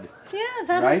range hood. Yeah,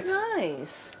 that is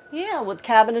nice. Yeah, with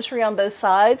cabinetry on both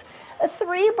sides. A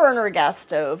 3-burner gas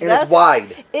stove. And it's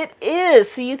wide. It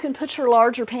is, so you can put your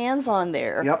larger pans on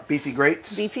there. Yep, beefy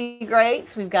grates. Beefy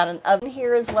grates. We've got an oven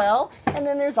here as well. And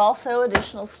then there's also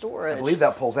additional storage. I believe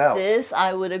that pulls out. This,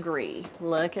 I would agree.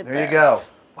 Look at this. There you go.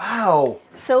 Wow.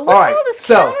 So look at all this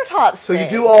countertop space. So you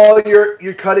do all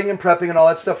your cutting and prepping and all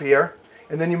that stuff here.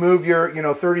 And then you move your,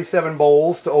 37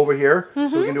 bowls to over here.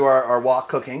 So we can do our wok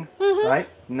cooking, right?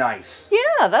 Nice.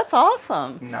 Yeah, that's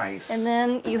awesome. Nice. And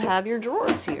then you have your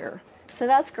drawers here. So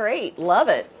that's great. Love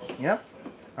it. Yep.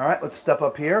 All right, let's step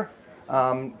up here.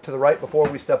 To the right before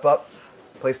we step up,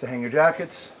 place to hang your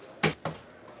jackets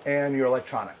and your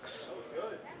electronics.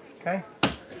 Okay?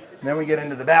 And then we get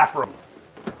into the bathroom.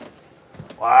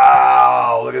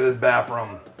 Wow, look at this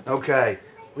bathroom. Okay,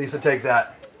 Lisa, take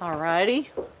that. All righty.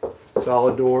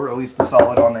 Solid door, at least the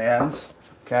solid on the ends.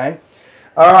 Okay.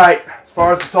 All right. As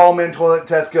far as the tall man toilet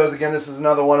test goes, again, this is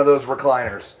another one of those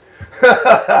recliners.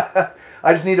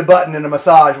 I just need a button and a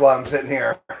massage while I'm sitting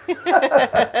here.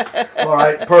 All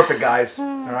right. Perfect, guys.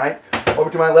 All right. Over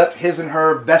to my left, his and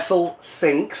her vessel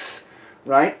sinks.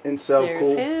 Right. And so here's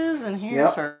cool. His and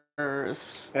here's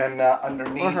hers. And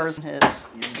underneath, or hers and his.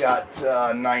 You've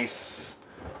got nice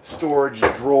storage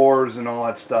drawers and all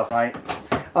that stuff. Right.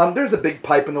 There's a big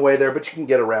pipe in the way there, but you can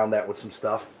get around that with some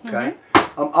stuff, okay?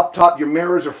 Up top, your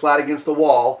mirrors are flat against the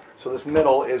wall, so this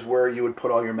middle is where you would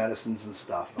put all your medicines and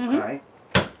stuff, okay?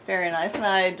 Very nice, and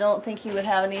I don't think you would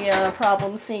have any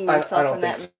problems seeing yourself in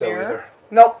that mirror. Either.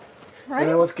 Nope. Right. And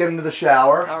then let's get into the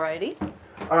shower. Alrighty.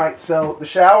 All right, so the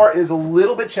shower is a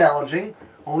little bit challenging,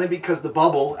 only because the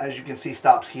bubble, as you can see,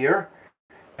 stops here,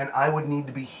 and I would need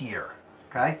to be here,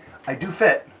 okay? I do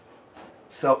fit,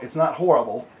 so it's not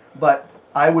horrible, but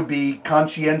I would be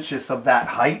conscientious of that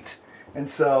height, and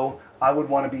so I would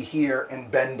want to be here and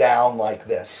bend down like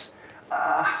this.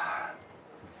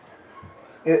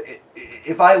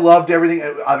 If I loved everything,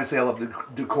 obviously I love the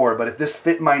decor, but if this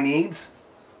fit my needs,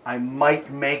 I might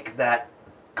make that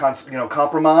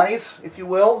compromise, if you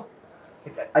will.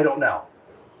 I don't know.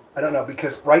 I don't know,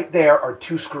 because right there are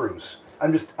 2 screws.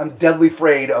 I'm deadly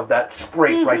afraid of that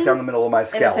scrape right down the middle of my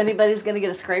scalp. And if anybody's going to get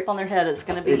a scrape on their head, it's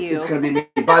going to be you. It's going to be me.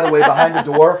 By the way, behind the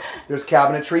door, there's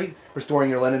cabinetry for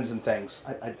storing your linens and things.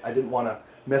 I didn't want to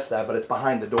miss that, but it's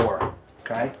behind the door.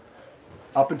 Okay?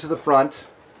 Up into the front.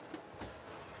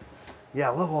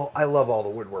 Yeah, I love all the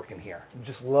woodwork in here. I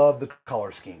just love the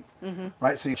color scheme.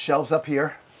 Right? So you shelves up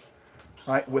here,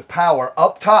 right, with power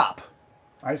up top.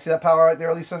 All right, see that power right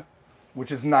there, Lisa?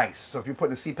 Which is nice. So if you're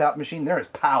putting a CPAP machine, there is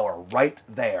power right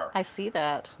there. I see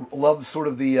that. Love sort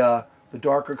of the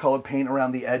darker colored paint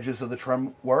around the edges of the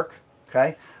trim work.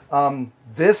 Okay,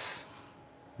 this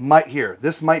might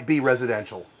be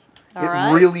residential. All it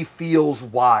right. really feels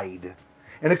wide,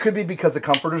 and it could be because the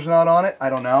comforter's not on it. I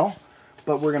don't know,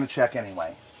 but we're gonna check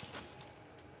anyway.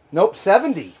 Nope,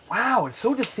 70. Wow, it's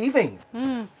so deceiving.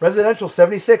 Residential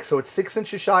 76, so it's 6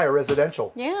 inches shy of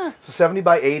residential. Yeah. So 70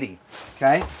 by 80.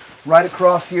 Okay. Right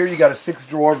across here, you got a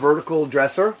 6-drawer vertical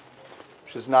dresser,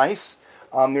 which is nice.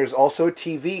 There's also a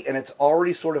TV, and it's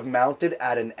already sort of mounted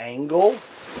at an angle.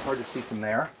 Hard to see from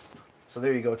there. So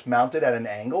there you go. It's mounted at an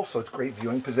angle, so it's great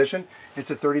viewing position.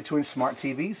 It's a 32-inch smart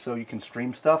TV, so you can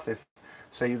stream stuff if,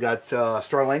 say, you got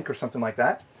Starlink or something like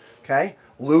that. Okay.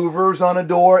 Louvers on a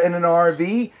door in an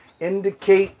RV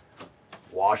indicate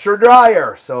washer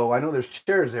dryer. So I know there's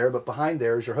chairs there, but behind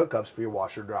there is your hookups for your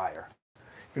washer dryer.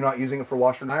 If you're not using it for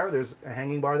washer dryer, there's a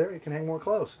hanging bar there. You can hang more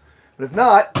clothes. But if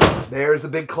not, there's a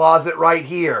big closet right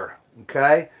here.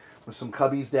 Okay, with some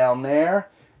cubbies down there,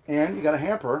 and you got a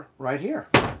hamper right here.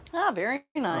 Ah, very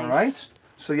nice. All right.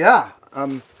 So yeah.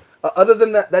 Other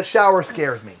than that shower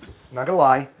scares me. I'm not gonna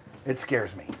lie, it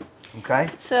scares me. Okay.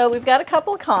 So we've got a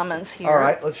couple of comments here. All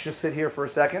right, let's just sit here for a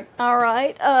second. All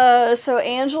right. So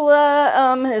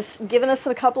Angela has given us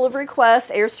a couple of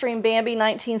requests. Airstream Bambi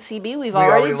 19CB. We've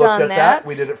already looked done at that.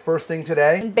 We did it first thing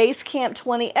today. And Basecamp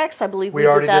 20X, I believe we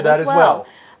already did that as well.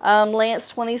 Lance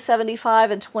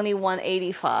 2075 and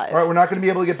 2185. All right, we're not going to be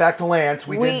able to get back to Lance.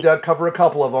 We did cover a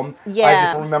couple of them. Yeah. I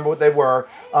just don't remember what they were.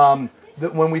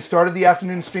 When we started the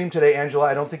afternoon stream today, Angela,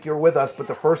 I don't think you were with us, but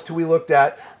the first 2 we looked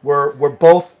at were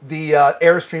both the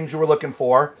Airstreams you were looking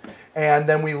for. And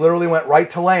then we literally went right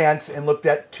to Lance and looked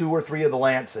at 2 or 3 of the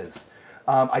Lances.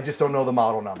 I just don't know the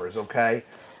model numbers, okay?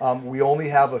 We only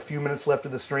have a few minutes left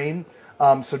of the stream.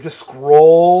 So just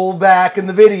scroll back in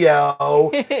the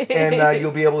video, and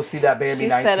you'll be able to see that Bambi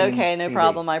 19 She said, okay, no CD.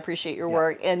 problem. I appreciate your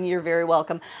work, and you're very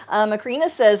welcome.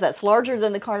 Macrina says that's larger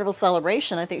than the Carnival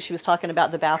Celebration. I think she was talking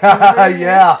about the bathroom.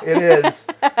 Yeah, it is.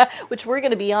 Which we're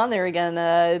going to be on there again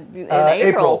in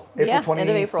April. April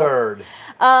 23rd.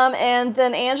 And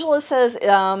then Angela says,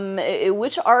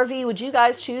 which RV would you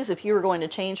guys choose if you were going to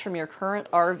change from your current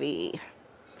RV?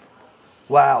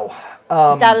 Wow.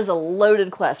 That is a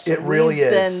loaded question. It really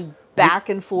is. We've been back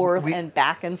and forth and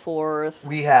back and forth.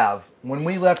 We have. When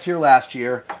we left here last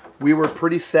year, we were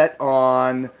pretty set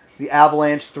on the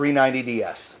Avalanche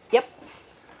 390DS.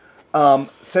 Yep.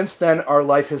 Since then, our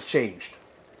life has changed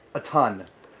a ton.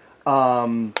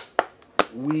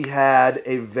 We had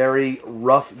a very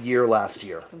rough year last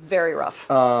year. Very rough.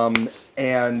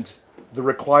 And the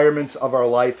requirements of our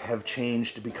life have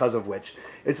changed because of which.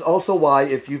 It's also why,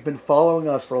 if you've been following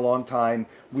us for a long time,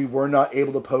 we were not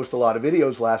able to post a lot of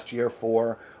videos last year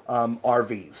for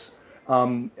RVs.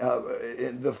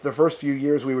 The first few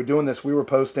years we were doing this, we were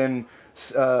posting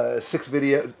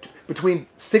between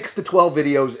 6 to 12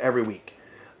 videos every week.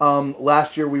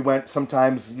 Last year we went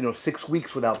sometimes 6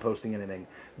 weeks without posting anything.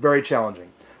 Very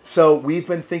challenging. So we've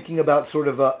been thinking about sort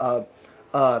of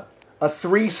a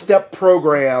 3-step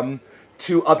program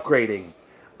to upgrading.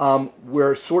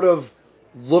 We're sort of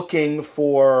looking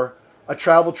for a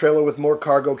travel trailer with more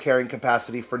cargo carrying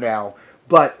capacity for now,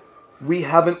 but we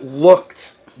haven't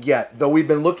looked yet. Though we've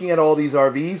been looking at all these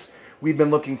RVs, we've been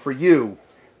looking for you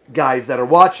guys that are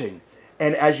watching.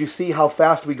 And as you see how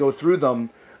fast we go through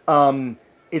them,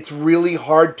 it's really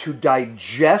hard to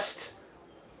digest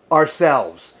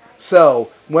ourselves. So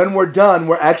when we're done,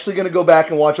 we're actually going to go back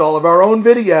and watch all of our own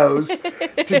videos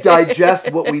to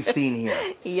digest what we've seen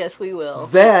here. Yes, we will.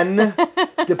 Then,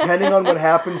 depending on what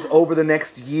happens over the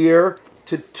next year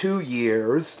to 2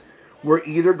 years, we're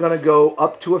either going to go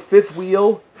up to a 5th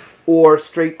wheel or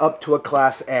straight up to a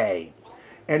Class A.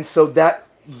 And so that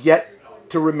yet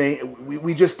to remain,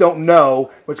 we just don't know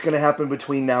what's going to happen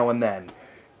between now and then.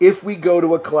 If we go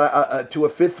to a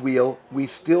 5th wheel, we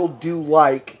still do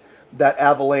like that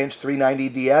Avalanche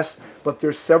 390DS, but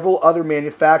there's several other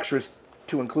manufacturers,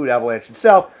 to include Avalanche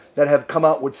itself, that have come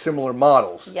out with similar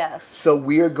models. Yes. So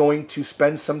we are going to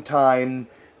spend some time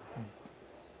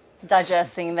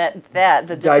digesting the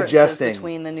differences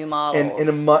between the new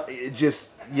models.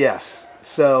 Yes.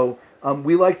 So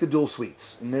we like the dual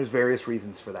suites, and there's various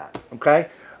reasons for that. Okay.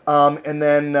 And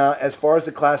then as far as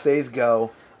the Class A's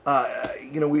go,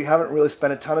 we haven't really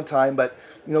spent a ton of time, but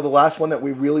the last one that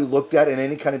we really looked at in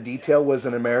any kind of detail was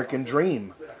an American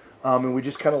Dream, and we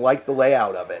just kind of liked the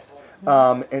layout of it.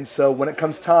 And so when it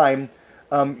comes time,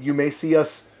 you may see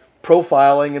us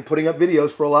profiling and putting up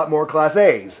videos for a lot more Class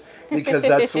A's, because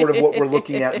that's sort of what we're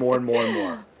looking at more and more and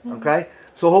more. Okay,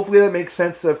 so hopefully that makes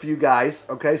sense for you guys.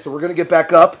 Okay, so we're going to get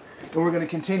back up and we're going to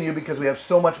continue because we have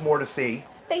so much more to see.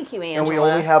 Thank you, Angela. And we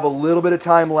only have a little bit of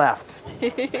time left.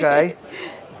 Okay,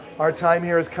 our time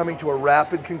here is coming to a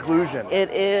rapid conclusion.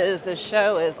 It is. The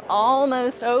show is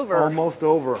almost over. Almost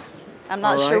over. I'm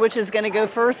not sure which is going to go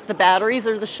first, the batteries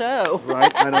or the show.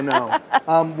 Right, I don't know.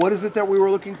 What is it that we were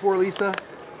looking for, Lisa?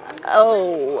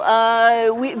 Oh,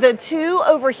 the two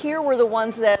over here were the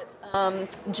ones that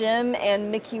Jim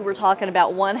and Mickey were talking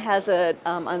about. One has an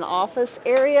office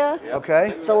area.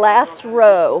 Okay. The last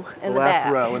row in the back.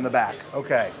 The last row in the back.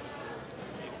 Okay.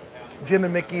 Jim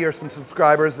and Mickey are some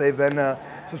subscribers. They've been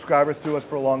subscribers to us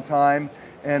for a long time,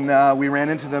 and we ran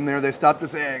into them there. They stopped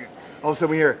us saying, all of a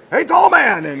sudden we hear, "Hey, tall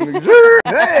man!" and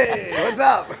 "Hey, what's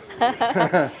up?"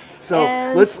 So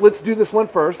let's do this one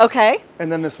first. Okay.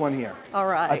 And then this one here. All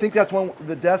right. I think that's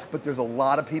the desk, but there's a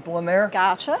lot of people in there.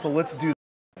 Gotcha. So let's do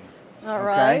that. All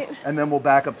right. And then we'll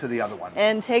back up to the other one.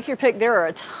 And take your pick. There are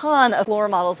a ton of floor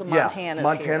models of Montana's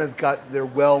Montana's they're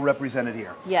well represented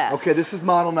here. Yes. Okay, this is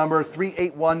model number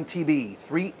 381TB.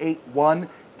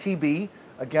 381TB.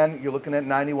 Again, you're looking at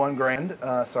 91 grand.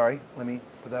 Sorry, let me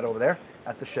put that over there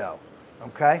at the show.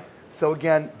 Okay. So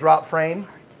again, drop frame,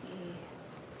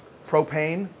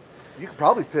 propane. You could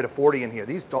probably fit a 40 in here.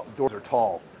 These doors are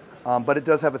tall, but it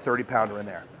does have a 30-pounder in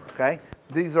there, okay?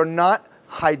 These are not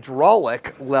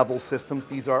hydraulic level systems.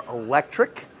 These are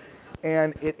electric,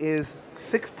 and it is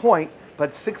 6-point,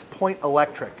 but 6-point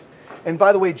electric. And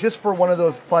by the way, just for one of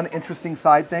those fun, interesting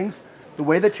side things, the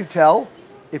way that you tell,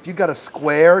 if you've got a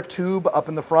square tube up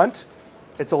in the front,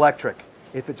 it's electric.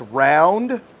 If it's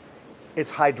round,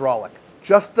 it's hydraulic.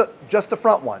 Just the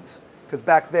front ones, because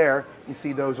back there, you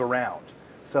see those are round.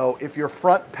 So if your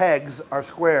front pegs are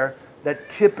square, that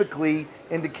typically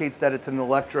indicates that it's an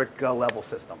electric level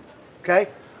system, okay?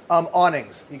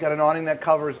 Awnings, you got an awning that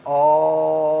covers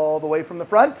all the way from the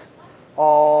front,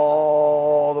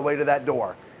 all the way to that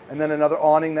door. And then another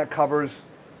awning that covers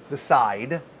the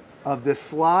side of this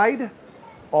slide,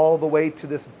 all the way to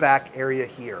this back area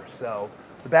here. So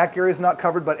the back area is not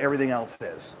covered, but everything else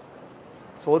is.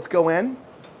 So let's go in.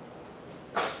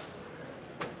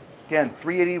 Again,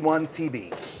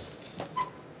 381TB.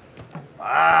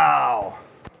 Wow.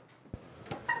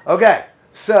 Okay,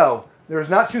 so there's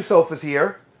not two sofas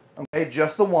here. Okay,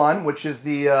 just the one, which is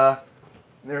the,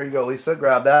 there you go, Lisa,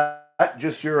 grab that.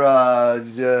 Just your,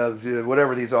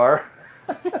 whatever these are.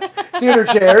 Theater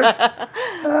chairs.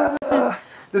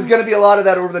 There's going to be a lot of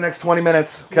that over the next 20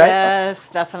 minutes, okay?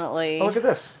 Yes, definitely. Oh, look at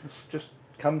this. This just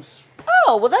comes...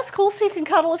 Oh, well, that's cool. So you can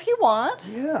cuddle if you want.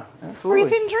 Yeah, absolutely. Or you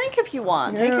can drink if you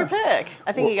want. Yeah. Take your pick.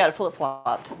 I think you got it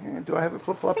flip-flopped. Yeah, do I have it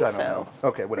flip-flopped? I don't know.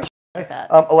 Okay, whatever. Okay.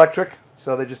 Electric.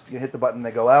 So you hit the button, they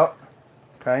go out.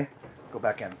 Okay, go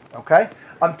back in. Okay.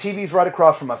 TV's right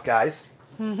across from us, guys.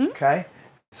 Mm-hmm. Okay.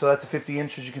 So that's a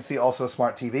 50-inch, as you can see, also a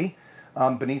smart TV.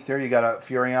 Beneath there, you got a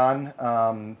Furrion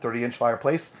 30-inch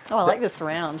fireplace. Oh, I like this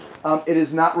surround. It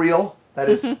is not real. That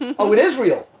is. Oh, it is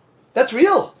real. That's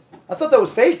real. I thought that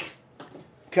was fake.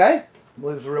 Okay, I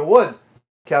believe it's real wood.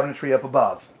 Cabinetry up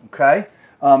above. Okay,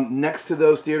 next to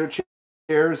those theater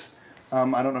chairs, I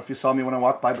don't know if you saw me when I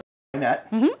walked by, but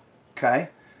net. Mm-hmm. Okay,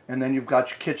 and then you've got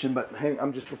your kitchen. But hey,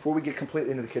 before we get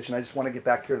completely into the kitchen, I just want to get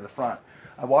back here to the front.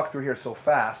 I walked through here so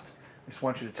fast. I just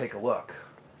want you to take a look.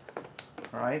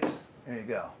 All right, there you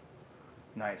go.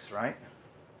 Nice, right?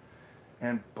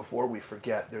 And before we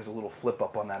forget, there's a little flip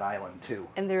up on that island too.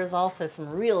 And there's also some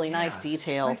really nice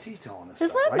detail. Nice detail on this Isn't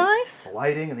stuff, that right? nice? The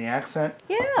lighting and the accent.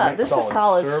 Yeah, Nice this is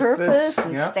solid surface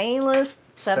and yeah. stainless,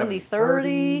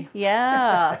 70/30.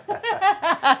 Yeah.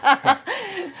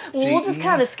 Well, we'll just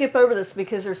kind of skip over this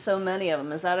because there's so many of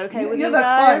them. Is that okay with you guys? Yeah,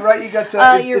 that's fine, right? You got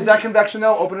is that convection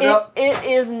though? Open it up. It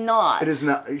is not. It is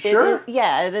not. Are you sure?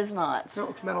 Yeah, it is not. No,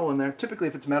 it's metal in there. Typically,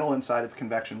 if it's metal inside, it's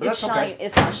convection. But It's that's shiny. okay.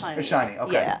 It's not shiny. It's shiny.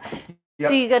 Okay. Yeah. Yep.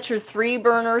 So you got your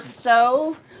 3-burner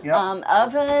stove, Yep.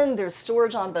 oven. There's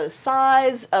storage on both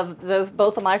sides of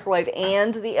both the microwave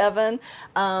and the oven.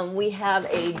 We have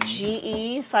a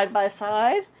GE side by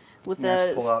side with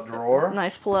Nice pull-out drawer.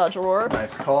 Nice pull-out drawer.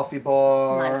 Nice coffee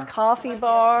bar. Nice coffee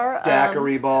bar.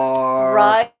 Daiquiri bar.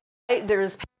 Right.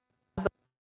 There's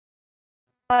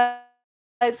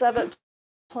sides of it.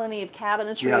 Plenty of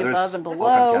cabinetry Yeah, there's above and all kinds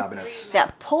below. of cabinets.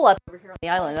 That pull up over here on the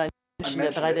island, I mentioned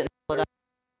it, but I didn't pull it up.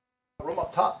 Room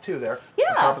up top too there.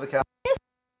 Yeah. On top of the cabinet.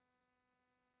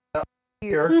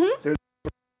 Here, there's a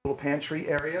little pantry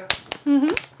area.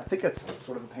 I think that's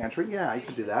sort of a pantry. Yeah, you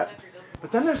can do that.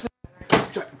 But then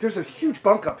there's a huge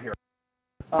bunk up here.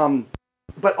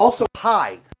 But also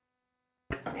high.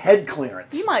 Head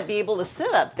clearance. You might be able to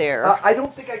sit up there. I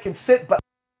don't think I can sit, but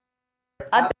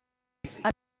I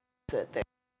sit there.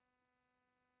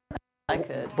 I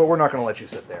could. But we're not going to let you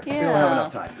sit there. Yeah. We don't have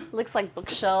enough time. Looks like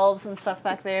bookshelves and stuff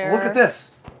back there. Look at this.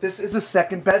 This is a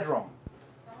second bedroom.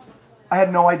 I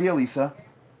had no idea, Lisa.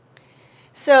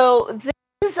 So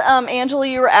this, Angela,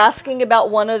 you were asking about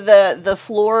one of the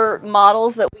floor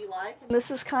models that we like, and this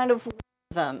is kind of one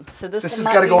of them. So this has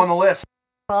got to go on the list.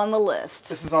 On the list.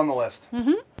 This is on the list.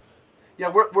 Yeah,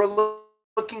 we're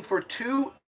looking for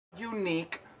two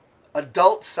unique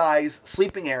adult-size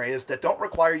sleeping areas that don't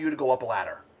require you to go up a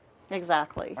ladder.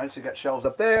 Exactly. All right, so you got shelves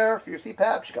up there for your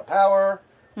CPAPs. You got power,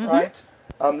 right?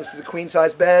 This is a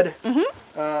queen-size bed.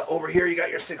 Over here, you got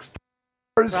your 6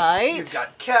 doors. Right. You've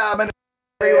got cabinets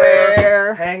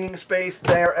everywhere. Hanging space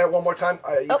there. One more time.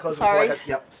 You close sorry. The door.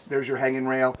 Yep. There's your hanging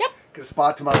rail. Yep. Get a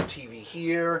spot to mount a TV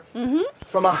here.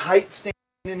 From a height standpoint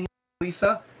in here,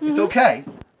 Lisa, it's okay.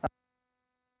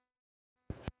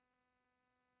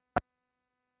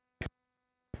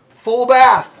 Full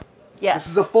bath. Yes.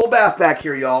 This is a full bath back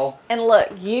here, y'all. And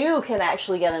look, you can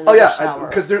actually get into the shower.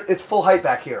 because it's full height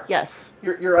back here. Yes.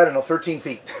 You're I don't know, 13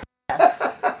 feet. Yes.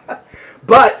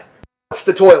 But it's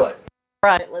the toilet. All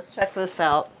right, let's check this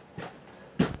out.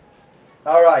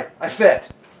 All right, I fit.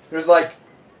 There's like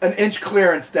an inch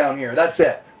clearance down here. That's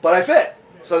it. But I fit,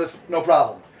 so that's no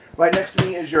problem. Right next to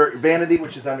me is your vanity,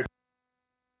 which is under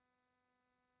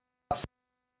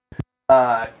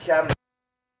cabinet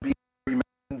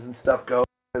and stuff go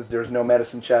because there's no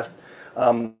medicine chest.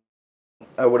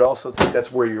 I would also think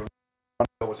that's where your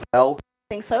go as well. I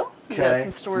think so. You got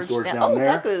some storage down there.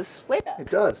 That goes way back. It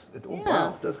does.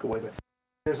 Wow, it does go way back.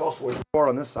 There's also a door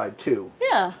on this side too.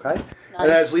 Yeah. Okay. Nice.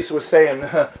 And as Lisa was saying,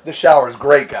 the shower is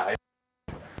great, guys.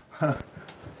 Hey!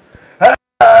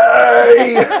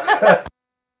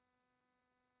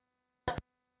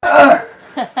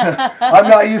 I'm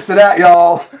not used to that,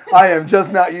 y'all. I am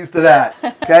just not used to that.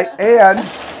 Okay, and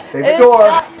favorite door.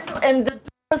 And the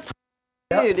door's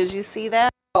tall too. Did you see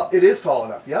that? It is tall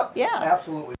enough. Yep. Yeah.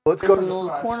 Absolutely. Let's There's go to some the little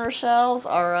front. corner shelves.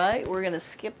 All right, we're gonna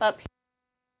skip up To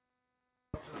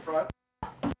the front.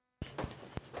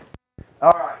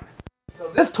 All right.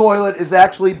 So this toilet is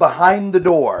actually behind the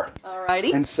door. All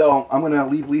righty. And so I'm gonna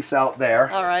leave Lisa out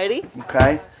there. All righty.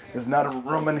 Okay. There's not a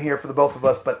room in here for the both of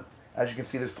us, but as you can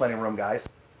see, there's plenty of room, guys.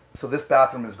 So this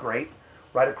bathroom is great.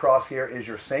 Right across here is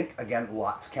your sink. Again,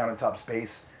 lots of countertop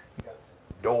space. You got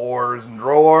doors and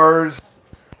drawers.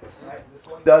 Right. This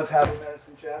one does have a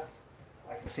medicine chest.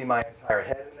 I can see my entire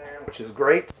head in there, which is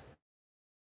great.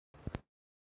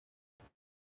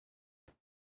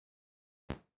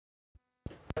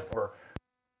 Or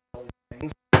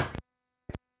things.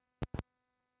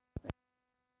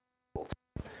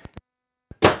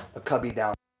 A cubby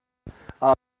down.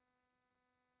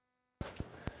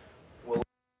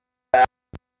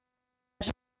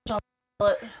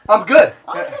 I'm good.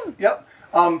 Awesome. Yep.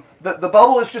 The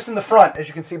bubble is just in the front, as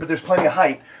you can see, but there's plenty of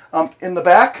height. In the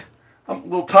back, I'm a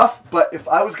little tough, but if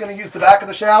I was going to use the back of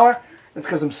the shower, it's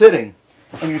because I'm sitting.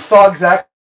 And you saw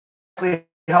exactly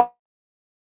how.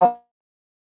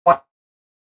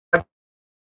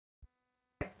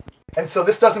 And so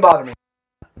this doesn't bother me.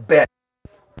 Bed.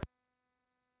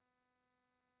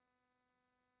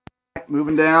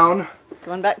 Moving down.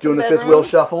 Going back to Doing the bedroom. fifth wheel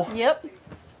shuffle. Yep.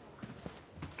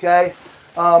 Okay.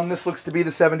 This looks to be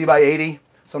the 70 by 80,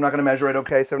 so I'm not going to measure it.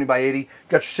 Okay, 70 by 80.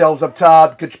 Got your shelves up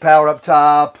top. Got your power up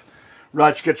top.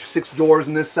 Right, you got your 6 doors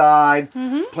on this side.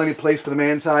 Plenty of place for the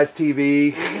man-sized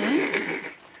TV.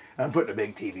 I'm putting a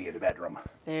big TV in the bedroom.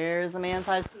 There's the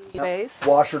man-sized TV base.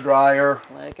 Washer, dryer.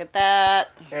 Look at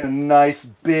that. And a nice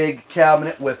big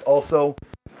cabinet with also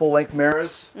full-length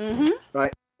mirrors.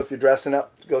 Right. If you're dressing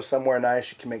up to go somewhere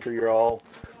nice, you can make sure you're all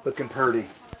looking pretty.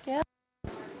 Yeah.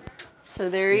 So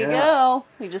there you go.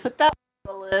 We just put that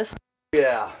on the list.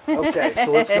 Yeah. Okay,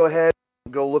 so let's go ahead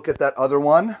and go look at that other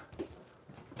one.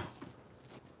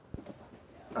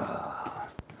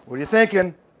 What are you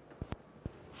thinking?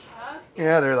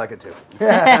 Yeah, they're like it too.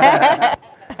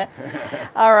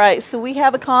 All right, so we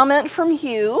have a comment from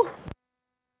Hugh.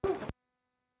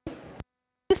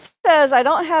 He says, I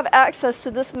don't have access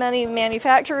to this many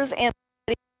manufacturers and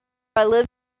I live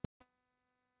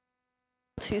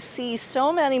to see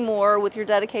so many more with your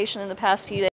dedication in the past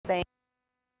few days.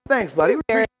 Thanks, buddy.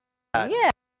 Very, that.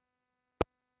 yeah.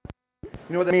 You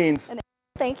know what that means? And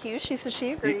thank you. She says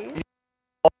she agrees.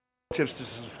 Tips to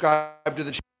subscribe to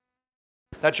the channel.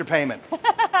 That's your payment.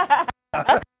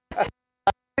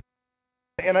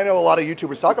 And I know a lot of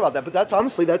YouTubers talk about that, but that's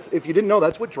honestly, if you didn't know,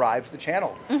 that's what drives the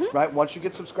channel, right? Once you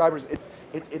get subscribers,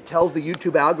 it tells the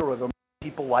YouTube algorithm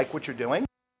people like what you're doing,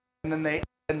 and then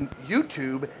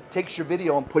YouTube takes your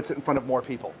video and puts it in front of more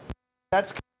people.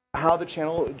 That's how the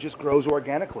channel just grows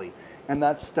organically, and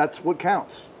that's what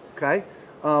counts. Okay,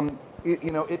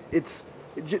 you know,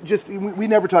 we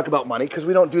never talk about money because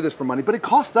we don't do this for money, but it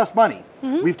costs us money.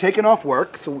 We've taken off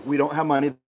work, so we don't have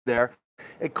money there.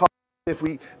 It costs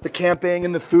the camping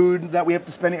and the food that we have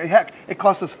to spend. Heck, it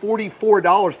costs us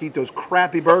 $44 to eat those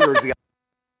crappy burgers.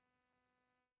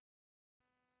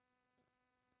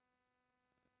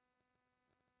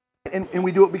 and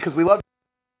we do it because we love it.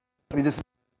 I mean, this is a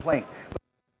complaint.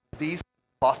 These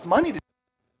cost money to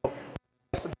do.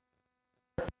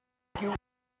 You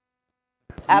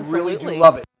Absolutely. really do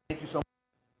love it. Thank you so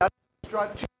much.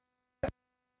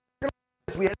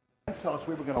 We had tell us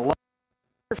we were going to love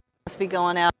it. Must be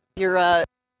going out. Your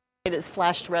it has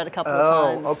flashed red a couple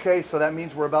of times. Okay, so that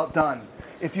means we're about done.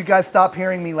 If you guys stop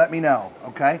hearing me, let me know,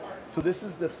 okay? So this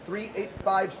is the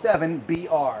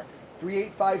 3857BR.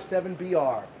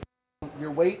 3857BR.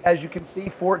 Your weight, as you can see,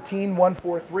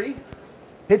 14,143.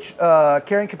 Hitch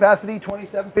carrying capacity,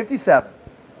 2757.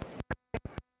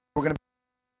 We're going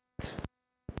to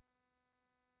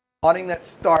awning that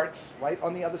starts right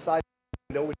on the other side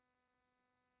of the window.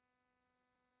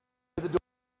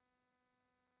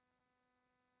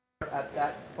 At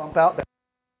that bump out there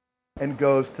and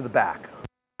goes to the back.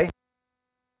 Okay.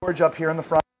 Storage up here in the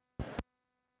front.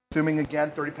 Assuming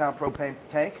again 30-pound propane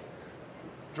tank.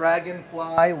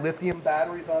 Dragonfly lithium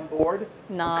batteries on board.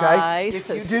 Nice.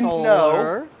 Okay. If you didn't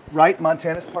know, right?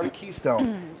 Montana's part of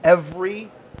Keystone. Every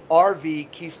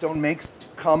RV Keystone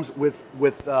comes with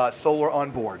solar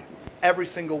on board. Every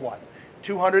single one,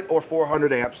 200 or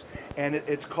 400 amps, and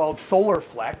it's called Solar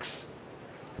Flex.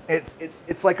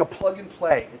 It's like a plug and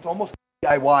play. It's almost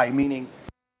DIY, meaning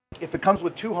if it comes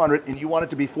with 200 and you want it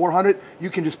to be 400, you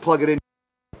can just plug it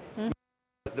in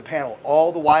the panel.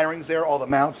 All the wiring's there, all the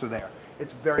mounts are there.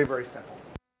 It's very, very simple.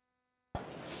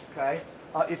 Okay.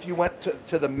 If you went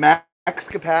to the max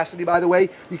capacity, by the way,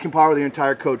 you can power the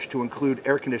entire coach to include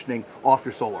air conditioning off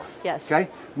your solar. Yes. Okay.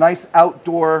 Nice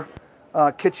outdoor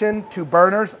kitchen, 2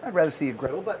 burners. I'd rather see a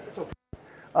griddle, but it's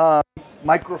okay.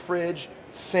 Micro fridge,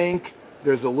 sink.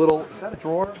 There's a little, is that a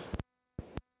drawer? I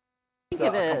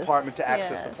think it is. Compartment to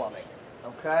access the plumbing.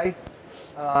 Okay.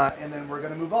 And then we're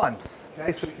going to move on.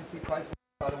 Okay. So you can see price,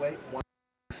 by the way.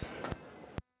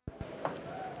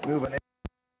 Moving in.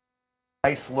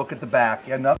 Nice look at the back.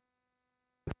 Yeah, nothing.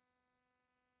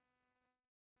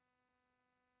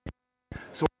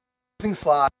 So using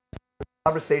slides,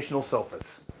 conversational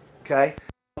sofas. Okay.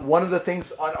 One of the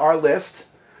things on our list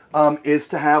is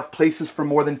to have places for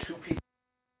more than 2 people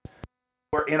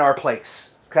who are in our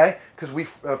place. Okay, because we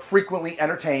frequently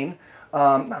entertain,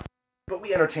 but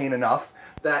we entertain enough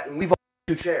that we've only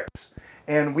 2 chairs,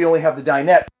 and we only have the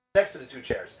dinette next to the 2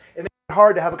 chairs. It makes it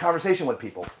hard to have a conversation with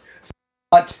people.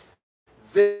 But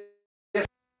this,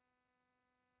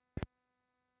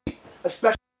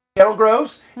 especially cattle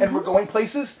grows, and we're going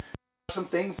places, some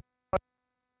things,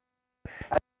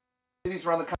 cities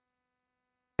around the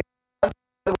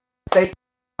country,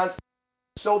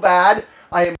 so bad,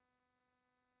 I am.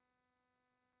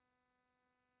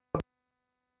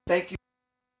 Thank you.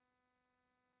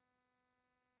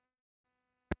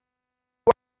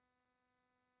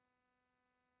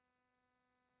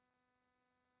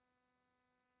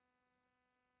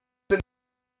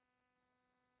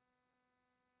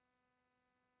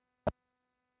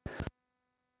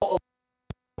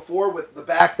 Before with the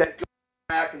back that goes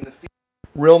back and the feet,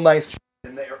 real nice,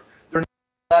 and they're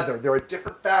leather. They're a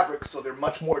different fabric, so they're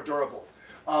much more durable.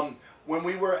 When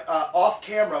we were off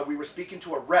camera, we were speaking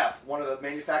to a rep, one of the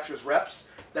manufacturer's reps,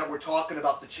 that were talking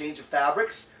about the change of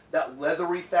fabrics. That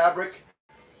leathery fabric,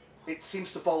 it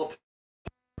seems to fall apart.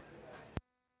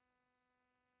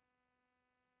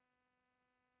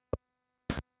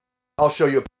 I'll show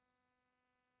you.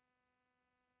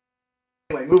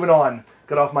 Anyway, moving on.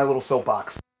 Got off my little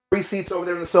soapbox. 3 seats over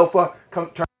there in the sofa. Come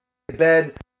turn to the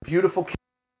bed. Beautiful.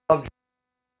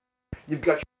 You've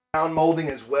got your crown molding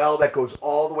as well that goes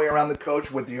all the way around the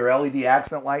coach with your LED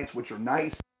accent lights, which are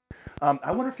nice.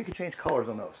 I wonder if you could change colors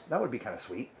on those. That would be kind of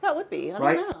sweet. That would be. I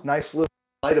right? don't know. Nice little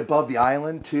light above the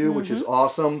island too, which is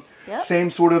awesome. Yep. Same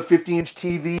sort of 50-inch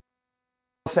TV,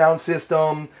 sound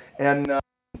system, and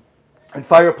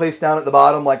fireplace down at the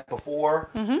bottom like before.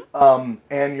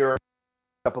 And your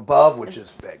up above, which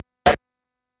is big.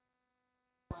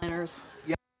 Liners.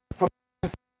 Yeah, from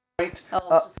this point, It's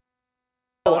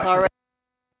already.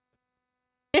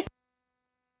 you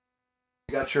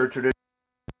got your traditional.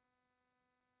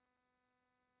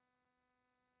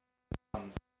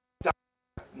 Not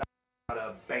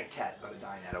a bank cat, but a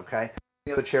dinette. Okay.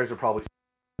 The other chairs are probably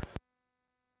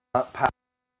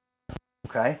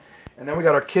okay. And then we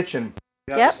got our kitchen.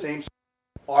 We got the same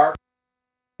arc,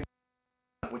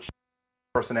 which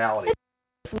personality.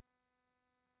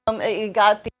 You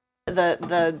got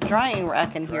the drying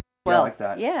rack in here as well. Yeah, like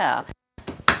that. Yeah.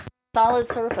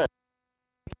 Solid surface.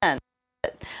 Again,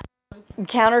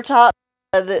 countertop,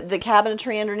 the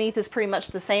cabinetry underneath is pretty much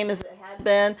the same as it had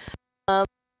been.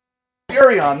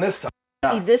 Fury on this time.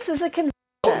 Yeah. This is a conversion.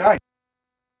 Oh, nice.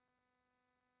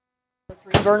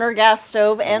 3-burner gas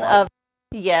stove and oven.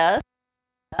 Yes.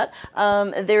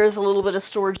 There is a little bit of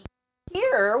storage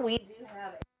here. We do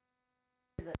have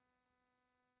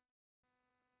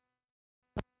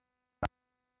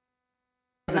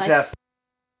The test.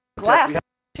 glass.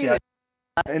 Yeah.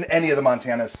 In any of the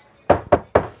Montanas.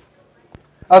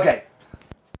 Okay.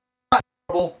 Not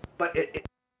horrible, but it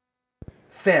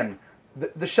thin.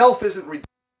 The shelf isn't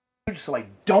huge, so I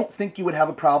don't think you would have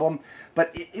a problem.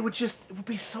 But it would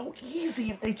be so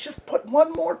easy if they just put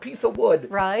one more piece of wood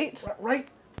right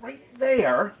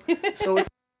there. So if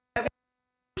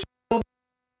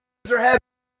are heavy,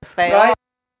 they right? are.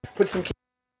 Put some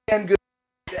canned goods.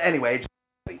 Anyway,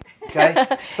 okay,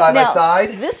 side by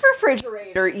side. This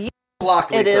refrigerator,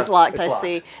 Locked, it Lisa. is locked. It's I locked.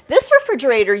 see. This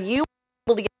refrigerator, you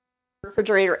will be able to get the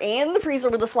refrigerator and the freezer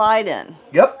with a slide in.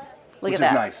 Yep. Look Which at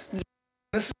that. Nice.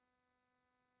 This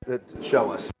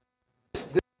show us.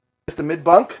 This is the mid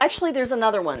bunk. Actually, there's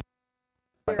another one.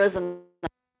 There is a.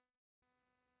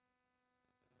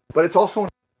 But it's also.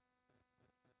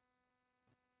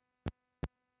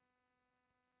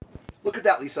 Look at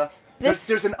that, Lisa.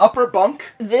 There's an upper bunk,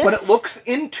 but it looks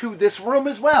into this room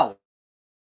as well.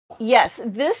 Yes,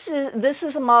 this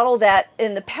is a model that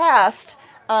in the past,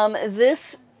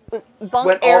 this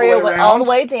bunk area went all the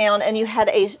way down, and you had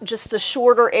just a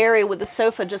shorter area with the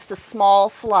sofa, just a small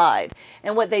slide.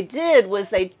 And what they did was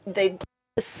they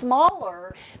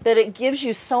smaller, but it gives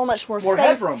you so much more space,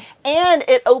 headroom, and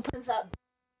it opens up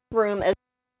the room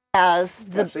as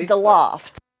the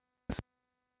loft.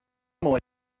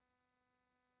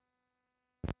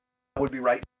 Would be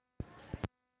right.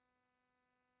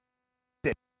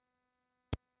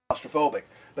 Claustrophobic,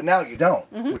 but now you don't,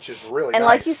 which is really and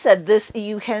nice. like you said,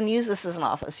 you can use this as an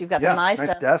office. You've got the nice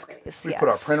desk. Space. We put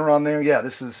our printer on there. Yeah,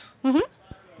 this is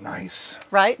nice.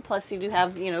 Right. Plus, you do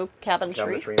have cabinetry.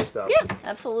 Cabinetry and stuff. Yeah,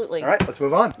 absolutely. All right, let's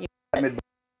move on. Mid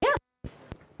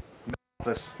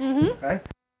office. Okay.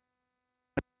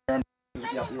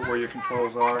 Yep, where your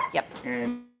controls are. Yep.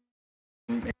 And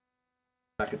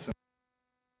back at some.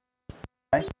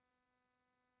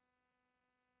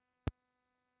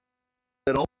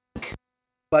 Little,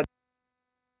 but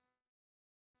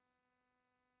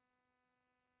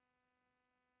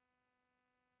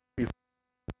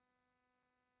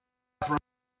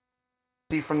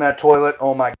see from that toilet.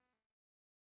 Oh my!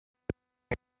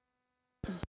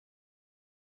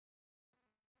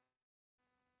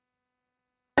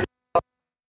 A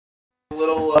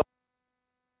little,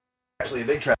 actually a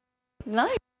big trap.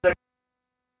 Nice. It's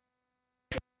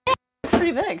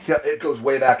pretty big. Yeah, it goes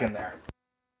way back in there.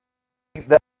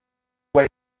 That way.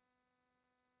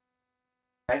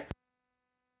 Okay.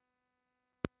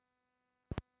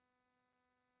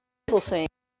 We'll see.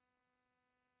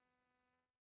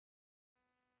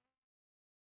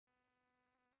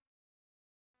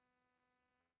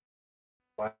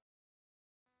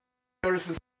 There's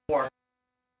this floor.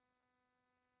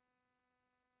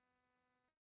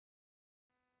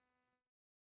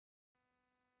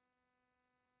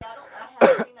 I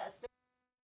haven't seen that.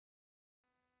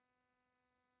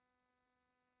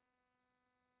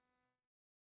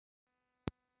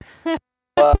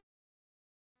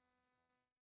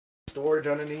 Storage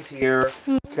underneath here.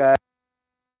 Okay.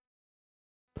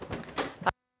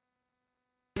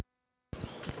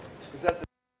 Is that the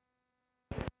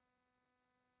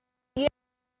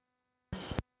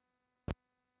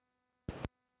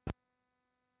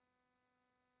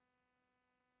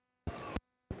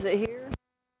Is it here?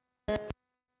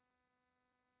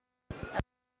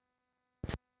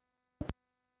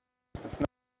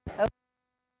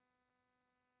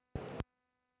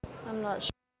 I'm not sure.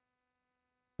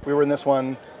 We were in this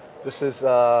one. This is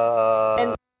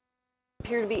And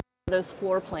appear to be those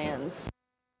floor plans.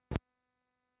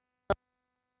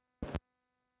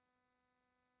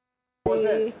 What was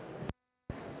it?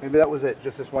 Maybe that was it.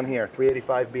 Just this one here,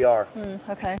 385 BR.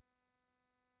 Okay.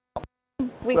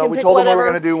 We well, can we pick told them we whatever. were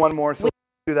going to do one more, so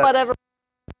do that. Whatever.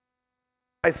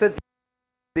 I said,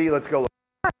 let's go.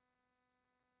 Okay.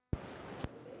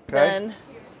 Then.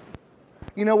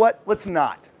 You know what? Let's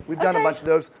not. We've done a Okay. bunch of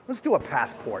those. Let's do a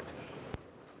passport.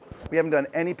 We haven't done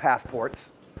any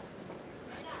passports.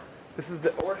 This is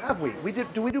the, or have we? We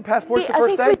did. Do we do passports the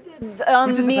first day? I think we did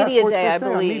on the media passports day, I first day?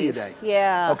 On believe. media day.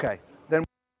 Yeah. Okay. Then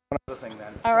one other thing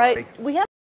then. All right. Sorry. We have.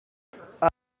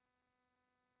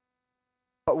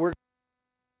 We're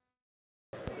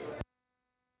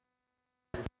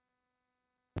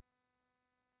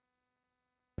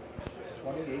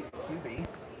 28 QB.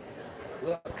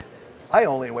 Look, I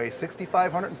only weigh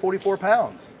 6,544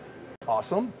 pounds.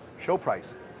 Awesome. Show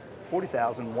price,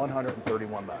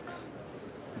 $40,131.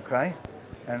 Okay,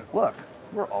 and look,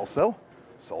 we're also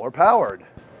solar powered.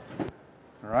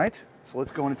 All right, so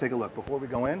let's go in and take a look. Before we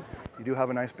go in, you do have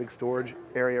a nice big storage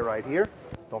area right here.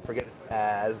 Don't forget it's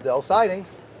Asdel siding.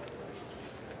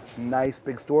 Nice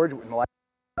big storage with light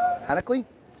automatically.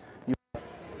 You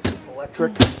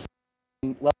electric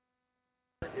level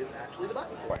is actually the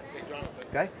button for it.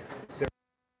 Okay, there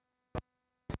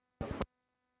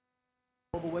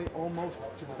all the way almost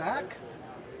to the back.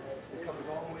 It covers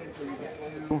all the way until you get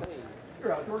to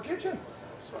your outdoor kitchen.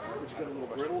 So you got a little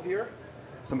griddle here,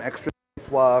 some extra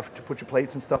to put your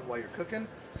plates and stuff while you're cooking.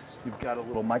 You've got a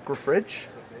little micro fridge,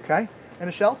 okay, and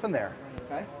a shelf in there.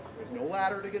 Okay, there's no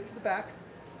ladder to get to the back.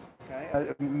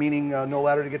 Okay, meaning no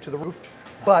ladder to get to the roof,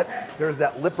 but there's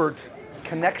that Lippert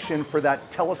connection for that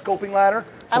telescoping ladder.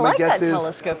 So I like my guess that is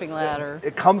telescoping ladder.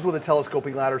 it comes with a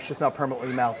telescoping ladder. It's just not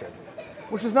permanently mounted,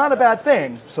 which is not a bad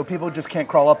thing. So people just can't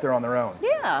crawl up there on their own.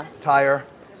 Yeah. Tire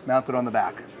mounted on the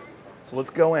back. So let's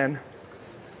go in,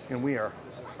 and we are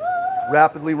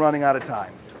rapidly running out of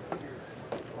time.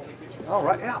 All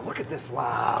right, yeah, look at this,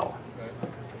 wow.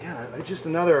 Yeah, just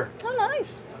another. Oh,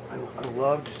 nice. I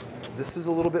loved, this is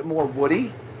a little bit more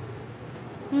woody.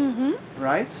 Mm-hmm.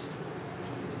 Right?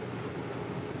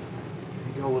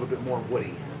 You get a little bit more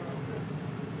woody.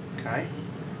 Okay.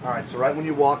 All right, so right when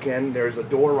you walk in, there's a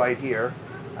door right here.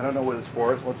 I don't know what it's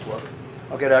for, let's look.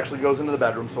 Okay, it actually goes into the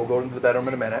bedroom, so we'll go into the bedroom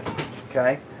in a minute.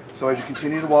 Okay, so as you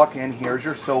continue to walk in, here's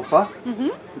your sofa. Mm-hmm.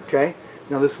 Okay,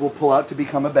 now this will pull out to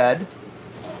become a bed.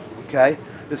 Okay,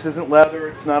 this isn't leather,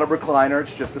 it's not a recliner,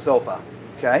 it's just a sofa.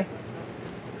 Okay,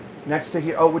 next to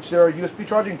here, oh, which there are USB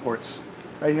charging ports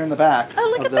right here in the back.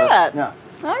 Oh, look at that. Yeah.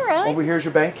 All right. Over here's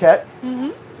your banquette.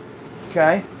 Mm-hmm.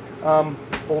 Okay,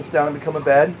 folds down and become a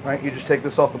bed. Right, you just take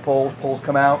this off the poles. Poles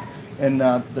come out, and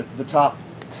the top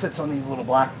sits on these little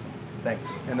black things,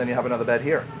 and then you have another bed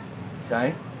here.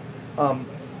 Okay,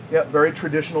 yeah, very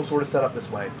traditional sort of setup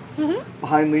this way. Mm-hmm.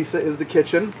 Behind Lisa is the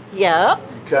kitchen. Yep.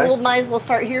 Okay. So we might as well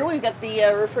start here. We've got the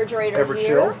refrigerator Ever here.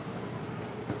 chill.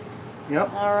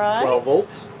 Yep. All right. 12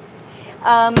 volts.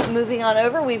 Moving on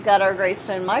over, we've got our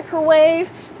Greystone microwave.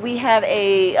 We have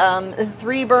a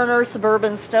 3-burner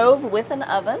Suburban stove with an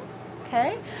oven.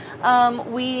 Okay.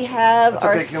 We have That's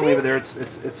our okay. You can leave it there.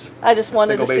 It's. I just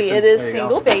wanted to see basin. it is There you go.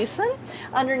 single basin.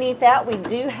 Underneath that, we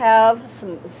do have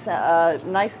some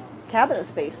nice cabinet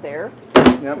space there. Yep,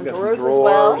 Some got drawers some as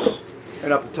well. drawers.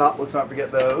 And up the top, let's not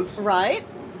forget those. Right.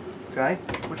 Okay.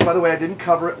 Which, by the way, I didn't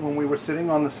cover it when we were sitting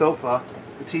on the sofa.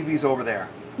 The TV's over there.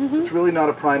 Mm-hmm. So it's really not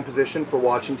a prime position for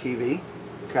watching TV.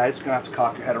 Okay, it's gonna have to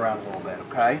cock your head around a little bit.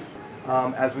 Okay.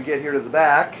 As we get here to the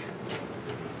back,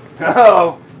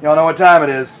 oh, y'all know what time it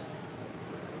is.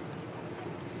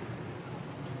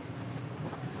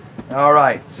 All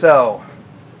right, so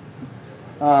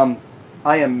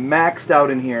I am maxed out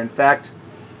in here. In fact,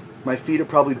 my feet are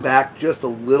probably back just a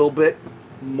little bit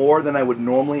more than I would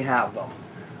normally have them.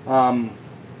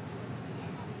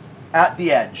 At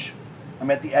the edge.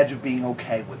 I'm at the edge of being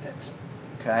okay with it.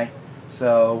 Okay?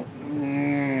 So,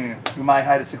 my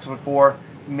height is 6'4",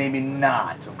 maybe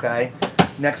not, okay?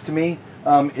 Next to me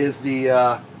is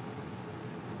the,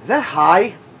 is that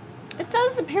high? It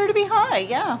does appear to be high,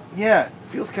 yeah. Yeah, it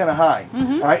feels kind of high.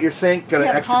 Mm-hmm. All right, your sink got an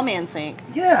Yeah, extra. tall man sink.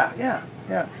 Yeah.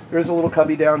 There's a little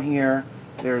cubby down here.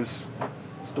 There's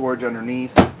storage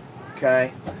underneath.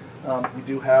 Okay. You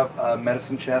do have a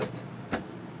medicine chest, a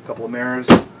couple of mirrors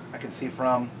I can see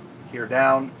from here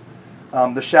down.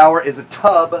 The shower is a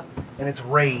tub and it's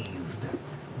raised,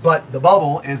 but the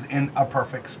bubble is in a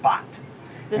perfect spot.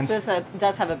 This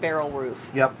does have a barrel roof.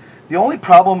 Yep. The only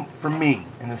problem for me,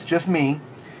 and it's just me,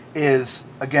 is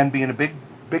again being a big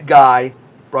guy,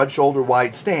 broad shoulder,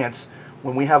 wide stance.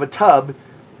 When we have a tub,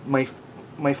 my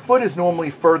foot is normally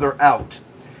further out,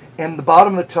 and the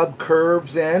bottom of the tub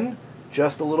curves in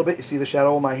just a little bit. You see the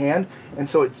shadow of my hand, and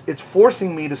so it's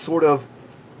forcing me to sort of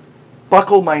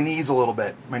buckle my knees a little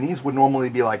bit. My knees would normally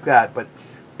be like that, but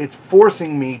it's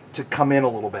forcing me to come in a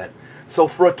little bit. So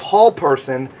for a tall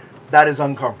person, that is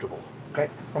uncomfortable. Okay,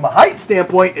 from a height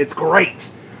standpoint, it's great,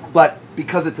 but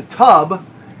because it's a tub,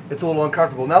 it's a little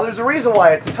uncomfortable. Now there's a reason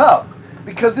why it's a tub,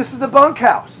 because this is a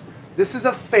bunkhouse. This is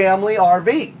a family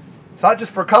RV. It's not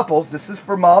just for couples, this is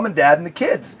for mom and dad and the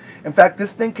kids. In fact,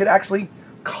 this thing could actually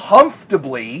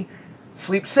comfortably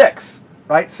sleep 6,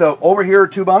 right? So over here are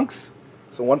 2 bunks,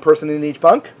 so 1 person in each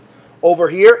bunk. Over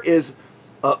here is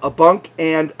a bunk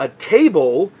and a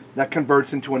table that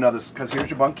converts into another, because here's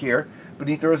your bunk here.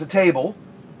 Beneath there is a table,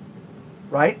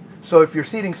 right? So if you're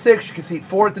seating 6, you can seat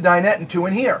 4 at the dinette and 2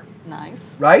 in here.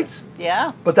 Nice. Right?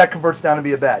 Yeah. But that converts down to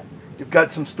be a bed. You've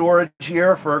got some storage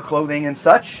here for clothing and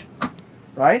such,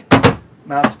 right?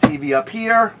 Mount the TV up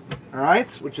here, all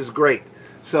right, which is great.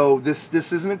 So this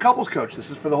isn't a couples coach. This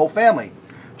is for the whole family.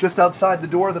 Just outside the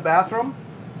door of the bathroom,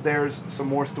 there's some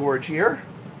more storage here.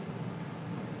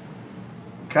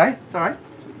 Okay, it's all right.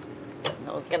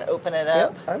 I was going to open it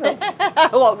up. Yeah, I know. I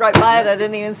walked right by it. I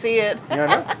didn't even see it. Yeah, I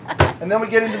know. And then we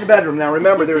get into the bedroom. Now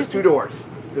remember, there's 2 doors.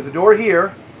 There's a door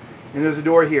here, and there's a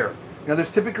door here. Now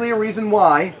there's typically a reason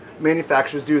why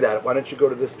manufacturers do that. Why don't you go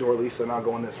to this door, Lisa, and I'll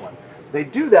go in this one. They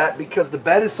do that because the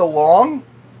bed is so long,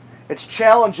 it's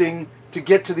challenging to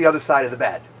get to the other side of the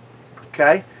bed.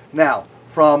 Okay? Now,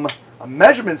 from a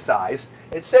measurement size,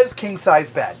 it says king size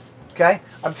bed. Okay?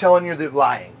 I'm telling you they're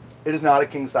lying. It is not a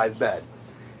king size bed.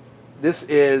 This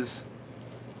is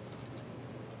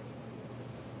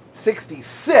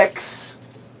 66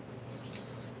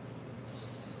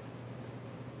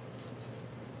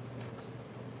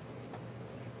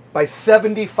 by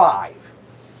 75.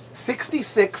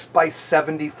 66 by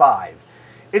 75.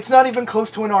 It's not even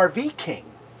close to an RV King.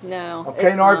 No.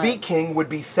 Okay, an RV King would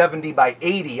be 70 by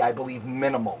 80, I believe,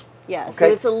 minimal. Yeah, okay? so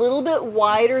it's a little bit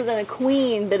wider than a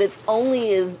queen, but it's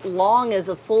only as long as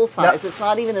a full size. Now, it's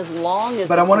not even as long as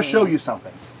But I want to show you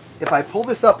something. If I pull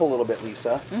this up a little bit,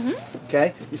 Lisa,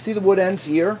 okay, you see the wood ends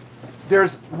here?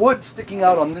 There's wood sticking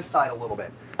out on this side a little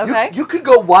bit. Okay. You could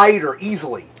go wider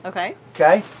easily. Okay.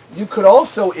 Okay. You could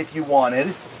also, if you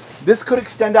wanted, this could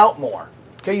extend out more.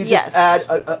 Okay, you just add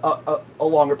a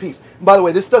longer piece. And by the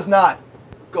way, this does not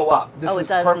go up. This it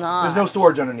does not. There's no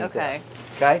storage underneath it. Okay.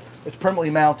 Okay? It's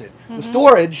permanently mounted. The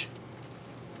storage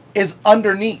is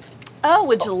underneath. Oh,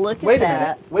 would you look at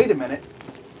that? Wait a minute.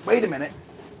 Wait a minute.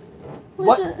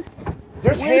 What?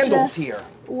 There's handles here.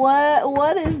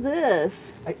 What is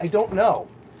this? I don't know.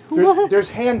 There's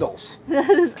handles. That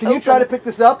is Can you try to pick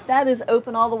this up? That is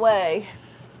open all the way.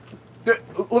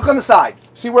 Look on the side.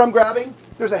 See where I'm grabbing?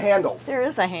 There's a handle. There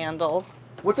is a handle.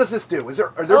 What does this do?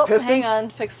 Are there pistons? Hang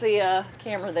on. Fix the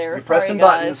camera there. You're Sorry, pressing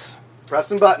guys. buttons.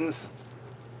 Pressing buttons.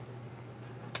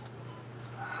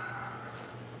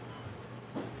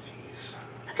 Jeez.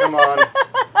 Come on.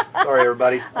 Sorry,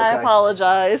 everybody. Okay. I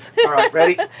apologize. All right,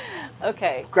 ready?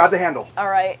 Okay. Grab the handle. All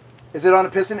right. Is it on a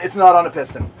piston? It's not on a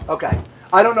piston. Okay.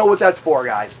 I don't know what that's for,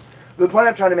 guys. The point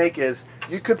I'm trying to make is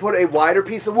you could put a wider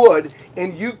piece of wood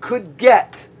and you could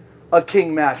get a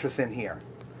king mattress in here.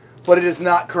 But it is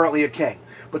not currently a king.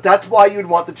 But that's why you'd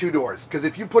want the 2 doors. Because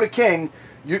if you put a king,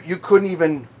 you couldn't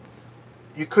even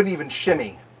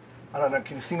shimmy. I don't know,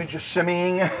 can you see me just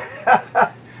shimmying?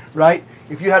 Right?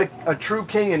 If you had a true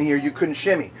king in here, you couldn't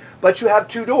shimmy. But you have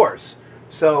 2 doors.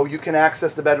 So you can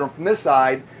access the bedroom from this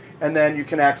side, and then you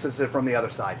can access it from the other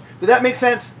side. Did that make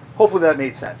sense? Hopefully that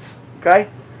made sense. Okay?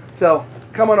 So,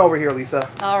 come on over here, Lisa.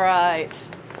 All right.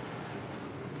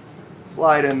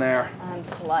 Slide in there. I'm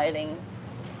sliding.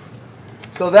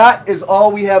 So that is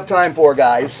all we have time for,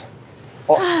 guys.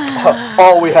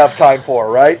 All we have time for,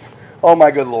 right? Oh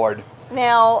my good Lord.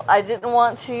 Now, I didn't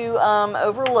want to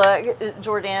overlook,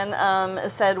 Jordan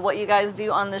said what you guys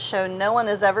do on this show, no one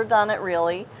has ever done it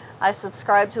really. I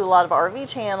subscribe to a lot of RV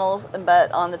channels,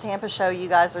 but on the Tampa show, you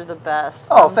guys are the best.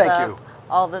 Oh, thank you.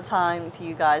 All the time to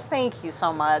you guys. Thank you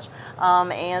so much.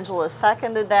 Angela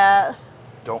seconded that.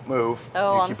 Don't move.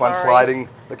 Oh, you I'm keep sorry. on sliding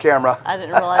the camera. I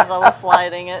didn't realize I was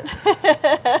sliding it.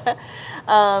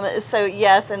 So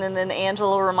yes, and then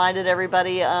Angela reminded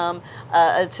everybody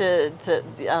to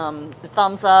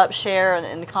thumbs up, share,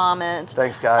 and comment.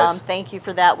 Thanks, guys. Thank you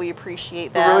for that. We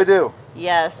appreciate that. We really do.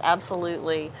 Yes,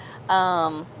 absolutely.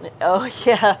 Oh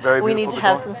yeah, Very we need beautiful to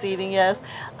have decor. some seating. Yes.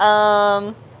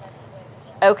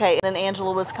 Okay, and then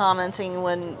Angela was commenting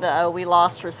when we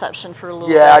lost reception for a little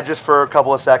bit. Yeah, just for a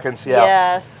couple of seconds, yeah.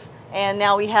 Yes, and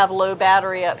now we have low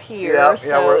battery up here. Yeah,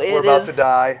 so we're about to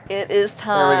die. It is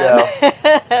time. There we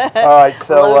go. All right,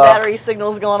 so low battery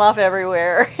signals going off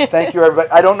everywhere. thank you,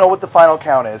 everybody. I don't know what the final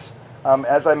count is.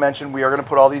 As I mentioned, we are going to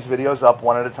put all these videos up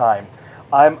one at a time.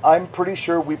 I'm pretty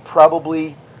sure we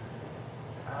probably,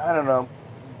 I don't know,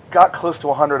 got close to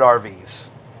 100 RVs.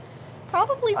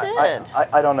 Probably did.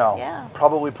 I don't know. Yeah.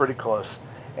 Probably pretty close.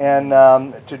 And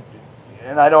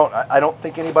I don't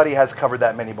think anybody has covered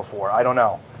that many before. I don't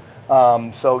know.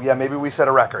 So yeah, maybe we set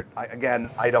a record. Again,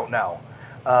 I don't know.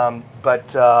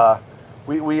 But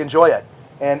we enjoy it,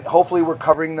 and hopefully we're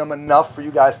covering them enough for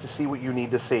you guys to see what you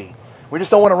need to see. We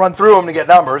just don't want to run through them to get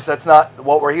numbers. That's not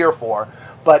what we're here for.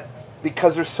 But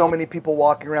because there's so many people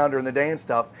walking around during the day and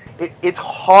stuff, it's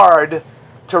hard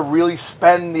to really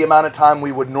spend the amount of time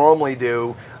we would normally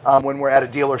do when we're at a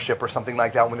dealership or something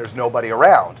like that when there's nobody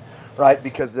around, right?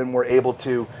 Because then we're able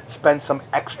to spend some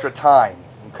extra time,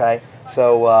 okay?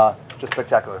 So just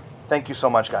spectacular. Thank you so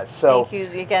much, guys. So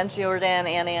thank you again, Jordan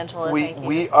and Angela.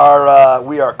 We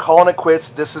are calling it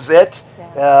quits. This is it.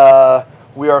 Yeah.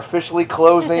 We are officially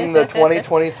closing the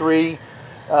 2023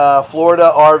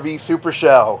 Florida RV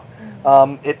Supershow.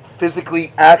 It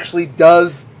physically actually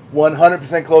does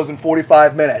 100% close in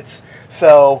 45 minutes.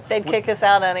 So they'd kick us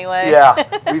out anyway. Yeah,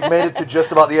 we've made it to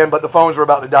just about the end, but the phones are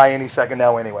about to die any second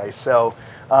now anyway. So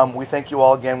we thank you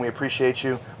all again. We appreciate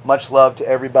you. Much love to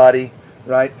everybody,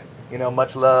 right? You know,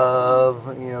 much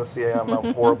love. You know, see,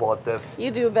 I'm horrible at this. You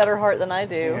do a better heart than I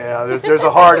do. Yeah, there's a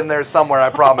heart in there somewhere, I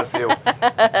promise you.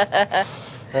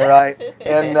 All right,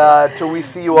 and till we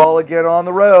see you all again on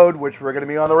the road, which we're going to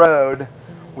be on the road,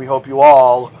 we hope you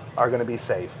all are going to be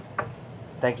safe.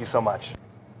 Thank you so much.